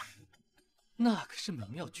那可是美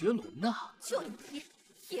妙绝伦呐！就你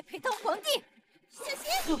也配当皇帝？小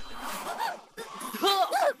心！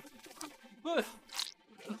哎呀，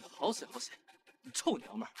好险好险！臭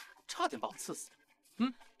娘们儿，差点把我刺死。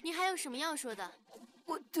你还有什么要说的？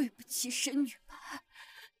我对不起神女派。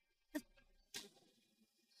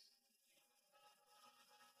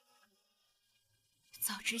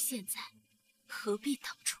早知现在，何必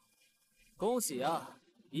当初？恭喜啊，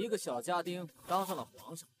一个小家丁当上了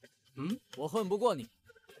皇上。我混不过你，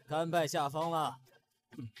甘拜下风了。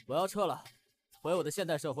我要撤了，回我的现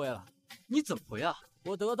代社会了。你怎么回啊？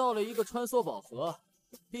我得到了一个穿梭宝盒，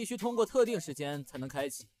必须通过特定时间才能开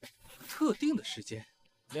启。特定的时间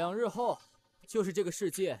？2日后，就是这个世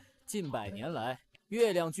界近100年来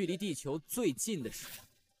月亮距离地球最近的时候。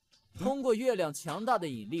通过月亮强大的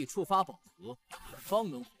引力触发宝盒，方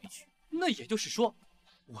能回去。那也就是说，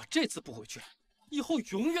我这次不回去，以后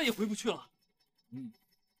永远也回不去了。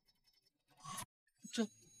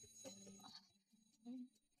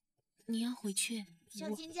你要回去？小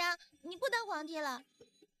秦家，你不当皇帝了？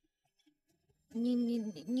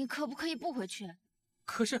你可不可以不回去？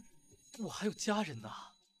可是我还有家人呢。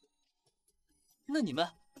那你们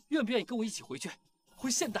愿不愿意跟我一起回去，回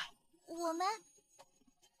现代？我们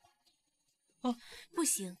不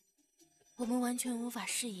行，我们完全无法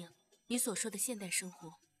适应你所说的现代生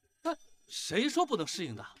活。谁说不能适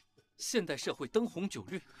应的？现代社会灯红酒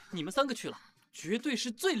绿，你们3个去了，绝对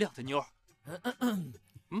是最靓的妞儿。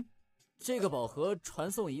这个宝盒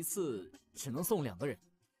传送一次只能送2个人，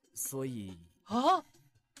所以啊，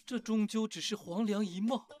这终究只是黄粱一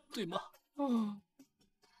梦，对吗？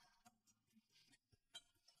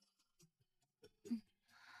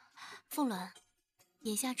凤鸾，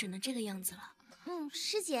眼下只能这个样子了。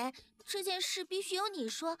师姐，这件事必须由你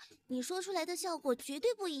说，你说出来的效果绝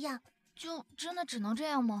对不一样。就真的只能这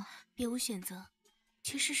样吗？别无选择，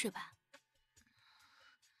去试试吧。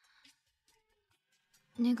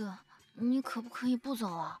那个，你可不可以不走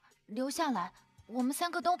啊？留下来，我们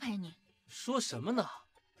3个都陪你。说什么呢？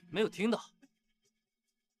没有听到。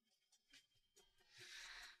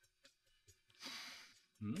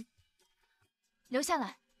留下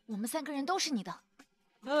来，我们3个人都是你的。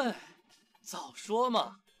哎，早说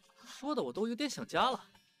嘛，说的我都有点想家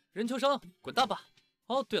了。任秋生，滚蛋吧！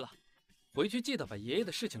哦，对了，回去记得把爷爷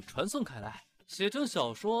的事情传送开来，写成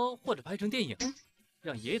小说或者拍成电影，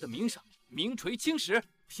让爷爷的名声名垂青史。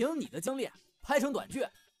凭你的经历，拍成短剧，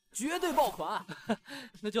绝对爆款。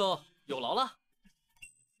那就有劳了。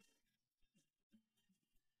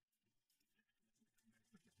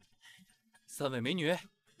3位美女，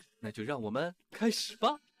那就让我们开始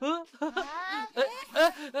吧。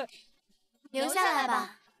留下来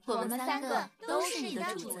吧，我们3个都是你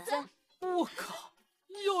的主子。我靠，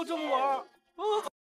又这么玩？